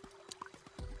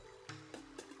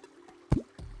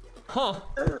 Huh.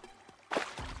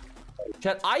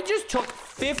 Chat, I just took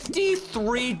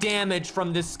 53 damage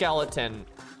from this skeleton.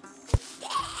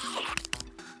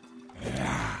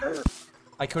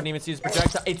 I couldn't even see his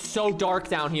projectile. It's so dark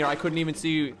down here, I couldn't even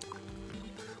see.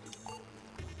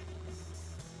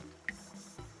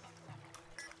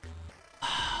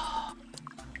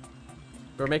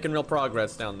 We're making real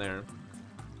progress down there.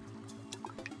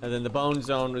 And then the bone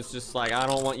zone was just like, I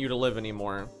don't want you to live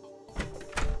anymore.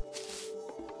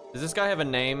 Does this guy have a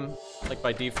name, like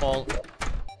by default?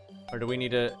 Or do we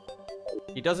need to...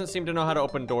 He doesn't seem to know how to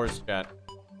open doors yet.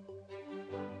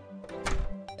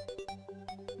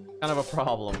 Kind of a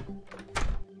problem.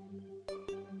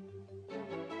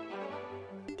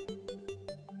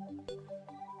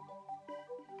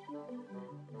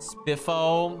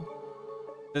 Spiffo.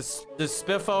 Does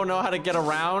Spiffo know how to get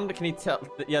around? Can he tell?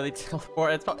 Yeah, they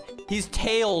teleport. He's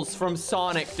Tails from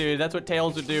Sonic, dude. That's what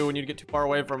Tails would do when you get too far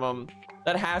away from him.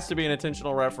 That has to be an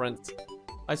intentional reference.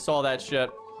 I saw that shit.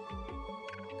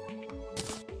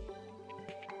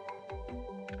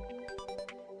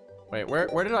 Wait,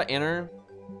 where did I enter?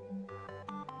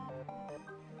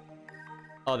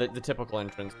 Oh, the typical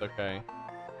entrance, okay.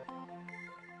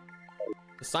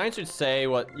 The sign should say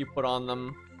what you put on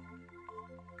them.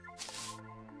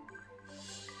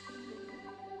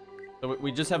 So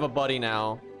we just have a buddy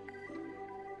now.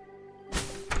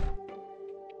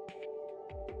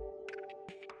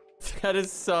 That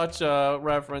is such a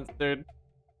reference, dude.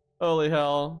 Holy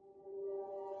hell.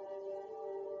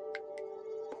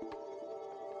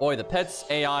 Boy, the pet's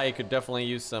AI could definitely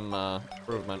use some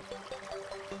improvement.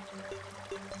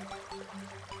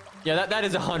 Yeah, that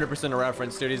is 100% a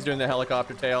reference, dude. He's doing the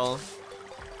helicopter tail.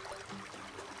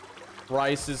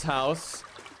 Rice's house.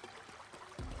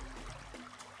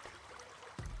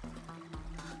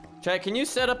 Chat, can you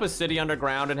set up a city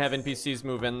underground and have NPCs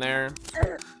move in there?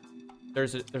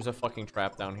 There's a fucking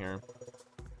trap down here.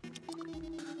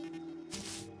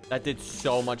 That did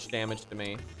so much damage to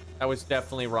me. That was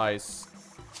definitely Rice.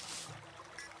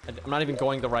 I'm not even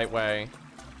going the right way.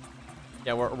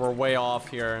 Yeah, we're way off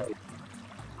here.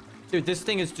 Dude, this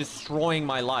thing is destroying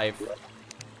my life.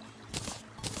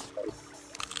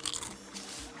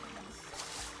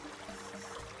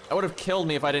 That would have killed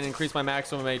me if I didn't increase my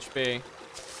maximum HP.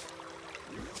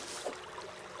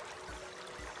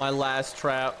 My last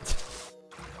trap.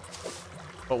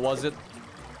 But was it?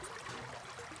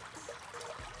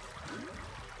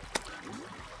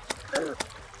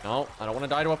 No, I don't want to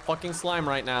die to a fucking slime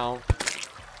right now.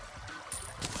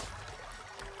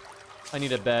 I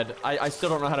need a bed. I still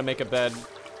don't know how to make a bed.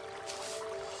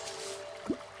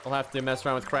 I'll have to mess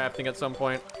around with crafting at some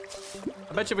point.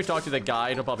 I bet you if we talk to the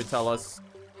guide, he'll probably tell us.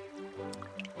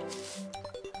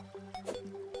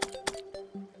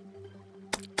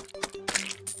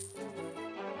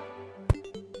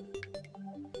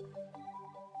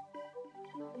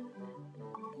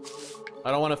 I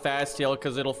don't want to fast heal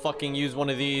because it'll fucking use one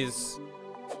of these.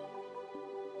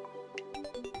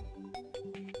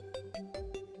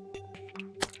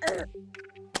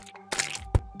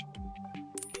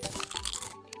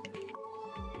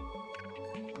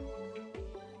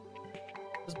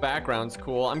 This background's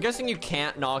cool. I'm guessing you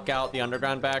can't knock out the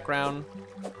underground background.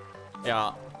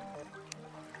 Yeah.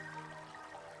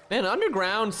 Man,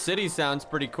 underground city sounds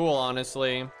pretty cool,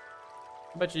 honestly.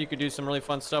 I bet you could do some really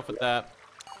fun stuff with that.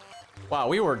 Wow,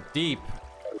 we were deep.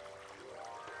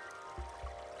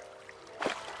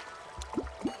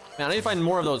 Man, I need to find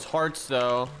more of those hearts,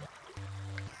 though.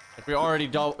 Like, we already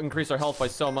increased our health by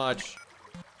so much.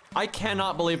 I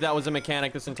cannot believe that was a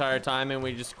mechanic this entire time, and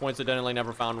we just coincidentally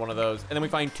never found one of those. And then we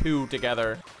find two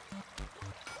together.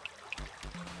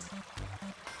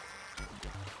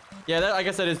 Yeah, I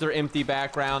guess that is their empty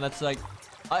background. That's like...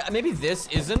 maybe this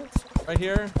isn't right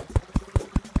here.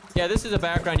 Yeah, this is a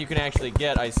background you can actually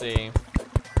get, I see.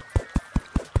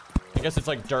 I guess it's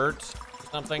like dirt or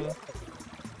something.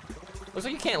 Looks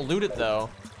like you can't loot it, though.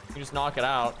 You can just knock it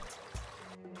out.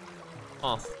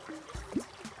 Huh.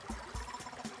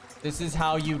 This is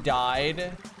how you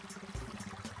died?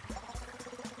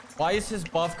 Why is his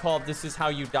buff called "This is how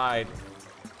you died"?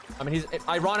 I mean,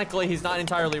 ironically, he's not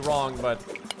entirely wrong, but...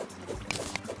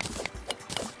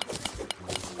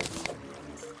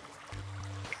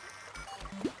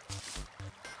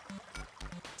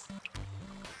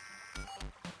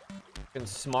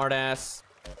 Smart ass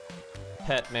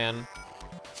pet, man.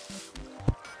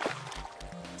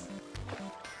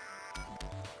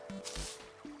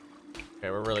 Okay,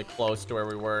 we're really close to where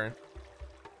we were.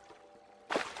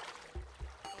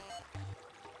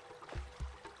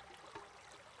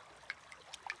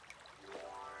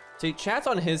 See, chat's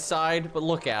on his side, but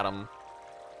look at him.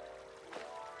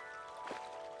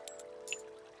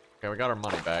 Okay, we got our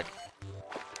money back.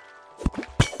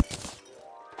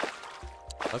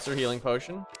 That's our healing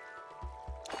potion.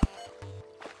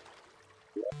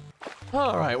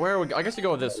 All right, where are we? I guess we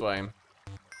go this way.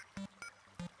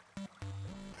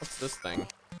 What's this thing?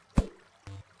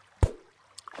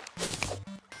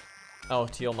 Oh,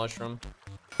 teal mushroom.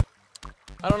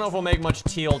 I don't know if we'll make much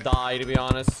teal dye, to be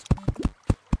honest.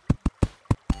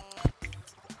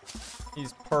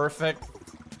 He's perfect.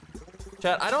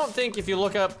 Chat, I don't think if you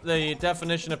look up the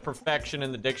definition of perfection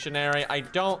in the dictionary, I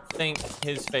don't think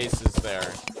his face is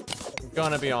there. I'm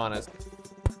gonna be honest.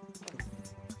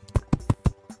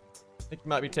 I think you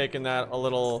might be taking that a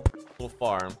little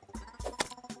far.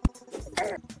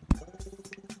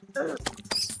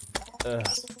 Ugh.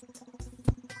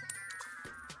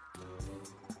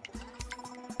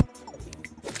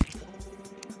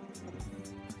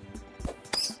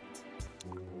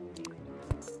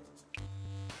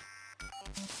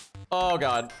 Oh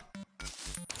god.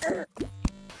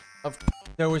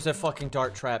 There was a fucking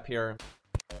dart trap here.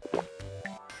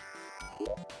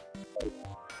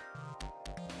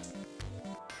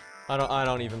 I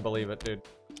don't even believe it, dude.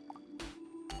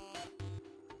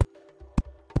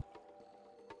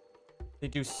 They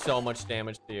do so much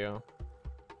damage to you.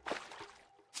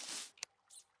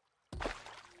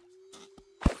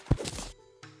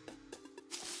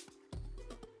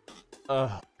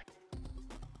 Ugh.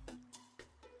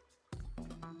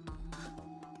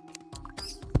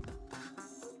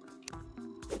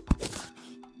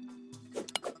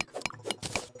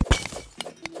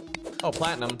 Oh,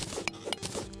 platinum.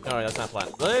 No, that's not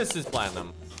platinum. This is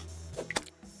platinum.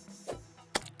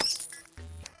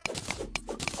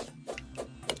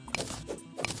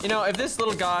 You know, if this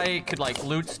little guy could, like,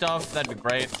 loot stuff, that'd be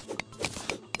great.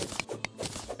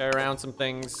 Carry around some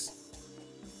things.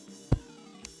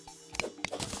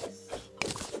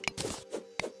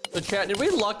 So, chat, did we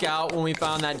luck out when we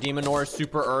found that demon ore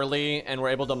super early and were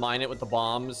able to mine it with the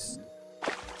bombs?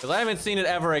 Because I haven't seen it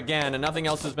ever again, and nothing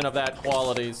else has been of that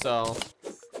quality, so...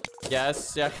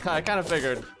 Yes, yeah, I kind of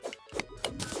figured.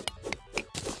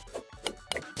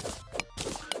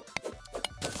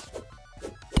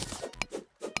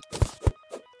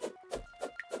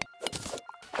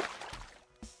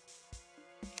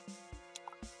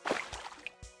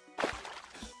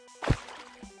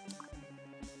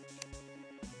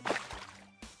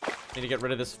 Need to get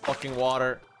rid of this fucking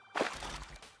water.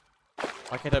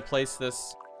 Why can't I place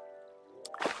this?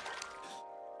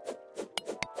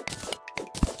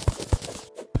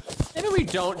 Maybe we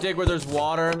don't dig where there's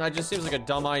water. That just seems like a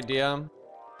dumb idea.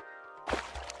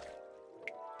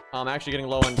 I'm actually getting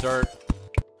low on dirt.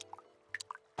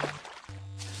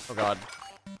 Oh god.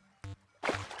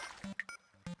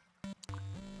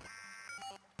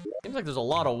 Seems like there's a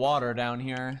lot of water down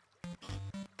here.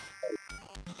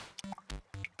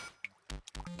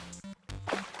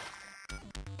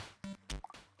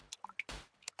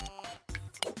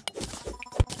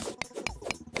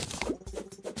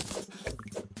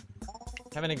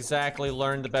 Haven't exactly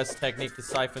learned the best technique to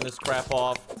siphon this crap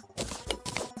off.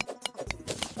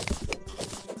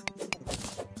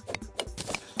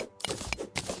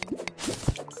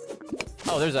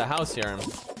 Oh, there's a house here.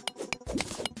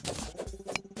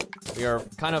 We are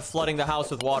kind of flooding the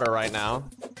house with water right now.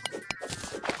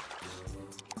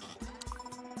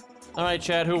 All right,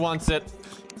 Chad, who wants it?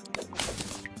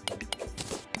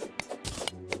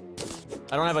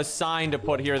 I don't have a sign to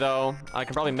put here, though. I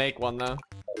can probably make one, though.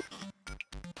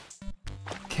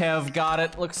 Kev got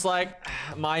it, looks like.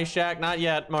 My shack, not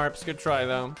yet, Marps. Good try,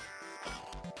 though.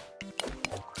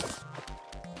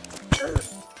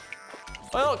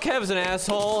 Well, Kev's an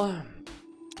asshole.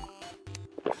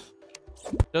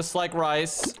 Just like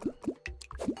Rice.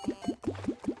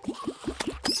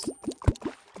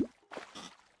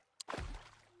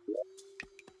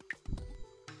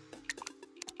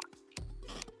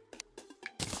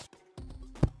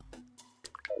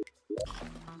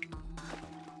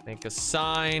 Make a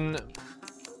sign.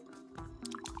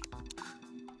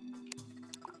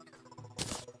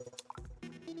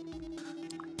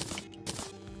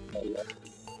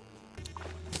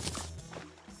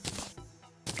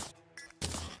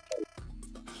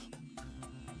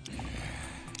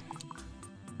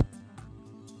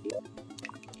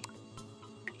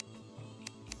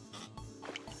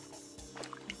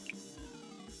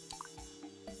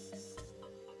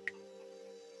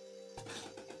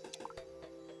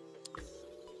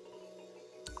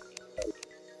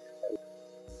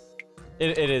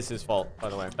 It is his fault, by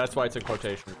the way. That's why it's in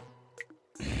quotation.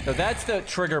 So that's the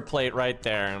trigger plate right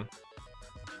there.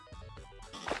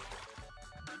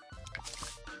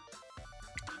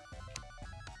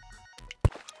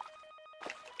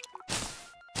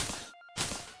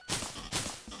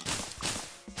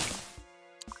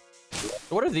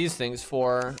 What are these things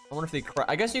for? I wonder if they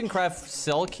I guess you can craft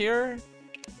silk here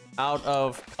out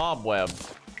of cobweb.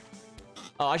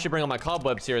 Oh, I should bring all my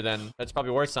cobwebs here then. That's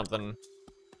probably worth something.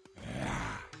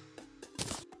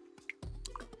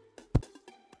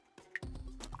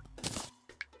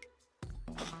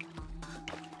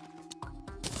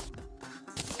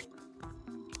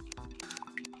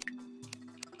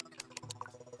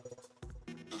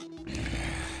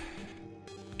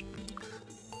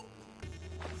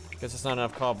 Guess it's not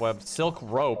enough cobweb. Silk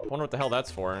rope. Wonder what the hell that's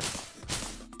for.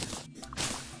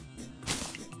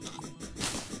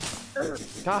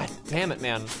 God damn it,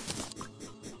 man.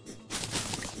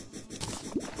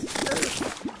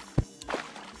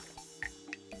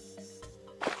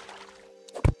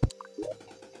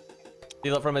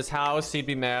 Steal it from his house, he'd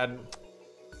be mad.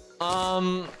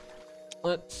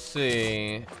 Let's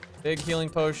see. Big healing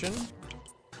potion.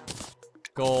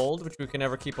 Gold, which we can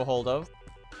never keep a hold of.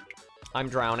 I'm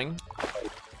drowning.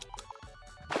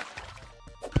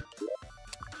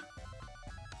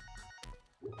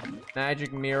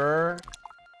 Magic mirror.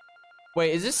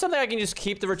 Wait, is this something I can just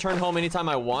keep to return home anytime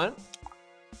I want?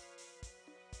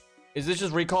 Is this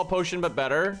just recall potion but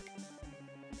better?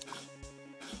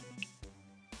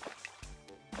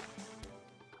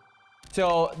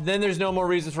 So then there's no more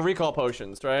reasons for recall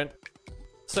potions, right?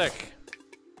 Sick.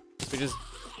 We just,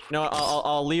 no,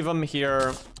 I'll leave them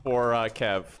here for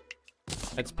Kev.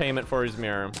 It's payment for his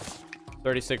mirror.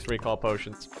 36 recall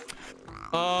potions.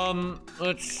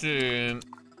 Let's see.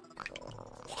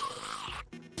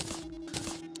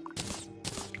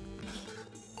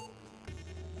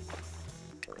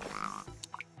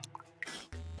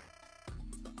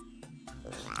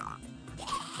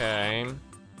 Okay.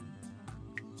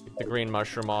 Keep the green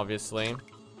mushroom, obviously.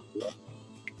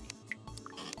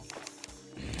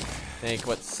 Make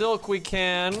what silk we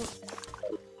can.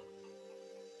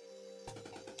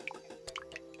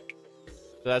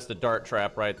 So that's the dart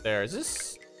trap right there. Is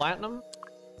this platinum?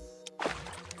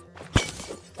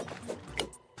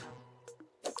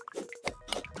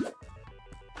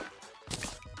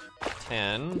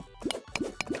 $10.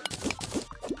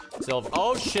 Silver.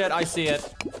 Oh shit, I see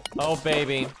it. Oh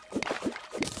baby.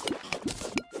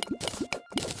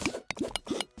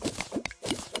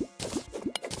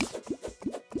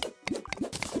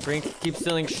 Green keeps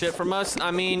stealing shit from us.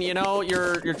 I mean, you know,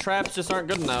 your traps just aren't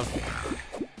good enough.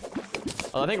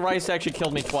 I think Rice actually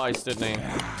killed me twice, didn't he?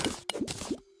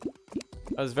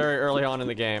 That was very early on in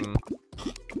the game.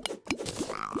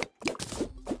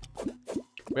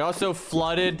 We also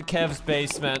flooded Kev's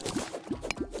basement.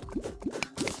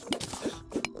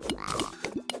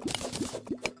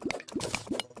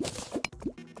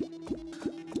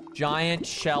 Giant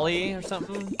Shelly or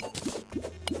something?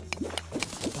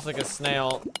 Looks like a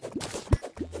snail.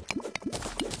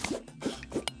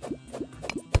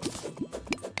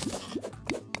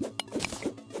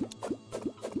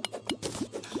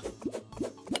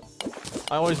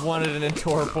 I always wanted an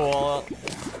indoor pool.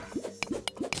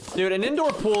 Dude, an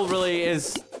indoor pool really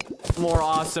is more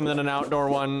awesome than an outdoor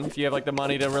one if you have like the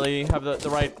money to really have the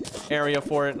right area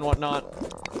for it and whatnot.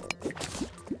 I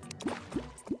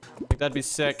think that'd be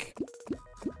sick.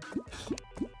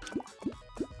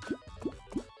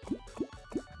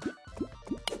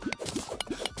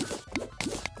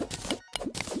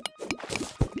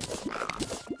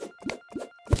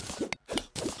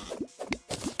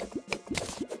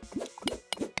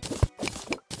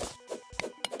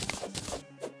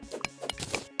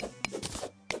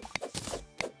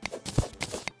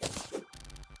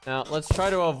 Now, let's try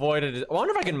to avoid it. I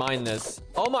wonder if I can mine this.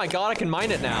 Oh my god, I can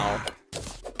mine it now.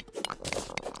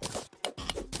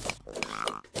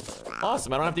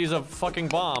 Awesome, I don't have to use a fucking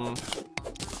bomb.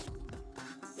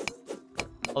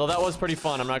 Although that was pretty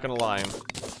fun, I'm not gonna lie.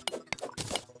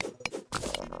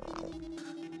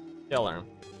 Killer.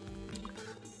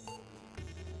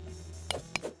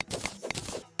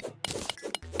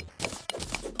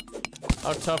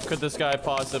 How tough could this guy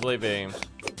possibly be?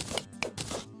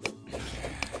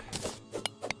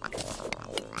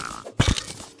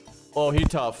 Oh, he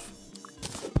tough.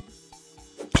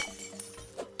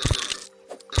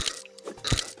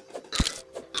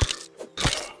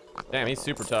 Damn, he's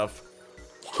super tough.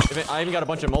 I even got a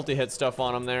bunch of multi-hit stuff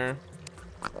on him there.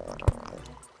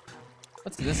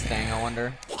 What's this thing, I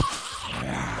wonder?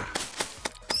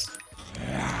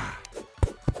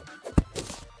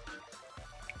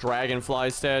 Dragonfly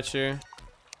statue.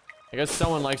 I guess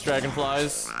someone likes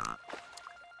dragonflies.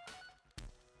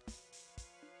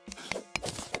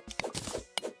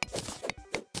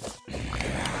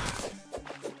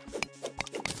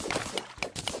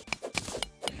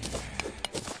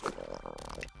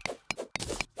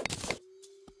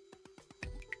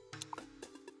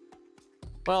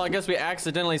 Well, I guess we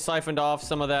accidentally siphoned off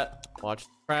some of that. Watch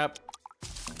the crap.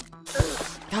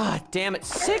 God damn it.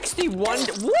 61.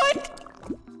 What?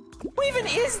 What even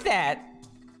is that?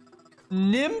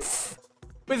 Nymph?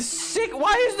 With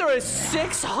why is there a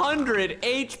 600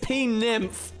 HP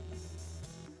nymph?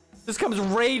 This comes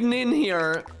raiding in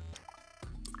here.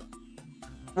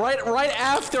 Right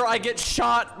after I get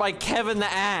shot by Kevin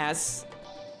the ass.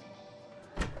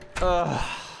 Ugh.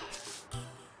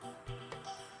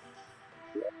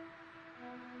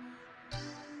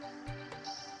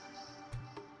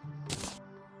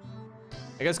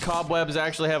 I guess cobwebs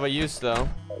actually have a use though.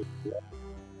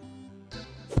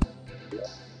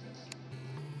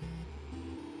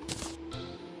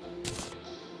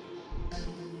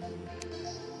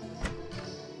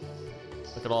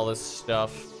 Look at all this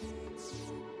stuff.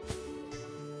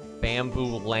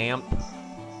 Bamboo lamp.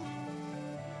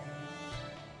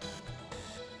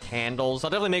 Candles.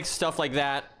 I'll definitely make stuff like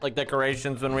that, like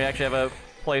decorations, when we actually have a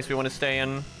place we want to stay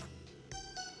in.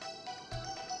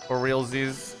 For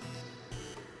realsies.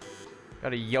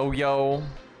 Got a yo-yo.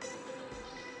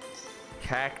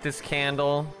 Cactus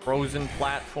candle. Frozen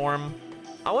platform.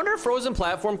 I wonder if frozen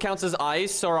platform counts as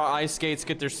ice, or our ice skates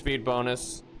get their speed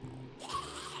bonus.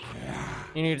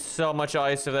 You need so much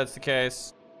ice if that's the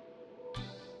case.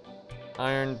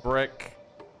 Iron brick.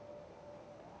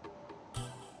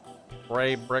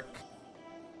 Gray brick.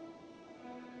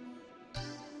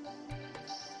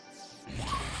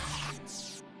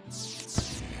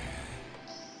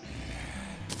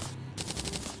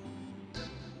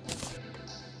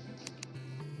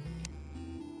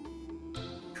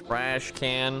 Trash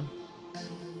can.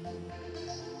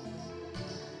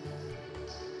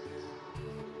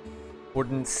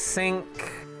 Wooden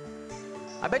sink.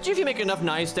 I bet you if you make enough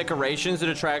nice decorations, it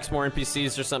attracts more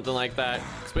NPCs or something like that.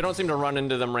 Because we don't seem to run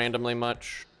into them randomly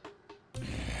much.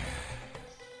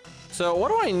 So what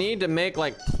do I need to make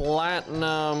like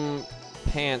platinum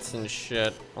pants and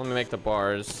shit? Let me make the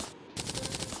bars.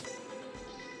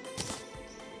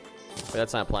 Wait,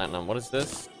 that's not platinum. What is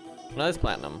this? No, that's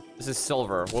platinum. This is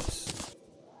silver. Whoops.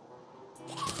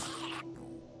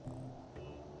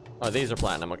 Oh, these are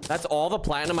platinum. That's all the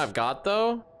platinum I've got,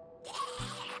 though?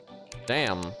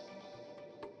 Damn.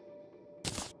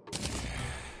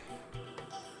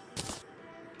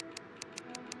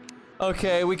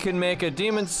 Okay, we can make a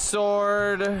demon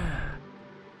sword.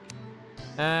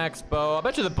 Axe, bow. I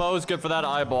bet you the bow is good for that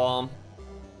eyeball.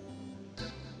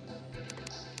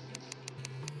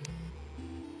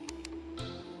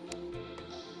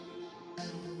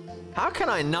 How can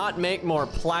I not make more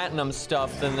platinum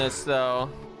stuff than this, though?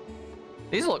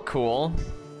 These look cool.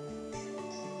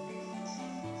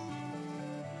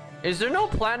 Is there no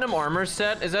platinum armor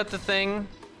set? Is that the thing?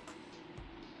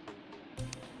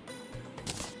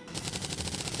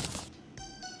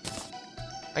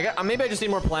 Maybe I just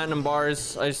need more platinum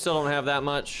bars. I still don't have that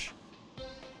much.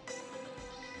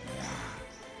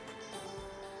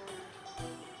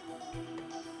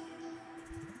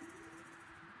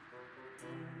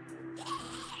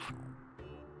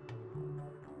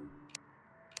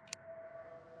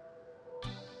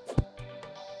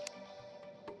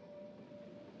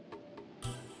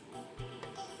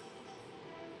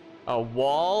 A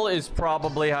wall is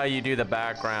probably how you do the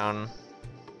background.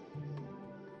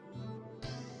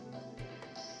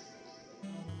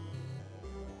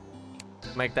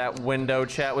 Make that window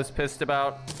chat was pissed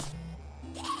about.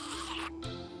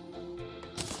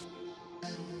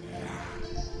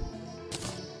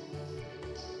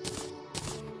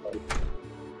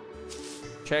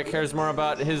 Chet cares more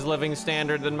about his living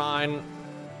standard than mine.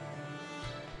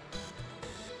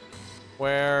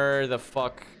 Where the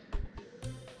fuck?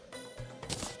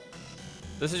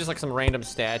 This is just like some random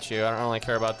statue. I don't really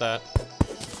care about that.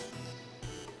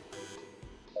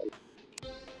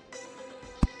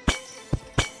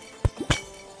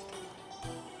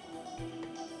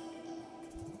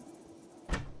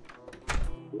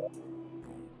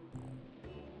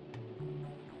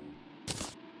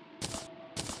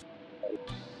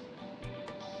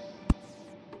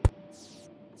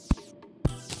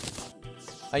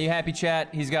 Are you happy, chat?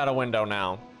 He's got a window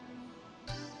now.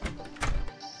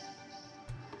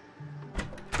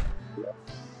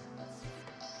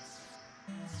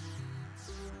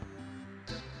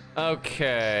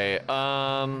 Okay,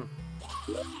 so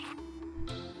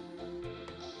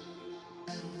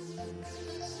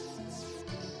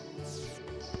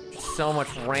much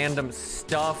random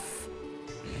stuff.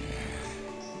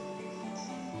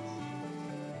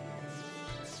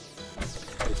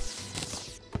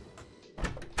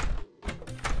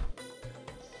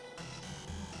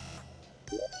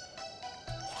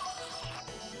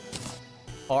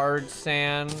 Hard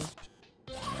sand.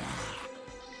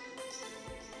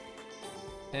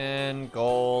 And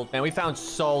gold. Man, we found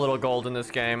so little gold in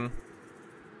this game.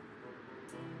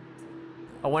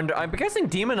 I wonder, I'm guessing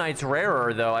Demonite's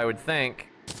rarer though, I would think.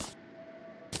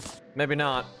 Maybe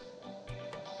not.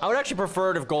 I would actually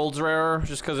prefer it if gold's rarer,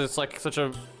 just because it's like such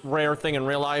a rare thing in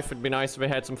real life. It'd be nice if it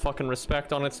had some fucking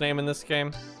respect on its name in this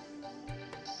game.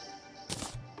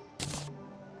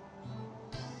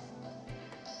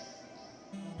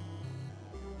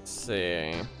 Let's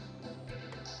see.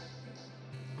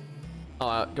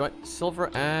 Oh, do I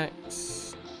silver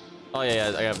axe? Oh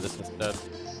yeah, I have this instead.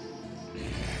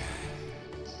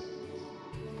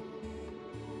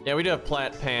 Yeah, we do have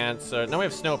plat pants. No, we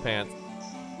have snow pants.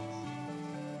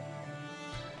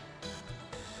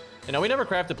 You know, we never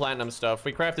crafted platinum stuff.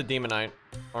 We crafted demonite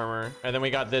armor, and then we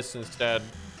got this instead.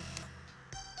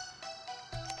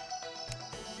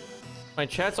 My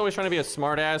chat's always trying to be a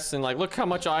smartass, and like, look how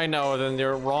much I know, then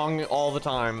they're wrong all the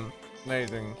time.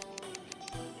 Amazing.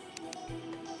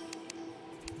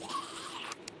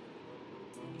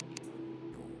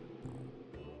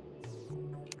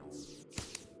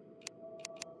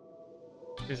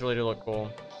 These really do look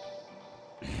cool.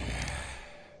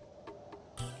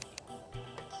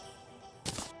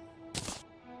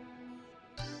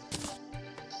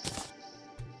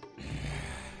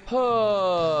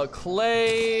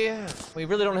 Clay. We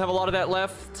really don't have a lot of that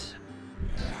left.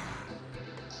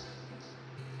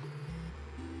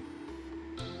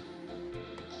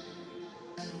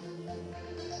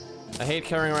 I hate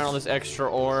carrying around all this extra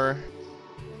ore.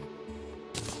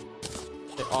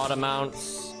 The odd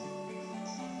amounts.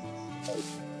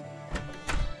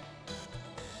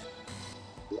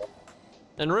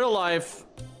 In real life,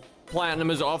 platinum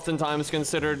is oftentimes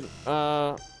considered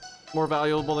more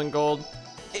valuable than gold.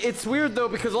 It's weird though,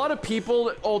 because a lot of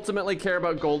people ultimately care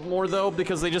about gold more though,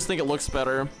 because they just think it looks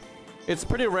better. It's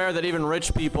pretty rare that even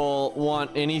rich people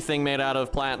want anything made out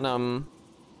of platinum.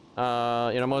 You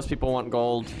know, most people want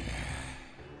gold.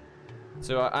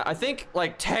 So I think,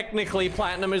 like, technically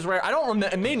platinum is rare. I don't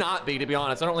remember, it may not be, to be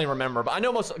honest. I don't really remember, but I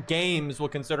know most games will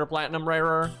consider platinum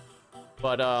rarer.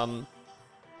 But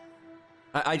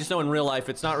I just know in real life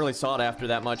it's not really sought after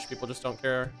that much. People just don't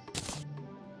care.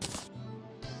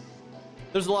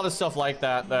 There's a lot of stuff like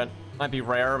that that might be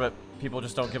rare, but people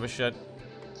just don't give a shit.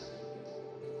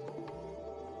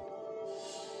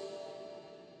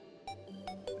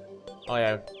 Oh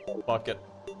yeah, bucket.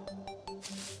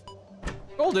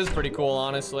 Gold is pretty cool,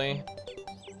 honestly.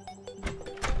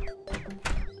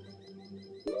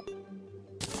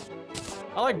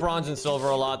 I like bronze and silver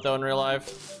a lot, though, in real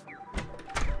life.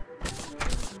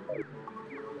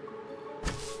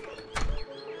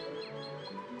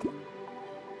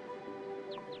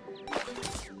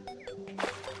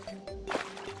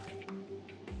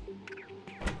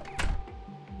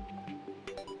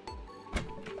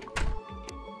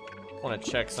 I want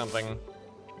to check something.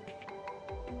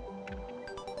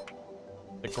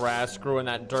 The grass grew in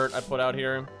that dirt I put out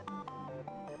here.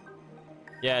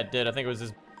 Yeah, it did. I think it was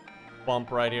this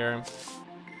bump right here.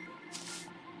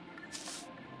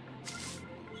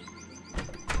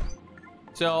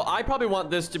 So I probably want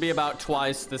this to be about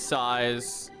twice the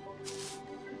size.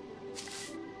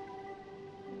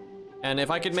 And if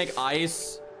I could make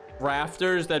ice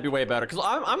rafters, that'd be way better. Because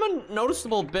I'm a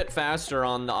noticeable bit faster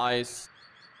on the ice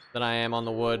than I am on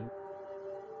the wood.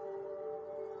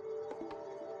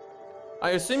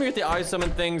 I assume you get the eye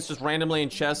summon things just randomly in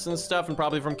chests and stuff, and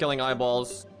probably from killing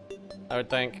eyeballs, I would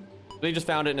think. They just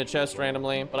found it in a chest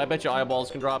randomly, but I bet you eyeballs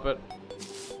can drop it.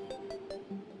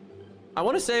 I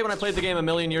want to say when I played the game a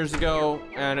million years ago,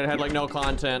 and it had like no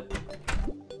content,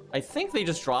 I think they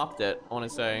just dropped it, I want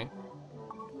to say.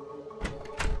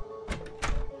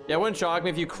 Yeah, it wouldn't shock me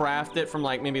if you craft it from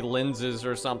like maybe lenses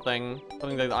or something.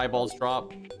 Something that the eyeballs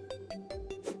drop.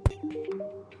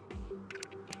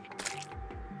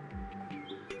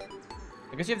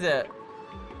 I guess you have the...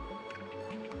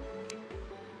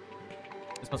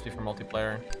 This must be for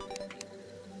multiplayer.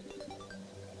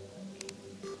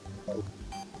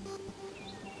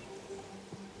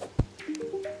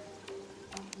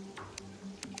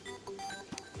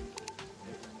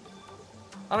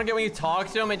 I don't get when you talk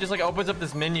to him, it just like opens up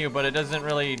this menu, but it doesn't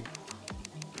really...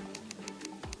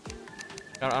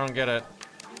 I don't get it.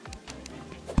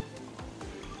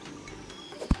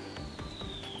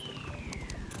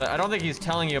 I don't think he's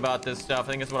telling you about this stuff.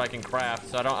 I think it's what I can craft,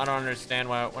 so I don't understand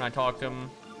why when I talk to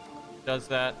him, it does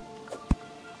that.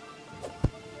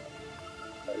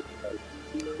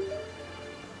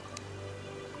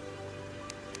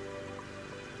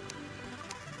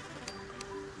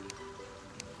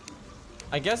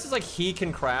 I guess it's like he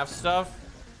can craft stuff.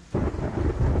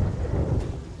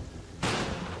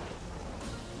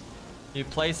 You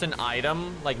place an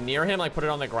item like near him, like put it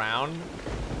on the ground.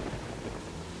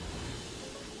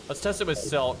 Let's test it with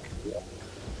silk. Do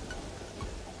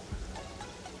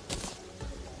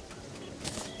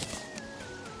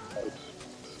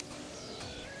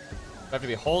I have to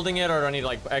be holding it, or do I need to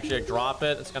like actually like, drop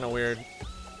it? It's kind of weird.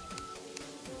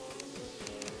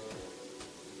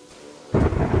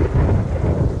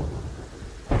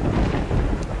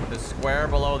 The square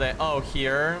below that. Oh,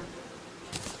 here.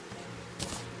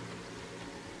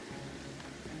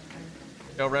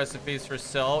 Go recipes for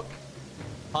silk.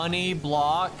 Honey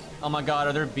block. Oh my god,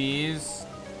 are there bees?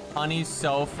 Honey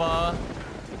sofa.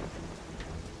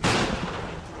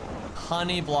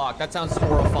 Honey block. That sounds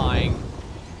horrifying.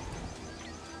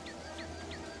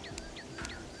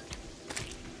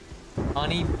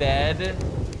 Honey bed.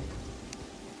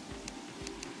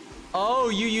 Oh,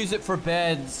 you use it for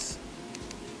beds.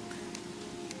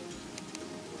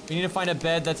 We need to find a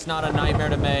bed that's not a nightmare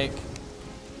to make.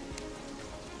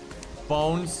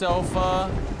 Bone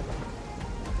sofa.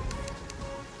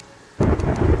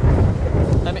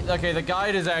 Okay, the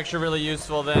guide is actually really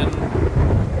useful then.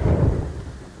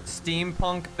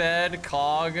 Steampunk bed,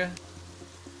 cog.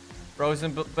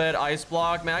 Frozen bed, ice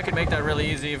block. Man, I could make that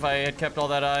really easy if I had kept all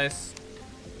that ice.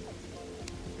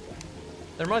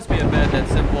 There must be a bed that's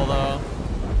simple though.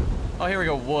 Oh, here we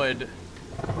go, wood.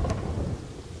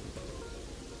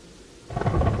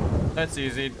 That's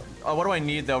easy. What do I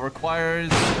need though?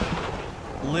 Requires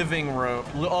living room.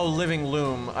 Oh, living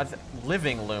loom.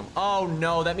 Living loom. Oh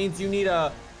no, that means you need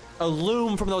a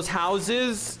loom from those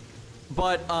houses,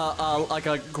 but like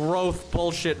a growth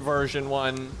bullshit version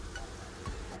one.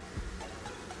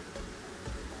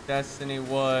 Destiny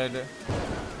wood.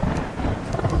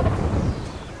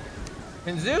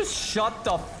 Can Zeus shut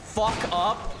the fuck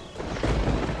up?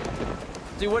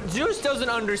 See, what Zeus doesn't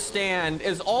understand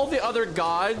is all the other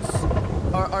gods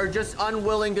are just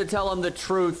unwilling to tell him the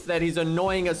truth that he's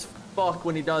annoying as fuck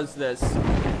when he does this.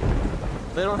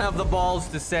 They don't have the balls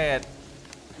to say it.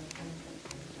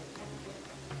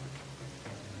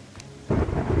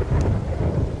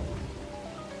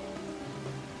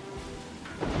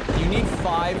 You need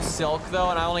 5 silk though,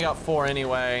 and I only got 4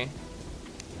 anyway.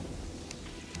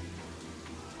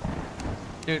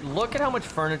 Dude, look at how much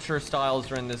furniture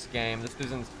styles are in this game. This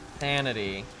is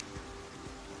insanity.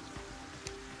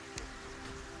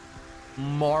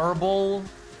 Marble.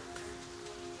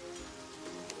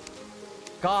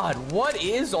 God, what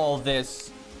is all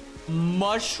this?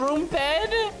 Mushroom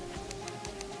bed?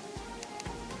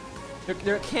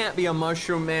 There can't be a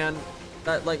mushroom man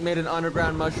that like made an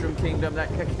underground mushroom kingdom. That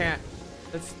can't.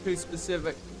 That's too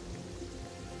specific.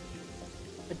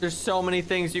 Like, there's so many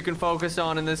things you can focus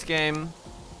on in this game.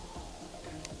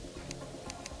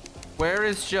 Where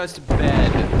is just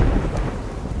bed?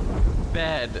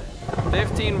 Bed.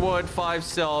 15 wood, 5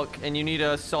 silk, and you need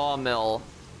a sawmill.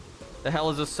 The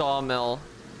hell is a sawmill?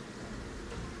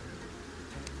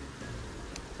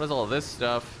 What is all this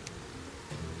stuff?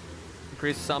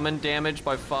 Increase summon damage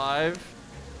by 5.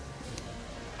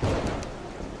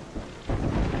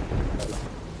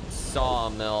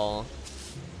 Sawmill.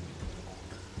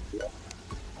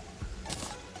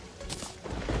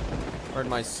 Where'd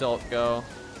my silk go?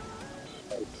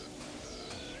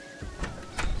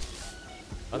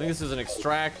 I think this is an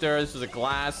extractor. This is a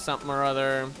glass something or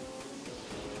other.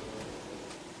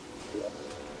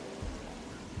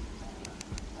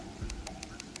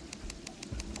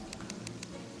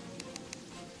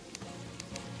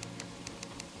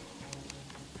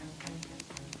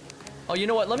 Oh, you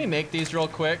know what? Let me make these real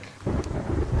quick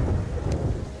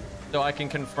so I can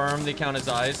confirm they count as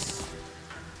ice.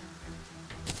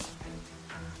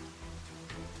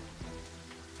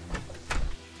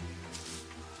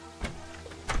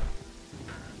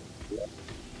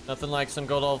 Nothing like some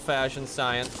good old-fashioned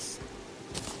science.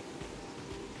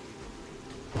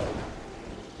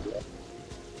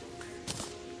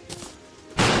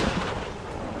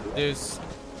 Deuce.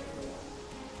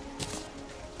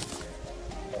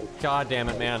 God damn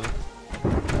it, man.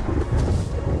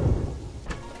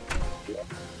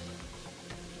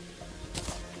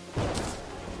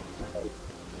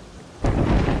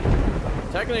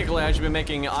 Technically, I should be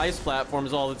making ice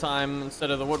platforms all the time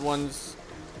instead of the wood ones.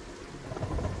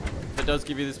 It does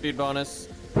give you the speed bonus.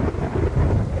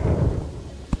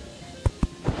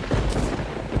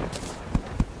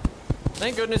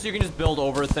 Thank goodness you can just build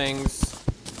over things.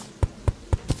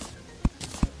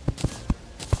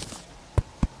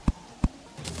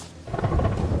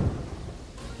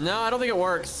 No, I don't think it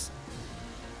works.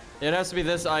 It has to be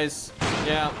this ice.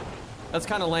 Yeah, that's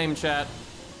kind of lame, chat.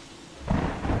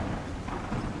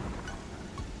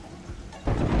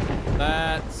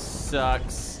 That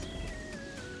sucks.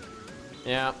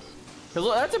 Yeah.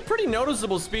 Because that's a pretty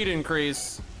noticeable speed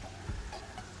increase.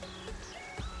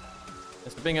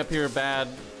 This being up here bad.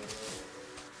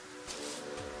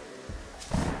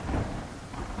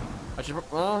 I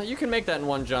should, well, you can make that in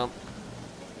one jump.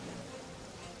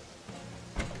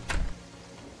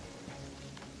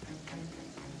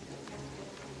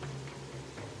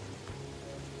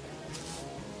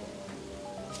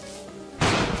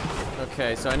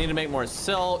 Okay, so I need to make more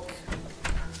silk.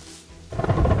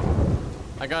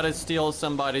 I gotta steal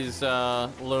somebody's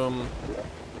loom.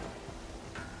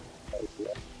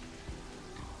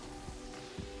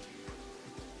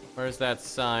 Where's that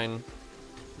sign?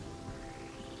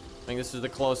 I think this is the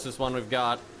closest one we've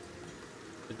got.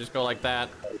 So just go like that.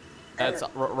 That's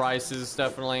Rice's,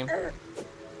 definitely.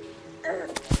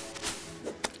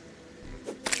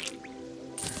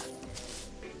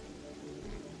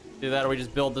 Do that, or we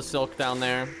just build the silk down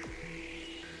there.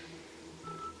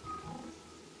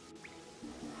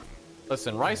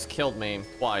 Listen, Rice killed me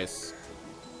twice.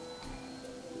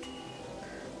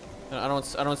 I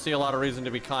don't see a lot of reason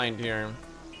to be kind here.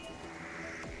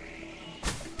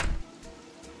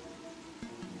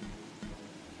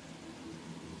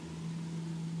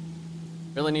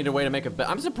 Really need a way to make a bed.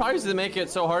 I'm surprised they make it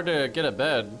so hard to get a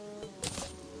bed.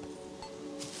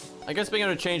 I guess being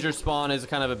able to change your spawn is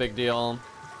kind of a big deal.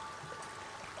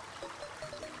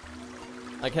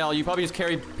 Like, hell, you probably just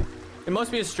carry... It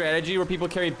must be a strategy where people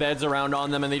carry beds around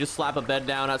on them and they just slap a bed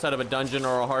down outside of a dungeon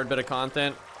or a hard bit of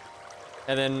content.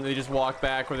 And then they just walk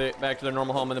back back to their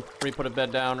normal home and then re-put a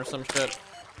bed down or some shit.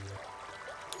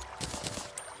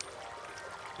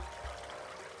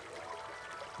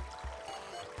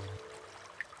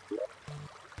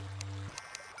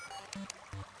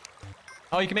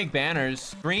 Oh, you can make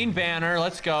banners. Green banner,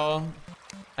 let's go.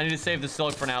 I need to save the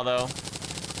silk for now, though.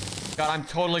 God, I'm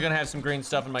totally gonna have some green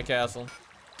stuff in my castle.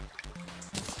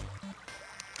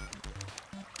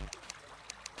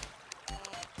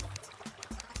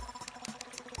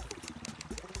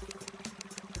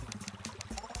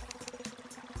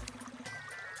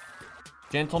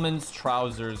 Gentleman's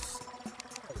trousers.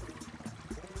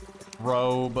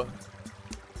 Robe.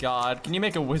 God, can you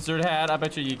make a wizard hat? I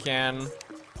bet you can.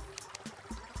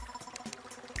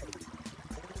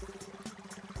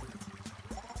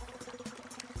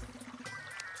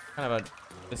 Kind of a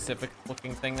specific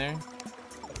looking thing there.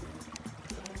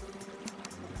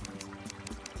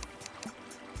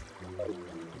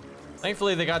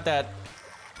 Thankfully, they got that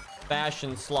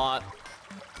fashion slot.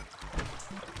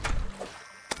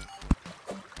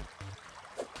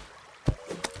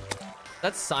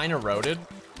 That sign eroded?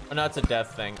 Oh, no, it's a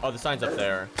death thing. Oh, the sign's up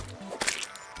there.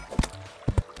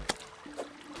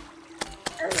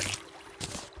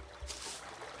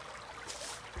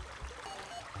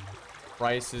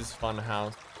 Rice's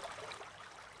Funhouse.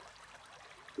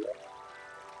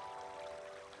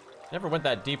 Never went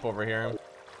that deep over here.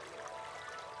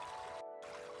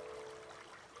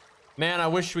 Man, I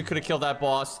wish we could have killed that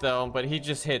boss though, but he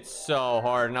just hit so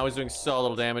hard and I was doing so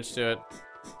little damage to it.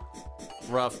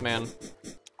 Rough, man.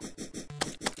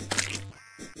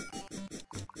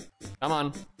 Come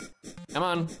on. Come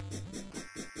on.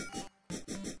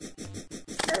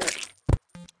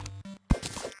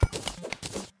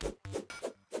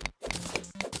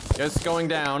 Just going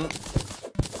down.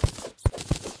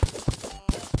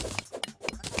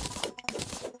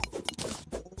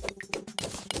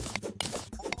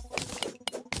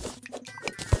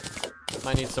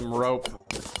 Might need some rope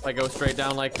if I go straight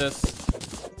down like this.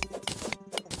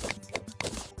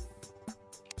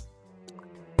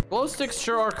 Glow sticks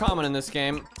sure are common in this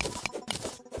game.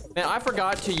 Man, I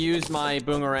forgot to use my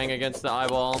boomerang against the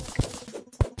eyeball.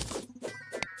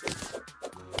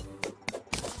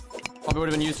 Probably would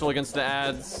have been useful against the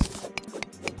ads.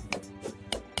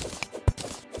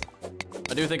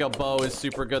 I do think a bow is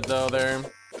super good though there.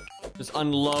 Just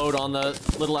unload on the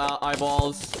little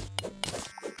eyeballs.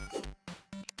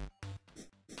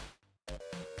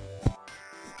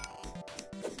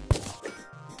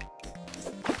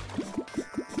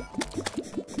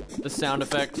 The sound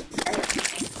effect.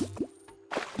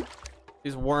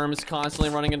 These worms constantly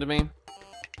running into me.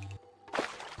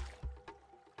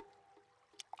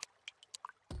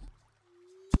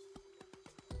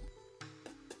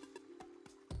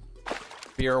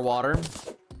 Beer water.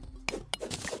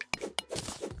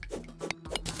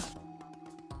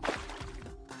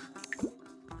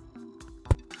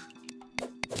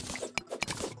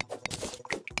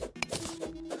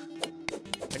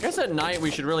 I guess at night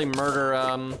we should really murder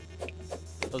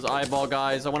those eyeball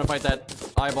guys. I want to fight that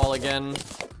eyeball again.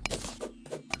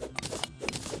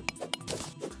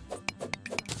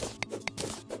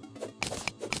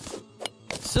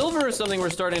 Silver is something we're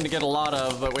starting to get a lot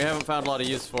of, but we haven't found a lot of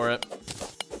use for it.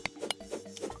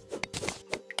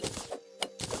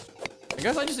 I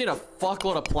guess I just need a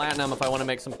fuckload of platinum if I want to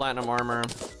make some platinum armor.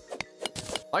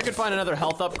 If I could find another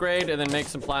health upgrade and then make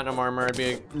some platinum armor, it'd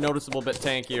be a noticeable bit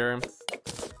tankier.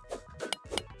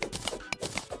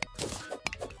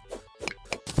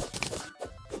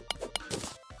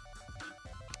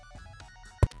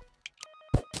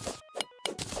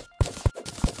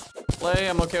 Play,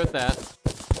 I'm okay with that.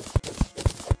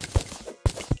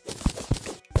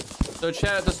 So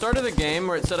chat, at the start of the game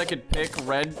where it said I could pick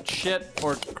red shit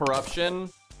or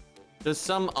corruption, does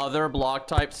some other block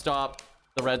type stop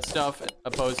the red stuff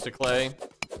opposed to clay?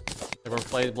 Like where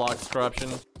clay blocks corruption?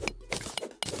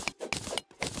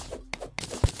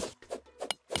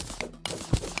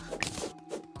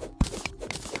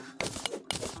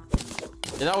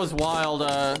 Yeah, that was wild,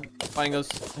 finding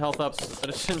those health ups. I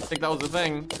just didn't think that was a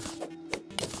thing.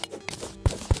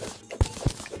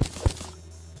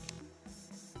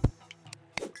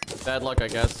 Bad luck, I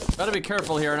guess. Gotta be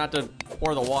careful here not to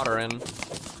pour the water in.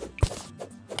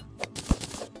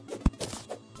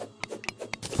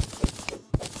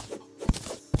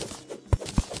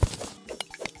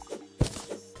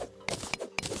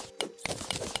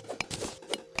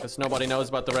 Guess nobody knows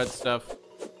about the red stuff.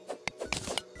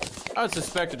 I would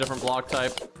suspect a different block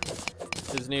type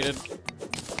is needed.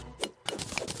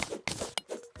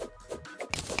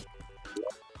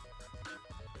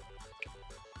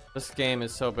 This game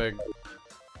is so big.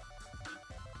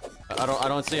 I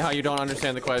don't see how you don't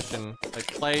understand the question. Like,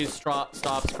 clay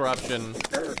stops corruption,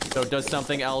 so does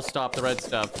something else stop the red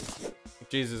stuff?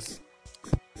 Jesus.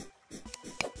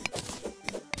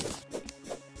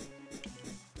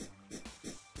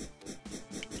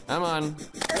 Come on.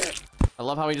 I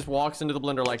love how he just walks into the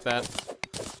blender like that.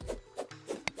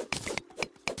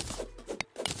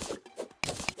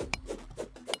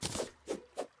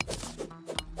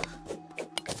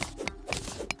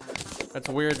 That's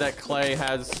weird that clay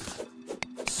has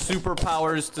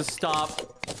superpowers to stop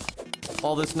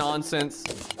all this nonsense.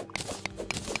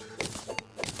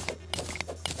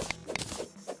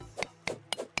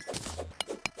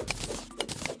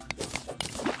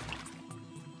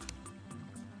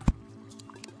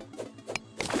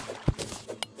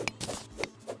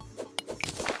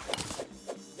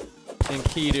 And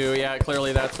Kidu, yeah,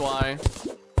 clearly that's why.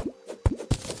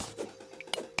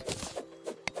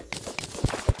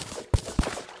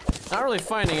 Not really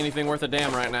finding anything worth a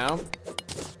damn right now.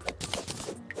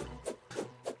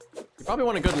 You probably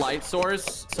want a good light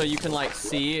source so you can like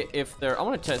see if there. I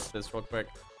want to test this real quick.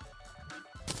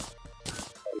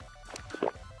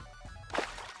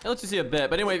 It lets you see a bit,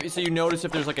 but anyway, so you notice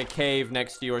if there's like a cave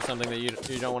next to you or something that you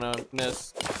don't want to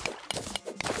miss.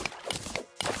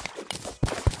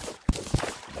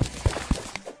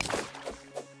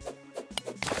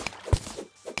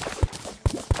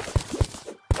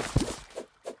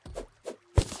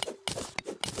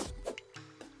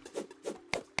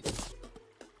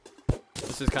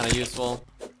 This is kind of useful.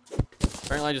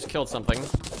 Apparently I just killed something.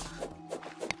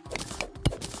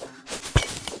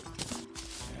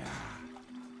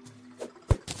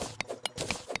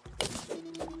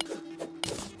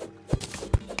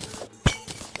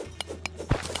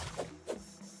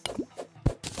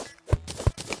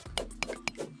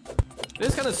 It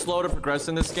is kind of slow to progress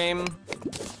in this game.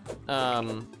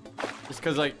 Just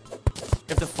because like you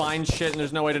have to find shit and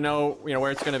there's no way to know, you know, where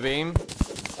it's gonna be.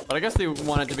 But I guess they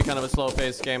want it to be kind of a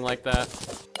slow-paced game like that.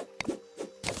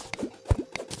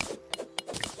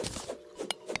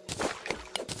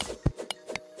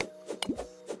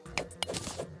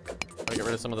 Gotta get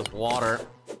rid of some of this water.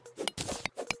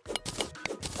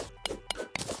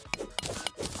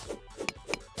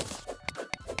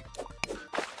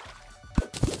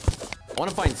 I want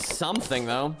to find something,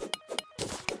 though.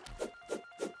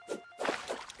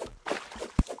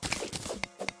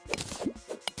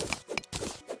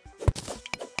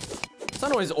 It's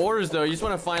not always ores though. You just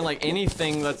want to find like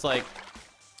anything that's like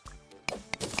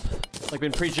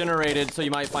been pre-generated, so you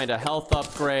might find a health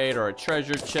upgrade or a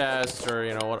treasure chest or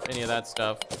you know what, any of that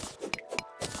stuff.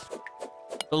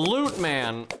 The loot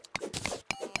man.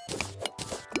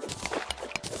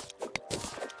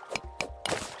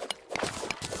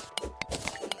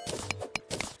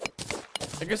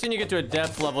 I guess when you get to a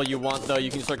depth level you want though, you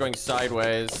can start going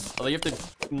sideways. Although you have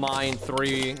to mine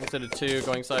 3 instead of 2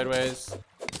 going sideways.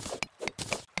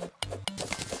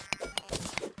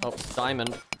 Oh,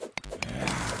 diamond.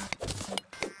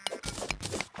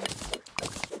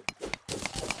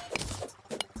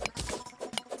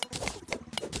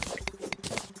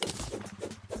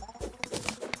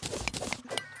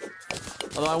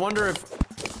 Although I wonder if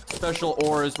special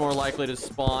ore is more likely to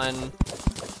spawn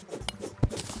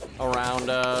around,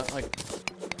 like,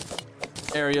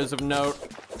 areas of note.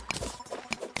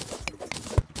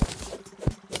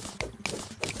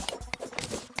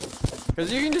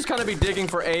 Because you can just kind of be digging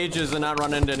for ages and not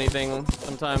run into anything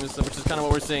sometimes, which is kind of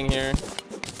what we're seeing here.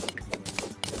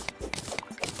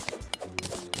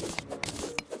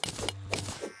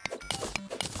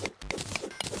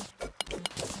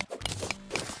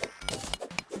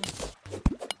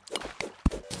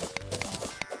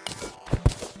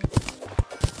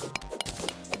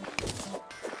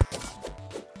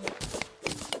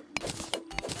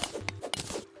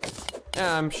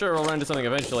 Yeah, I'm sure we'll run into something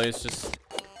eventually. It's just...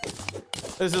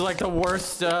 This is like the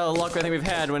worst luck I think we've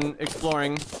had when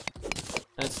exploring.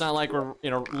 And it's not like we're, you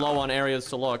know, low on areas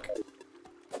to look.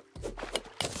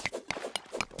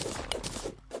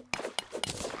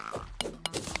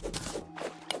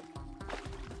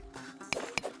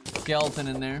 Skeleton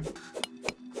in there.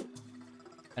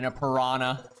 And a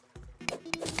piranha.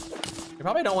 We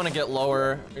probably don't want to get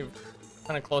lower. We're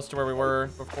kind of close to where we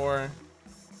were before.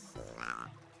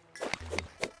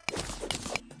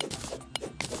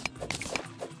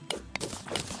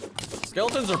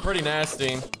 Skeletons are pretty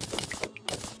nasty.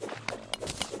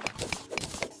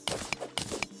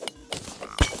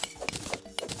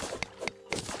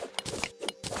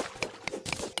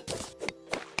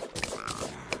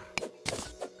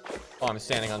 Oh, I'm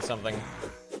standing on something.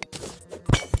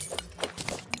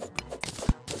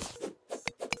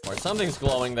 Or something's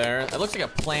glowing there. It looks like a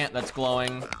plant that's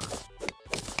glowing.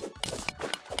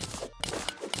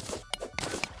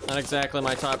 Not exactly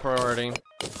my top priority.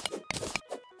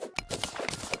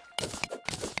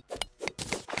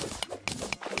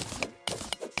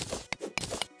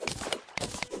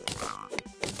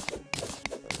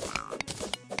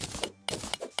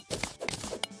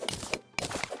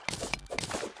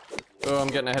 Oh, I'm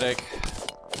getting a headache.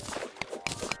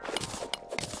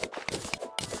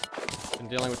 Been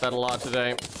dealing with that a lot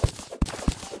today.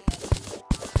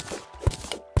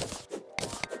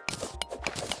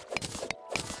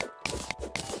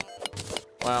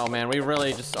 Wow, man, we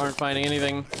really just aren't finding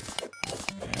anything.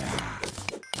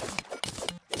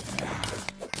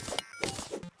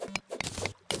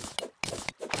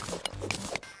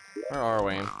 Where are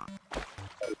we?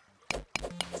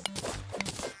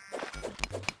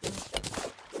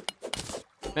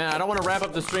 Man, I don't want to wrap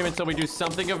up the stream until we do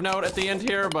something of note at the end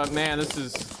here, but man, this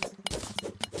is...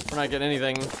 We're not getting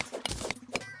anything.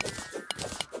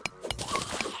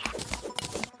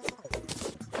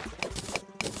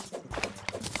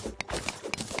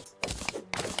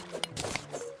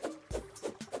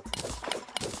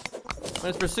 When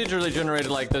it's procedurally generated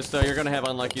like this, though, you're gonna have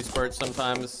unlucky spurts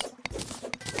sometimes.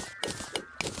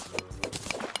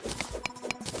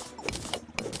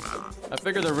 I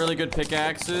figure the really good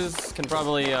pickaxes can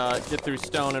probably get through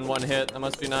stone in one hit. That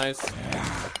must be nice.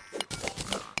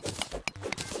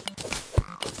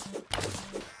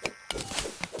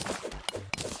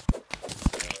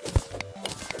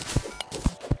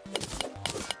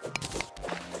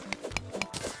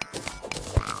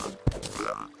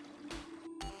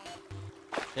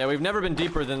 Yeah, we've never been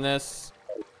deeper than this.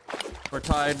 We're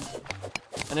tied.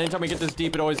 And anytime we get this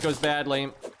deep, it always goes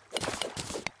badly.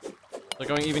 So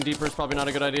going even deeper is probably not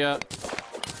a good idea.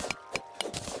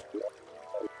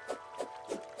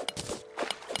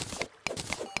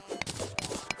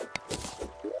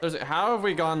 How have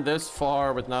we gone this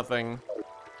far with nothing?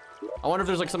 I wonder if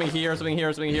there's like something here, something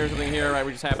here, something here, something here. Right,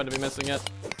 we just happen to be missing it.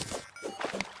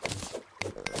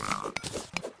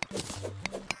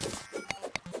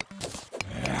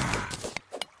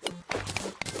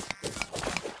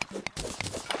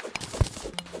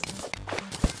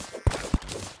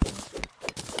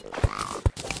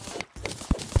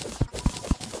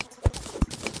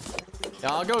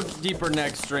 Yeah, I'll go deeper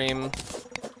next stream.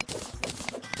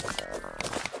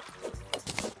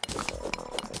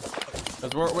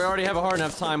 Because we already have a hard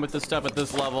enough time with this stuff at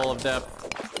this level of depth.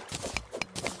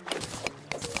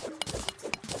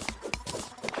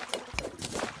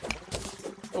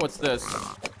 Oh, what's this?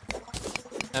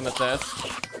 Amethyst.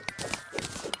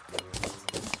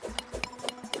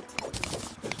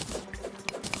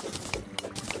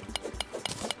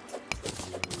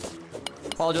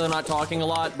 Apologize, I'm not talking a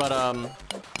lot, but a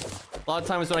lot of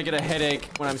times when I get a headache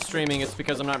when I'm streaming, it's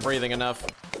because I'm not breathing enough.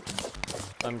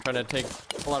 I'm trying to take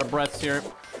a lot of breaths here.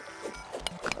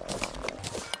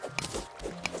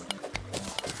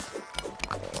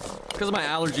 Because of my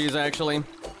allergies, actually.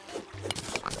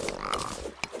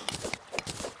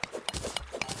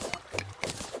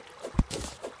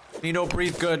 You don't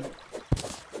breathe good.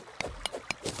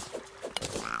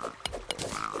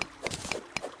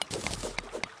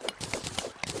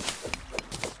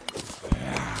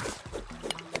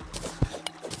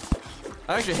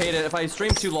 I actually hate it. If I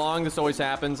stream too long, this always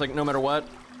happens, like, no matter what.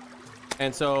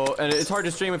 And so, and it's hard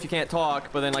to stream if you can't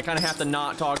talk, but then I kind of have to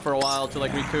not talk for a while to,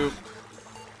 like, recoup.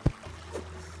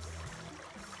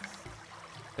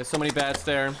 There's so many bats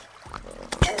there.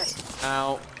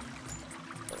 Ow.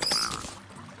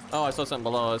 Oh, I saw something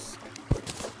below us.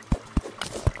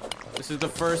 This is the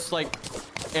first, like,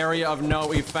 area of note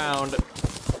we've found.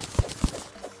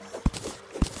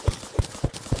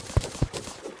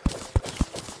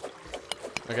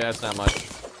 Okay, that's not much.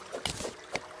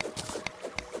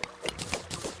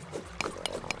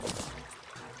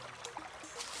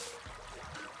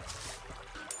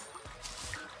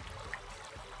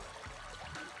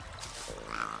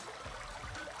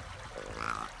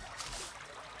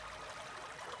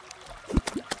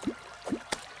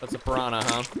 That's a piranha,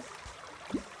 huh?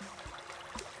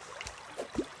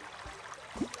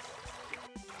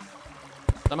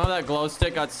 Somehow that glow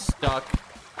stick got stuck.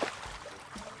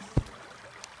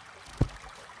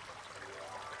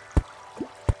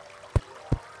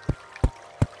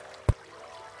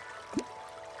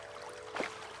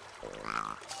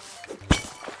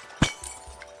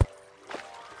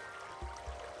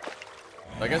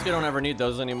 I guess we don't ever need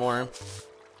those anymore.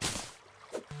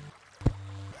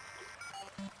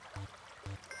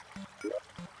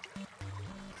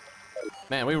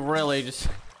 Man, we really just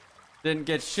didn't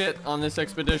get shit on this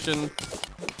expedition.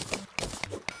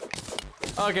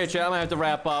 Okay, chat, I'm gonna have to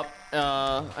wrap up.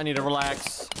 I need to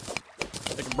relax,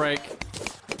 take a break.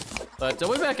 But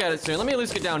we'll be back at it soon. Let me at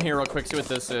least get down here real quick, see what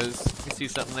this is. You see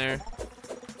something there?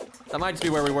 That might just be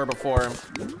where we were before.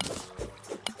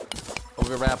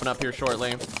 We'll be wrapping up here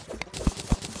shortly.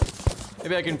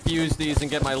 Maybe I can fuse these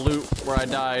and get my loot where I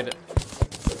died.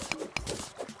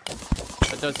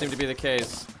 That does seem to be the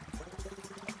case.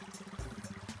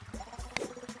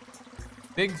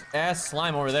 Big ass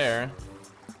slime over there.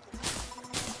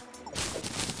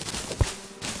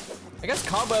 I guess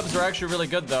cobwebs are actually really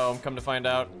good though, come to find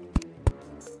out.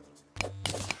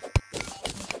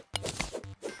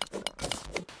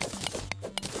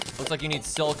 Looks like you need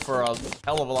silk for a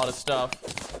hell of a lot of stuff.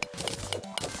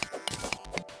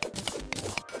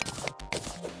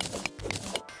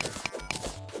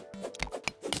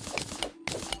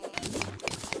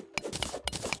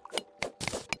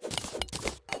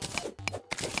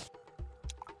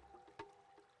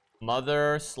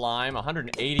 Mother slime,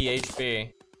 180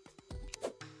 HP.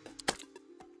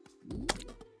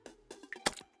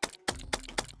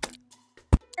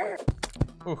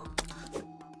 Ooh.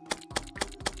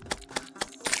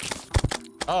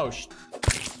 Oh,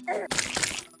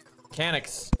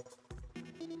 mechanics.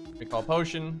 Recall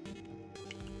potion.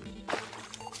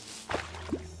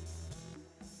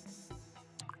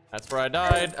 That's where I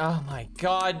died. Oh my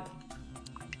god.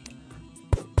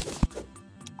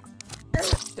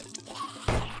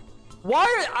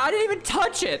 I didn't even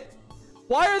touch it.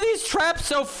 Why are these traps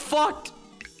so fucked?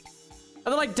 And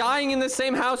they're like dying in the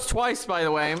same house twice, by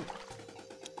the way.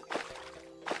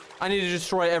 I need to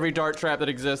destroy every dart trap that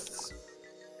exists.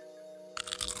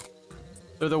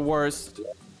 They're the worst.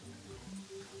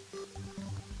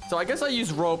 So I guess I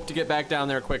use rope to get back down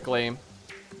there quickly.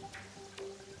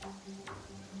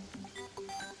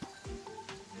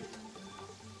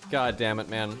 God damn it,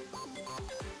 man.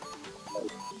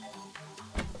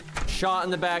 Shot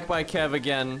in the back by Kev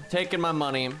again, taking my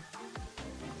money.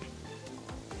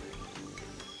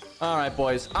 All right,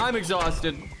 boys, I'm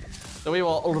exhausted, so we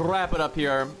will wrap it up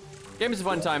here. Game was a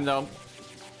fun time, though.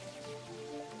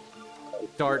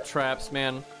 Dart traps,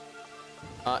 man.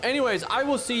 Anyways, I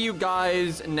will see you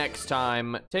guys next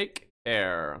time. Take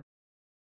care.